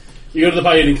you go to the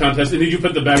pie eating contest, and did you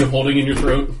put the bag of holding in your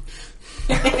throat?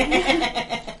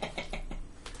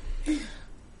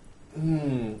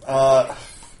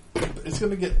 It's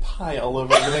going to get pie all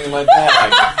over everything in my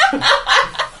bag.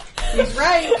 He's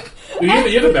right. You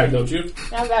have a bag, don't you?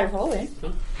 Not bad of holding.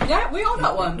 Yeah, we all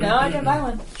got one. No, I didn't buy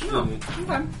one.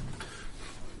 Okay.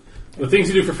 The things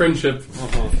you do for friendship.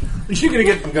 You're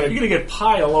gonna get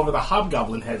pie all over the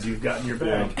hobgoblin heads you've got in your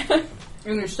bag.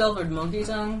 And your silvered monkey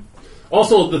tongue.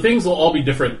 Also, the things will all be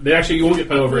different. You won't get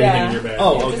put over anything in your bag.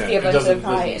 Oh, Just okay. be a bunch of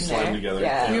pie in slide there. together.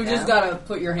 Yeah. You just gotta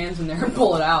put your hands in there and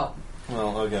pull it out.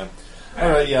 Well, okay. All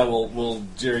right, yeah, we'll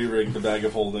jerry-rig the bag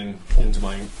of holding into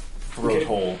my throat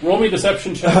hole. Roll me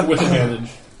deception check with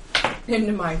advantage.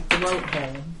 Into my throat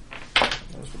hole.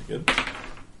 That was pretty good.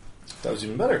 That was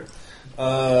even better.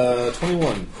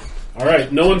 21. All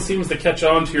right, no one seems to catch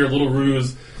on to your little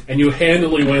ruse, and you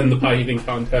handily win the pie eating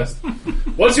contest.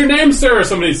 What's your name, sir?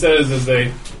 Somebody says as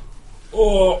they.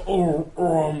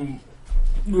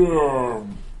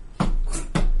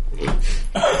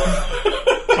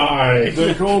 Pie.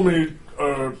 They call me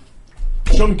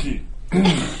Chunky.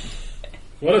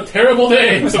 What a terrible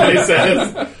name, somebody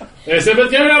says. They say, but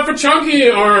give it up for Chunky,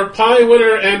 or pie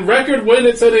winner and record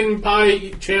win-setting pie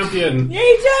champion.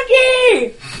 Yay,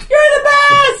 Chunky! You're the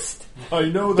best! I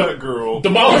know that girl.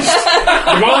 Demolished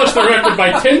the record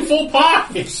by 10 full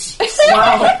pies.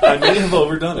 Wow. I may have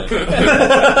overdone it.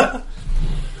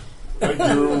 Thank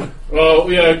you.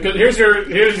 Well, yeah. Here's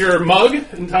your mug.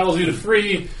 Entitles you to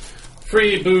free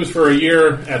booze for a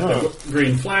year at the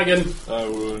Green Flagon. I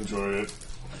will enjoy it.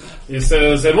 He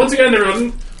says, and once again,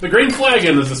 everyone, the Green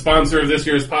Flagon is the sponsor of this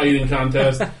year's pie eating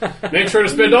contest. Make sure to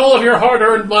spend all of your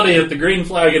hard-earned money at the Green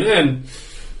Flagon Inn.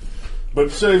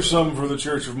 But save some for the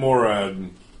Church of Morad.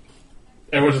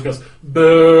 Everyone just goes,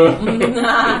 boo.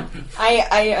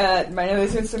 I my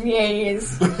nose with some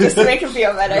yays just to make him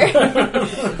feel better.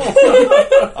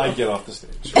 I get off the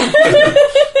stage.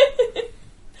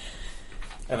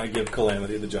 And I give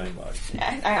Calamity the giant bug.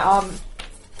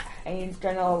 I'm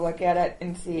gonna look at it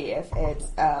and see if it's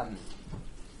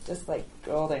just like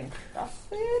gold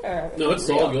encrusted or No, it's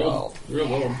all gold. Real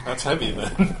gold. That's heavy,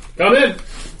 then. Come in.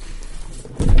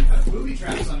 Booby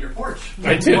traps on your porch.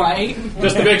 I did. Right?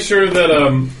 Just to make sure that,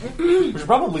 We should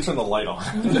probably turn the light on.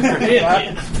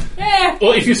 Yeah.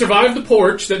 well, if you survive the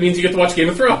porch, that means you get to watch Game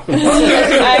of Thrones.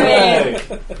 I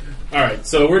mean, Alright,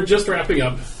 so we're just wrapping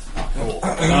up.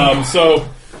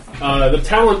 The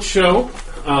talent show,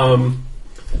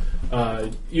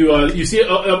 you see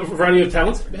a variety of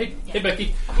talents. Hey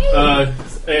Becky.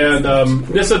 And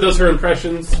Nissa does her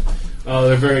impressions.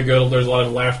 They're very good. There's a lot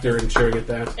of laughter and cheering at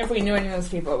that. if we knew any of those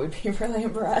people, we'd be really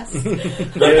impressed. And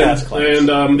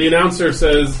the announcer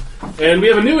says, and we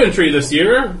have a new entry this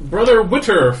year, Brother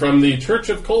Witter from the Church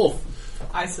of Kolth.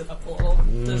 I sit up a little.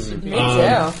 This should be. Me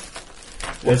too.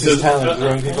 What's his talent?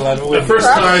 Throwing people out of a A window?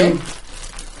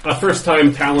 first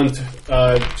time talent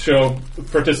show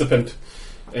participant.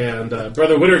 And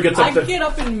Brother Witter gets up I to... get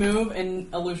up and move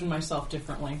and illusion myself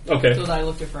differently. Okay. So that I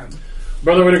look different.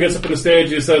 Brother Witter gets up on the stage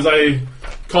and he says, I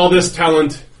call this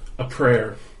talent a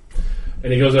prayer.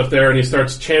 And he goes up there and he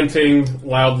starts chanting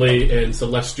loudly in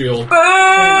celestial.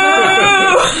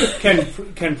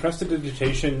 Can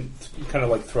prestidigitation kind of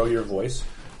like throw your voice?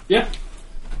 Yeah.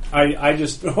 I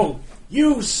just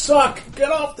you suck! Get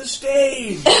off the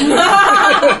stage! And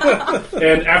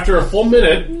after a full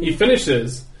minute, he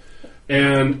finishes,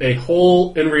 and a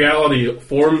hole in reality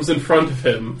forms in front of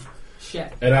him,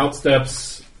 Shit. and out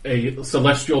steps a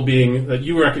celestial being that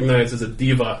you recognize as a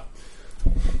diva.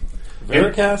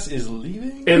 Veracast is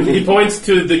leaving? And he points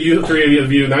to the three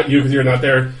of you, not you because you're not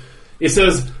there. He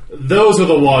says, those are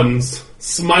the ones.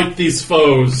 Smite these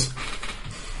foes.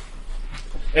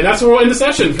 And that's where we'll end the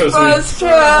session. Because That's true.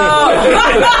 Winter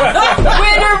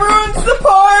ruins the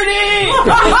party.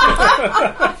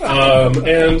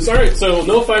 And alright, so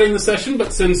no fighting this session,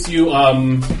 but since you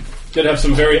did have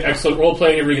some very excellent role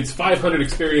playing, everybody gets 500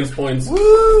 experience points,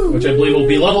 which I believe will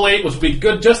be level 8, which will be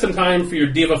good just in time for your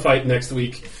diva fight next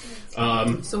week.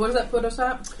 So what does that put us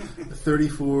at?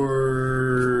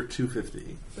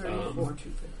 34,250.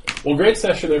 34,250. Well, great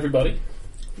session, everybody.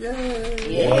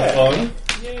 Yay! A lot of fun.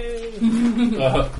 Yay!